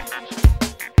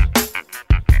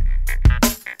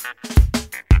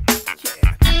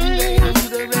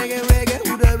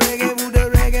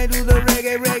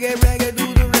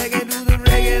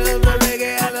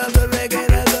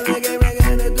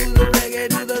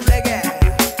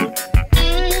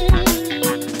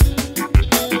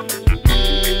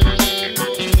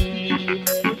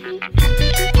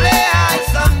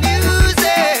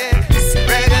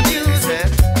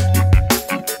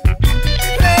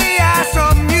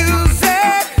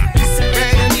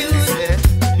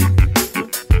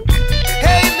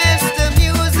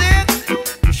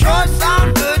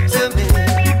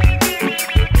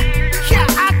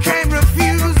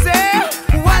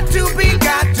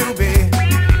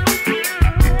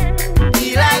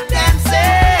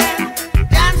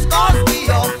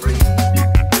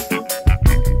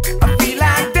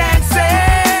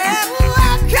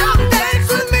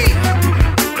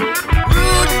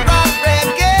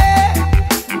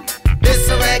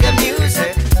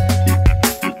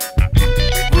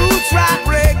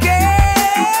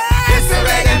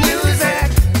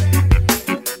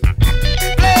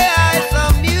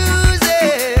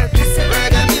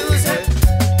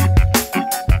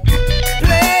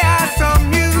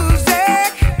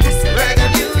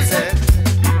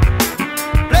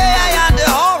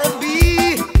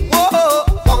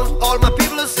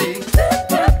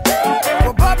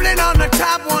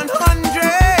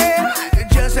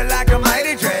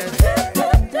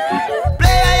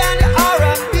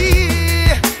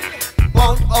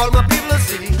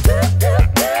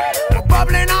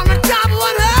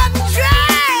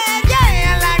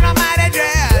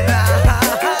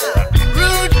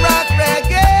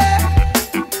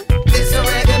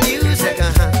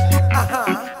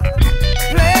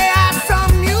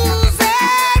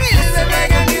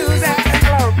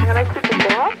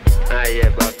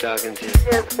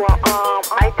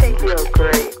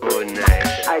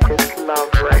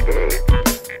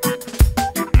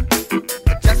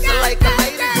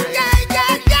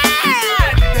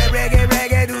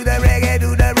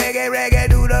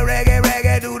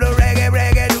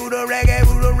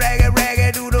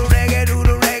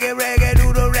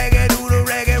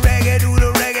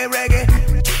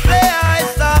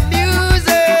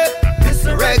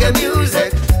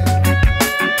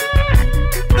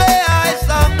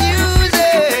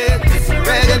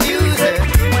 Reggae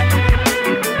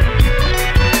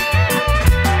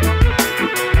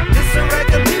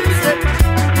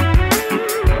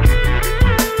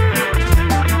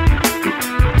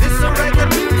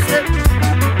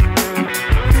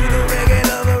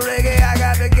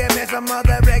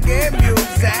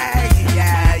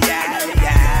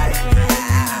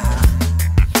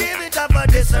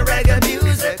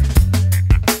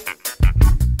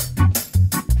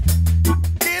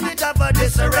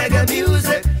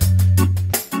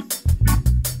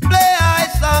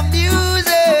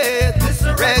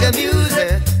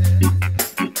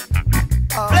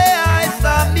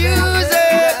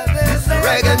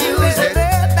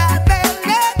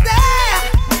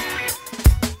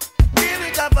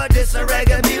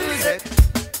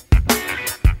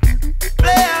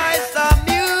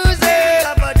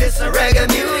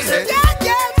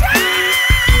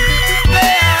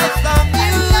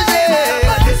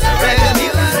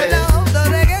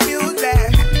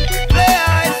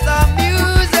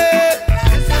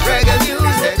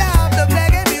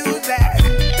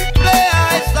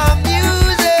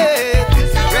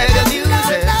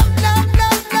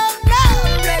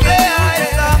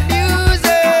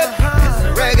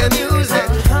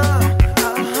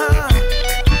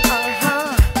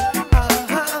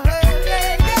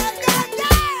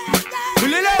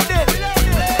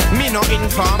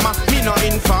informer, me no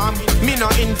inform, me no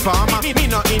informer, me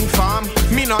no inform,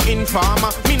 me no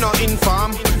informer, me no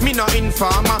inform, me no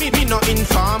informer, me no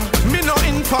inform, me no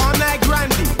inform like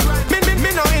Randy,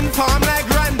 me no inform like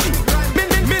Randy,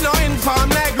 me no inform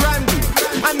like Randy,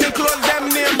 and me close them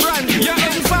name Randy. You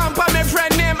inform for me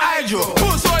friend name Ijo,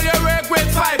 who's all you work with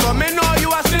fiber, me know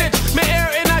you a snitch, me here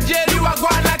in a jail you a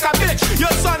going like a bitch,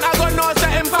 your son I go know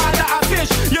say him father a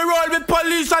fish, you roll with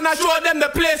police and I show them the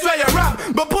place where you rob,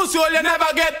 but pussy all you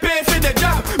never get paid for the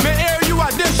job, me here you a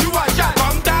dish, you a chat,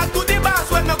 come talk to the boss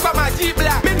when me come a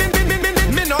G-Black,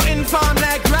 me no inform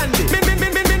like Randy,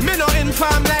 me no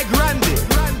inform like Randy,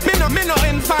 me no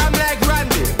inform like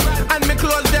Randy, and me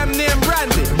close them name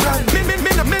Randy,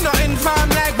 me no inform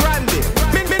like Randy,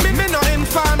 me no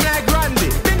inform like Randy,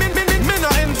 me no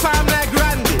inform like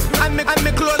Randy, and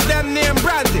me close them name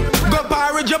Brandy. Go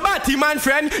parade your body man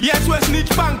friend, yes we snitch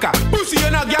banker, pussy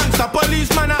you no gangster,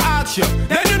 policeman a ask you,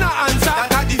 then you no answer,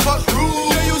 that's the first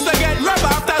rule. You used to get robbed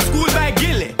after school by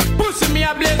Gilly, pussy me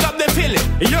a blaze up the filly,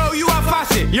 yo you a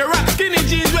fussy, you rock skinny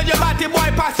jeans with your body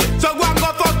boy passy, so go and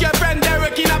go fuck your friend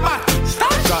Derek in a bat.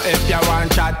 So if you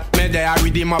want chat, me there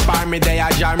redeem up or me there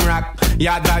jam rock,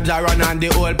 your vibes are run and the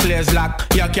whole place lock,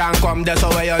 you can't come there so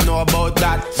where you know about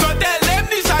that, so tell them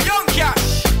this a young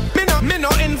cash, me no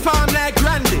inform like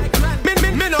Randy,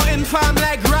 me no inform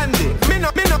like Randy, me no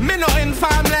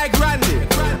inform like Randy,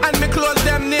 and me close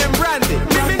them name Randy,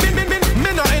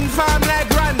 me no inform like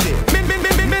Randy,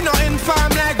 me no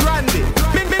inform like Randy,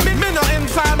 me no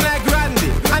inform like Randy,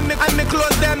 and me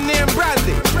close them name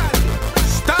Brandy.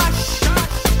 Stash,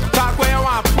 talk where you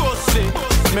want pussy,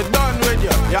 me done with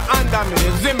you, you under me,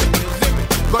 you see me,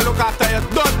 go look after your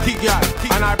dirty girl,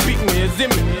 and I pick me, you see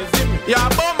me, you a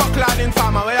bomber clad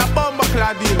informer, where you bomber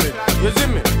clad deal with, you see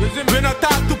me, we no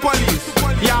talk to police,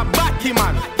 you a batty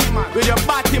man, with your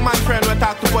batty man friend we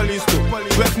talk to police too,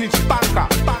 we snitch banker,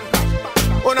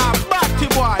 on a batty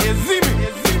boy, you see me,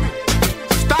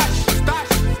 stash,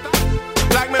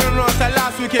 like me don't know, say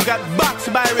last week you got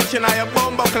boxed by Rich in your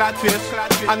bomber clad face,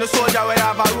 and the soldier where you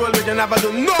have a roll with you never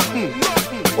do nothing,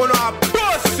 on a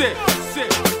pussy.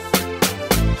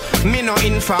 Me no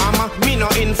informer, me no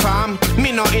inform,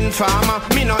 me no informer,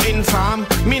 me no inform,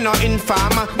 me no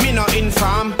informer, me no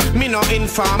inform, me no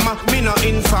informer, me no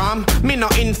inform, me no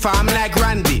inform like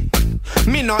Randy,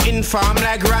 me no inform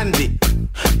like Randy,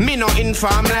 me no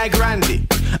inform like Randy,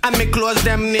 and me close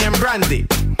them name Brandy.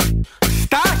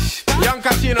 Stash, young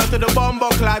casino to the bomber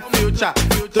clad future,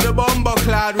 to the bomber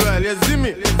clad world, you see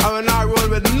me? I will not roll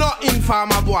with no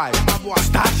informer boy.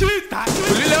 Stash it,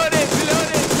 reload it.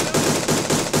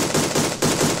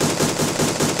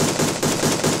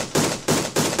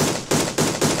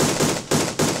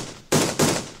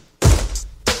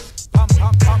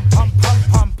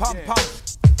 Pump.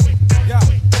 Yeah,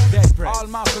 dead press. All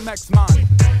Malcolm X man.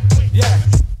 Yeah,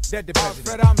 dead the president.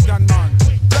 Fred Hampton man.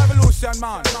 Revolution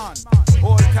man.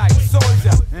 Hold tight,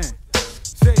 soldier.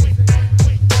 See.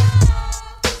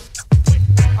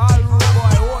 All rude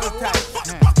boy, hold tight.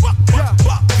 Yeah.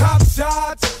 Cop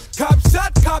shot.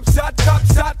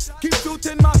 Keep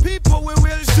shooting my people, we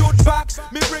will shoot back.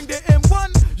 Me bring the M1,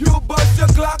 you bust your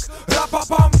Glock.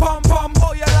 Rap-a-pum-pum-pum,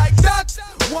 oh you like that?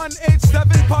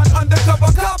 187 pound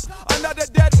undercover cop. Another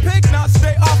dead pig, now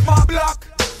stay off my block.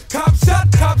 Cop shot.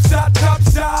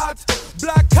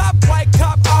 Black cop, white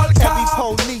cop, all cop.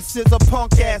 Every police is a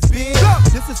punk ass bitch.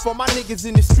 This is for my niggas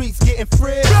in the streets getting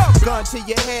free. Gun to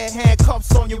your head,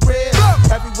 handcuffs on your ribs.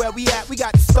 Everywhere we at, we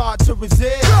got to start to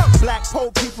resist. Black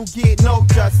poor people get no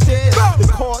justice. The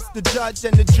courts, the judge,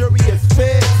 and the jury is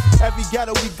fit. Every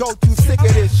ghetto we go to, sick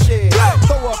of this shit.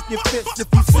 Throw up your fists if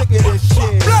you sick of this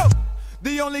shit.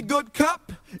 The only good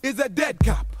cop is a dead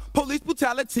cop. Police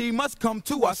brutality must come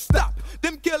to a stop.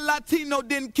 Them kill Latino,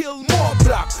 then kill more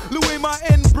black. Louis Ma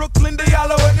in Brooklyn, they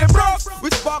yellow and they broke. We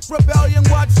spark rebellion,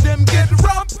 watch them get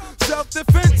romped.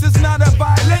 Self-defense is not a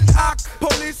violent act.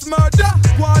 Police murder,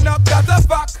 one up, that's a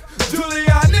fact.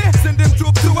 Giuliani, send them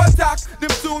troops to attack. Them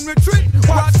soon retreat,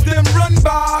 watch them run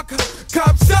back.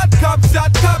 Cop shot.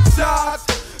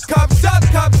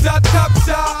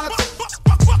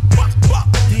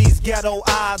 These ghetto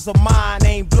eyes of mine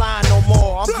ain't blind no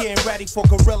more. I'm getting ready for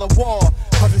guerrilla war,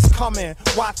 cause it's coming.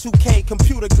 Y2K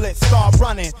computer glitch, start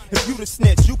running. If you the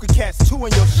snitch, you could catch two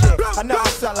in your shit. I never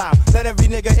sell out, let every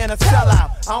nigga in a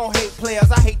sellout. I don't hate players,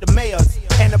 I hate the mayors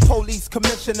and the police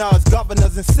commissioners,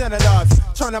 governors and senators,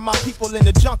 turning my people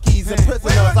into junkies and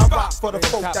prisoners. I rock for the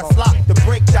folk that's locked to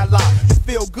break that lock. It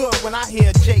feel good when I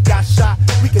hear Jay got shot.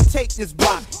 We can take this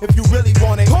block if you really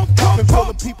want it. And pull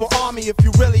the people army if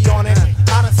you really on it.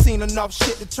 I done seen enough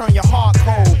shit to turn your heart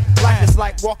cold. Life is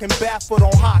like walking barefoot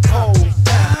on hot coals.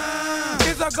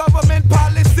 It's a government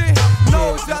policy.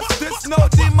 No justice, no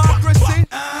democracy.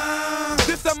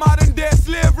 This a modern day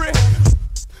slavery.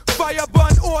 Fire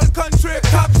burn whole country.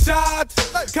 Cop shot,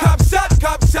 cop shot,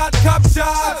 cop shot, cop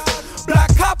shot.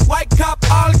 Black cop, white cop,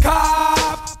 all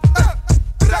cop.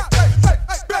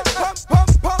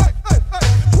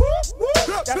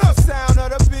 That's the sound of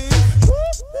the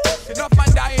beat. Enough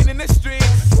man dying in the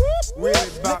streets. Lick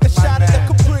a shot of the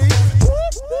Capri.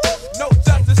 No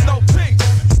justice, no peace.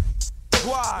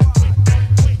 Why?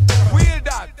 Wheel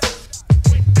that.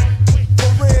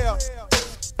 For real.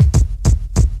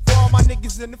 For all my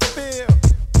niggas in the field.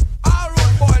 All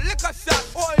road boy, lick a shot,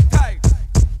 all tight.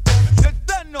 You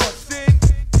done no sin.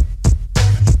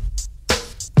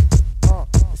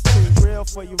 It's too real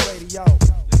for your radio.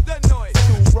 You done know it.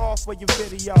 Too raw for your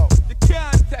video. You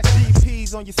can't test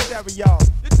DPs on your stereo.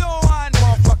 You don't want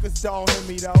motherfuckers don't hear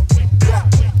me though.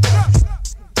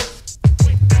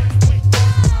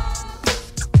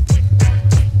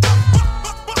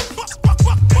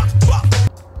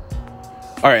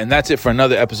 All right, and that's it for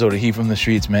another episode of Heat from the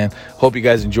Streets, man. Hope you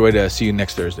guys enjoyed it. See you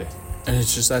next Thursday. And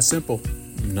it's just that simple.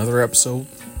 Another episode,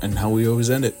 and how we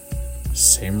always end it.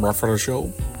 Same Rough Rider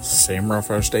show, same Rough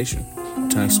Rider station.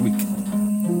 Till next week.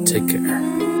 Take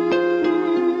care.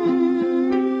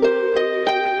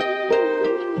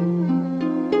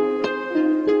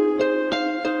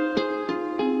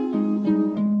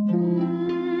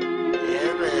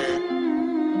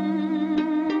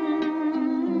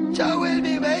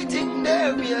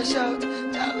 Shout,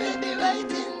 I will be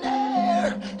waiting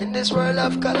there. In this world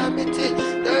of calamity,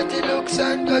 dirty looks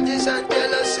and grudges and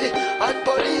jealousy, and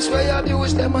police where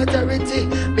abuse them authority.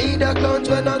 Me the clowns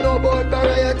when I know about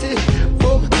variety.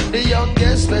 Boom, the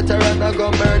youngest veteran I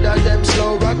go murder them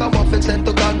slow. Ragamuffin sent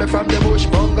to call me from the bush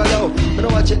bungalow. When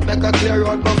I watch it make a clear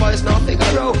out, my voice now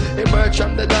figure out. Emerge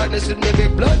from the darkness with me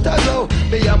big blood tattoo.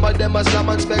 Me hammer them a slam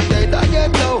and spectator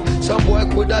get low. Some boy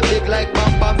coulda big like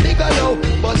Bam Bam bigger low.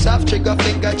 Bust off trigger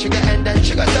finger, trigger end and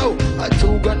trigger toe. A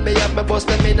two gun me up, me bust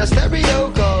them in a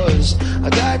stereo. Cause I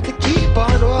got to keep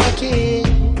on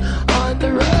walking on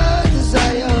the road to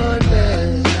Zion,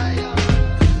 man.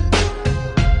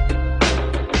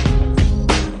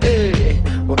 Hey,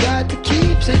 we got to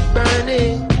keep it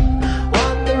burning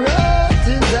on the road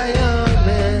to Zion,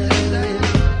 man.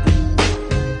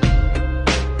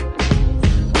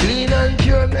 Clean and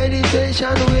pure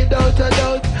meditation without a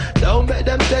doubt. Don't make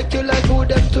them take you like who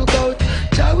them took out.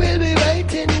 Jah will be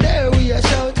waiting there, we a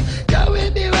shout. Jah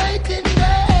will be waiting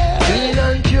there. Clean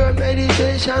and pure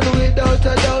meditation without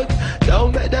a doubt.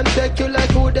 Don't make them take you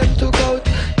like who them took out.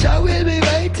 Jah will be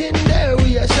waiting there,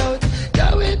 we a shout.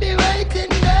 Jah will be waiting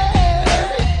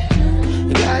there.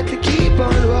 You got to keep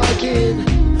on walking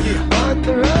on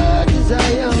the road to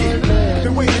Zion, man.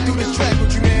 Been waiting to do this track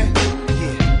with you, man.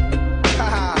 Yeah.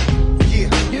 Haha. Yeah.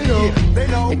 You know, they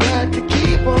know. You got to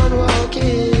keep on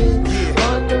walking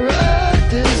on the road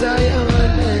to Zion,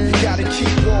 man. You gotta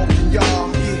keep walking, y'all.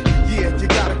 Yeah, you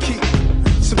gotta keep.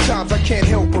 Sometimes I can't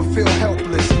help but feel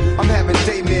helpless. I'm having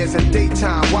daymares and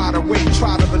daytime, wide awake,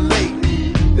 try to relate.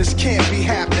 This can't be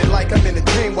happening like I'm in a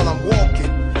dream while I'm walking.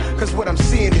 Cause what I'm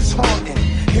seeing is haunting.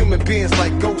 Human beings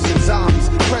like ghosts and zombies.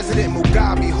 President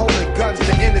Mugabe holding guns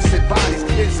to innocent bodies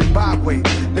in Zimbabwe.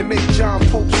 They make John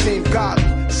Pope seem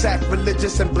godly,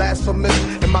 sacrilegious and blasphemous.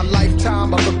 In my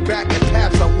lifetime, I look back at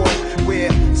paths I walked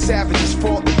where savages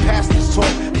fought and pastors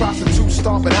taught. Prostitutes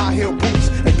stomping high-heel boots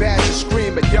and badgers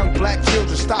scream at young black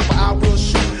children. Stop or I will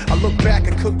shoot. I look back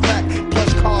and cook crack,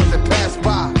 plush cars that pass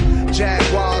by.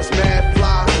 Jaguars, mad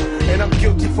fly, and I'm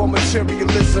guilty for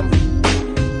materialism.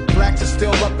 Blacks are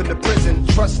still up in the prison,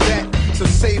 trust that. So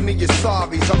save me your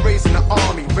sorries. I'm raising the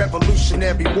army,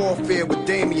 revolutionary warfare with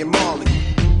Damian Marley.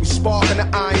 We sparking the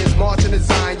irons, marching the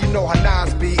Zion. You know how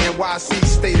Nas be, NYC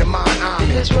state of mind. In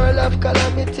this world of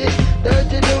calamity,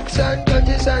 dirty looks and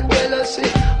grudges and jealousy,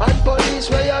 and police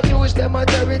where abuse them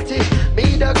authority.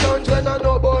 Me the clowns when I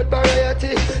know about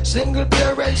variety. Single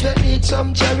parents when need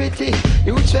some charity.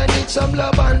 Youths when need some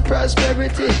love and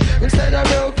prosperity. Instead of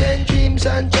broken dreams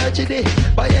and tragedy,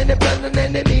 by any plan and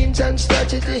any means and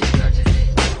strategy.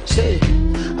 Say,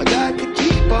 I got to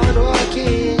keep on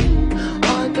walking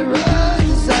on the road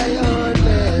to Zion,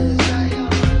 man.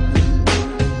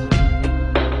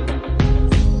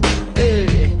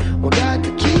 Hey, we got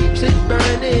to keep it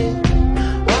burning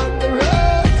on the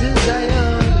road to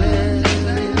Zion, man.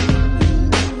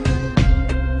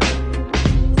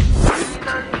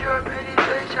 And pure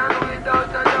meditation without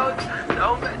a doubt.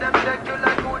 Don't let them take you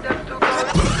like who them to go.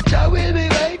 Jah will be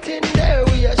waiting there,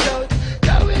 we a shout.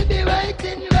 Jah will be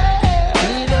waiting there.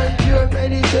 Clean and pure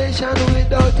meditation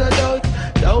without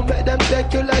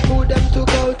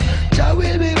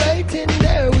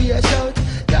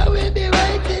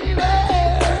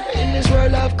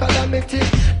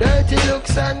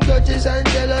politics and grudges and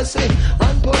jealousy.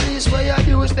 And police where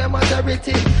abuse them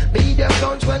authority. Media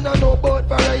accounts when I know about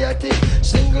variety.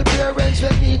 Single parents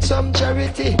will need some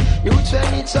charity. Youths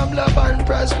will need some love and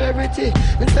prosperity.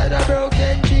 Instead of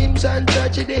broken dreams and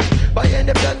tragedy. By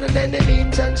any plan and any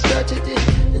means and strategy.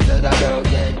 Instead of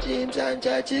broken dreams and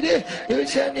tragedy.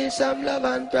 Youths will need some love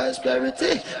and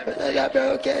prosperity. Instead of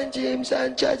broken dreams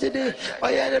and tragedy.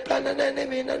 By any plan and any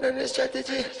means and any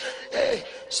strategy. Hey,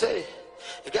 say,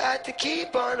 you got to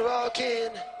keep on walking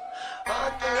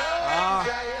on the road.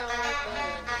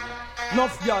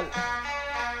 Enough, y'all.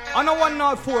 I know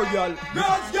 104, y'all.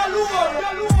 Girls,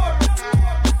 galore.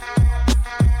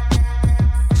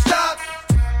 Stop,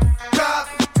 drop,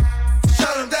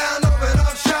 shut them down, open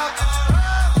up shop.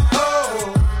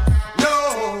 Oh, no,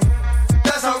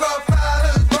 that's how rough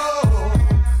riders roll.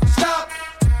 Stop,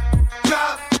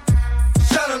 drop,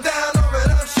 shut them down,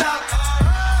 open up shop.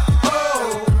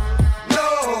 Oh, no,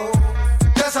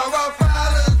 that's how rough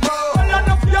riders roll. Well,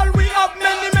 enough, y'all, we have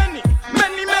many.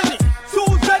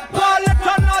 Susan, Paulette,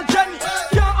 and all Jenny.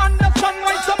 Can't understand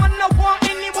why someone no want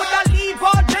any. Would I leave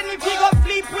all Jenny if he go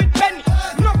sleep with Benny?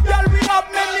 Enough, y'all, we have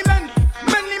many.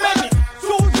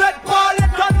 Susan,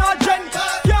 Paulette, and all Jenny.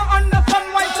 Can't understand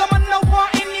why someone no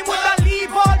want any. Would I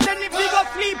leave all Jenny if he go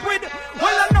sleep with?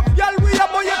 Well, enough, y'all, we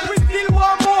have, but yet we still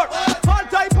want more. All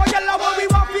type of yellow what we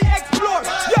want to explore.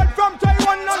 Y'all from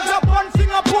Taiwan and Japan,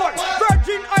 Singapore,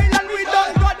 Virgin Island, we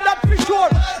don't got that for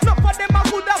sure. Enough of them are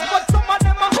good as, but some of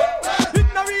them are it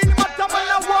no really matter, man,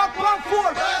 I walk on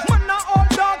four. Man, I all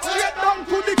dark, straight down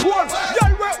to the core.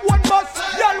 Y'all wear one bus,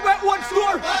 y'all wear one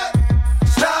store.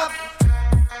 Stop,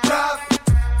 drop,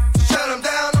 shut them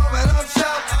down, open up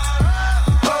shop.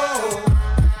 Oh,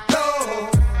 no,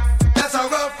 that's how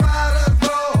rough riders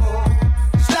roll.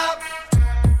 Stop,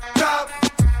 drop,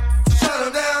 shut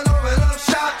them down, open up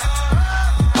shop.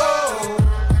 Oh,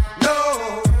 no,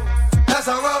 that's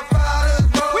how rough riders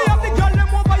roll. We have the girl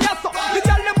them over here, so the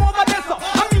girl them over there, so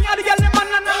and me and the girl them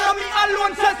and know me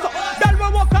alone say so. Girl we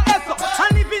walk a eso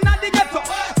and live in the ghetto.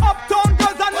 Uptown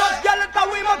girls and not girl that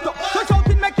we motto. So shout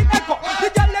it, make it echo. The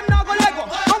girl them now go lego.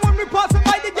 And when we pass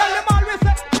by, the girl them always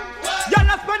say, y'all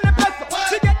not spend the peso.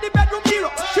 She get the bedroom hero.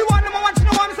 She want them one, she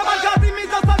no want me, someone cause me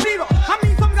just a zero. I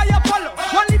mean some guy you follow,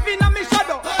 one living on me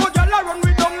shadow. But y'all a run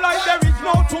with them like there is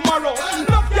no tomorrow.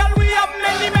 Enough y'all we have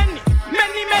many.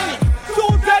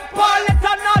 Susan, Paulette,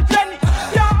 and all Jenny.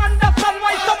 Can't understand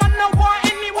why someone no want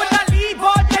any. Would I leave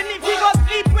all Jenny if he go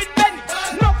sleep with Benny?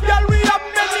 Enough y'all we have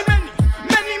many.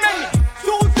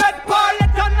 Susan,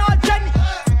 Paulette, and all Jenny.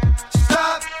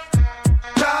 Stop,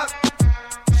 drop,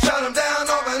 shut them down,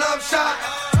 open up shop.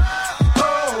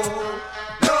 Oh,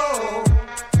 no,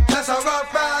 that's how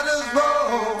rough riders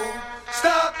roll.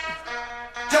 Stop,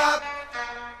 drop,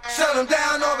 shut them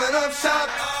down, open up shop.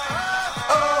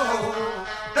 Oh,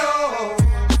 no,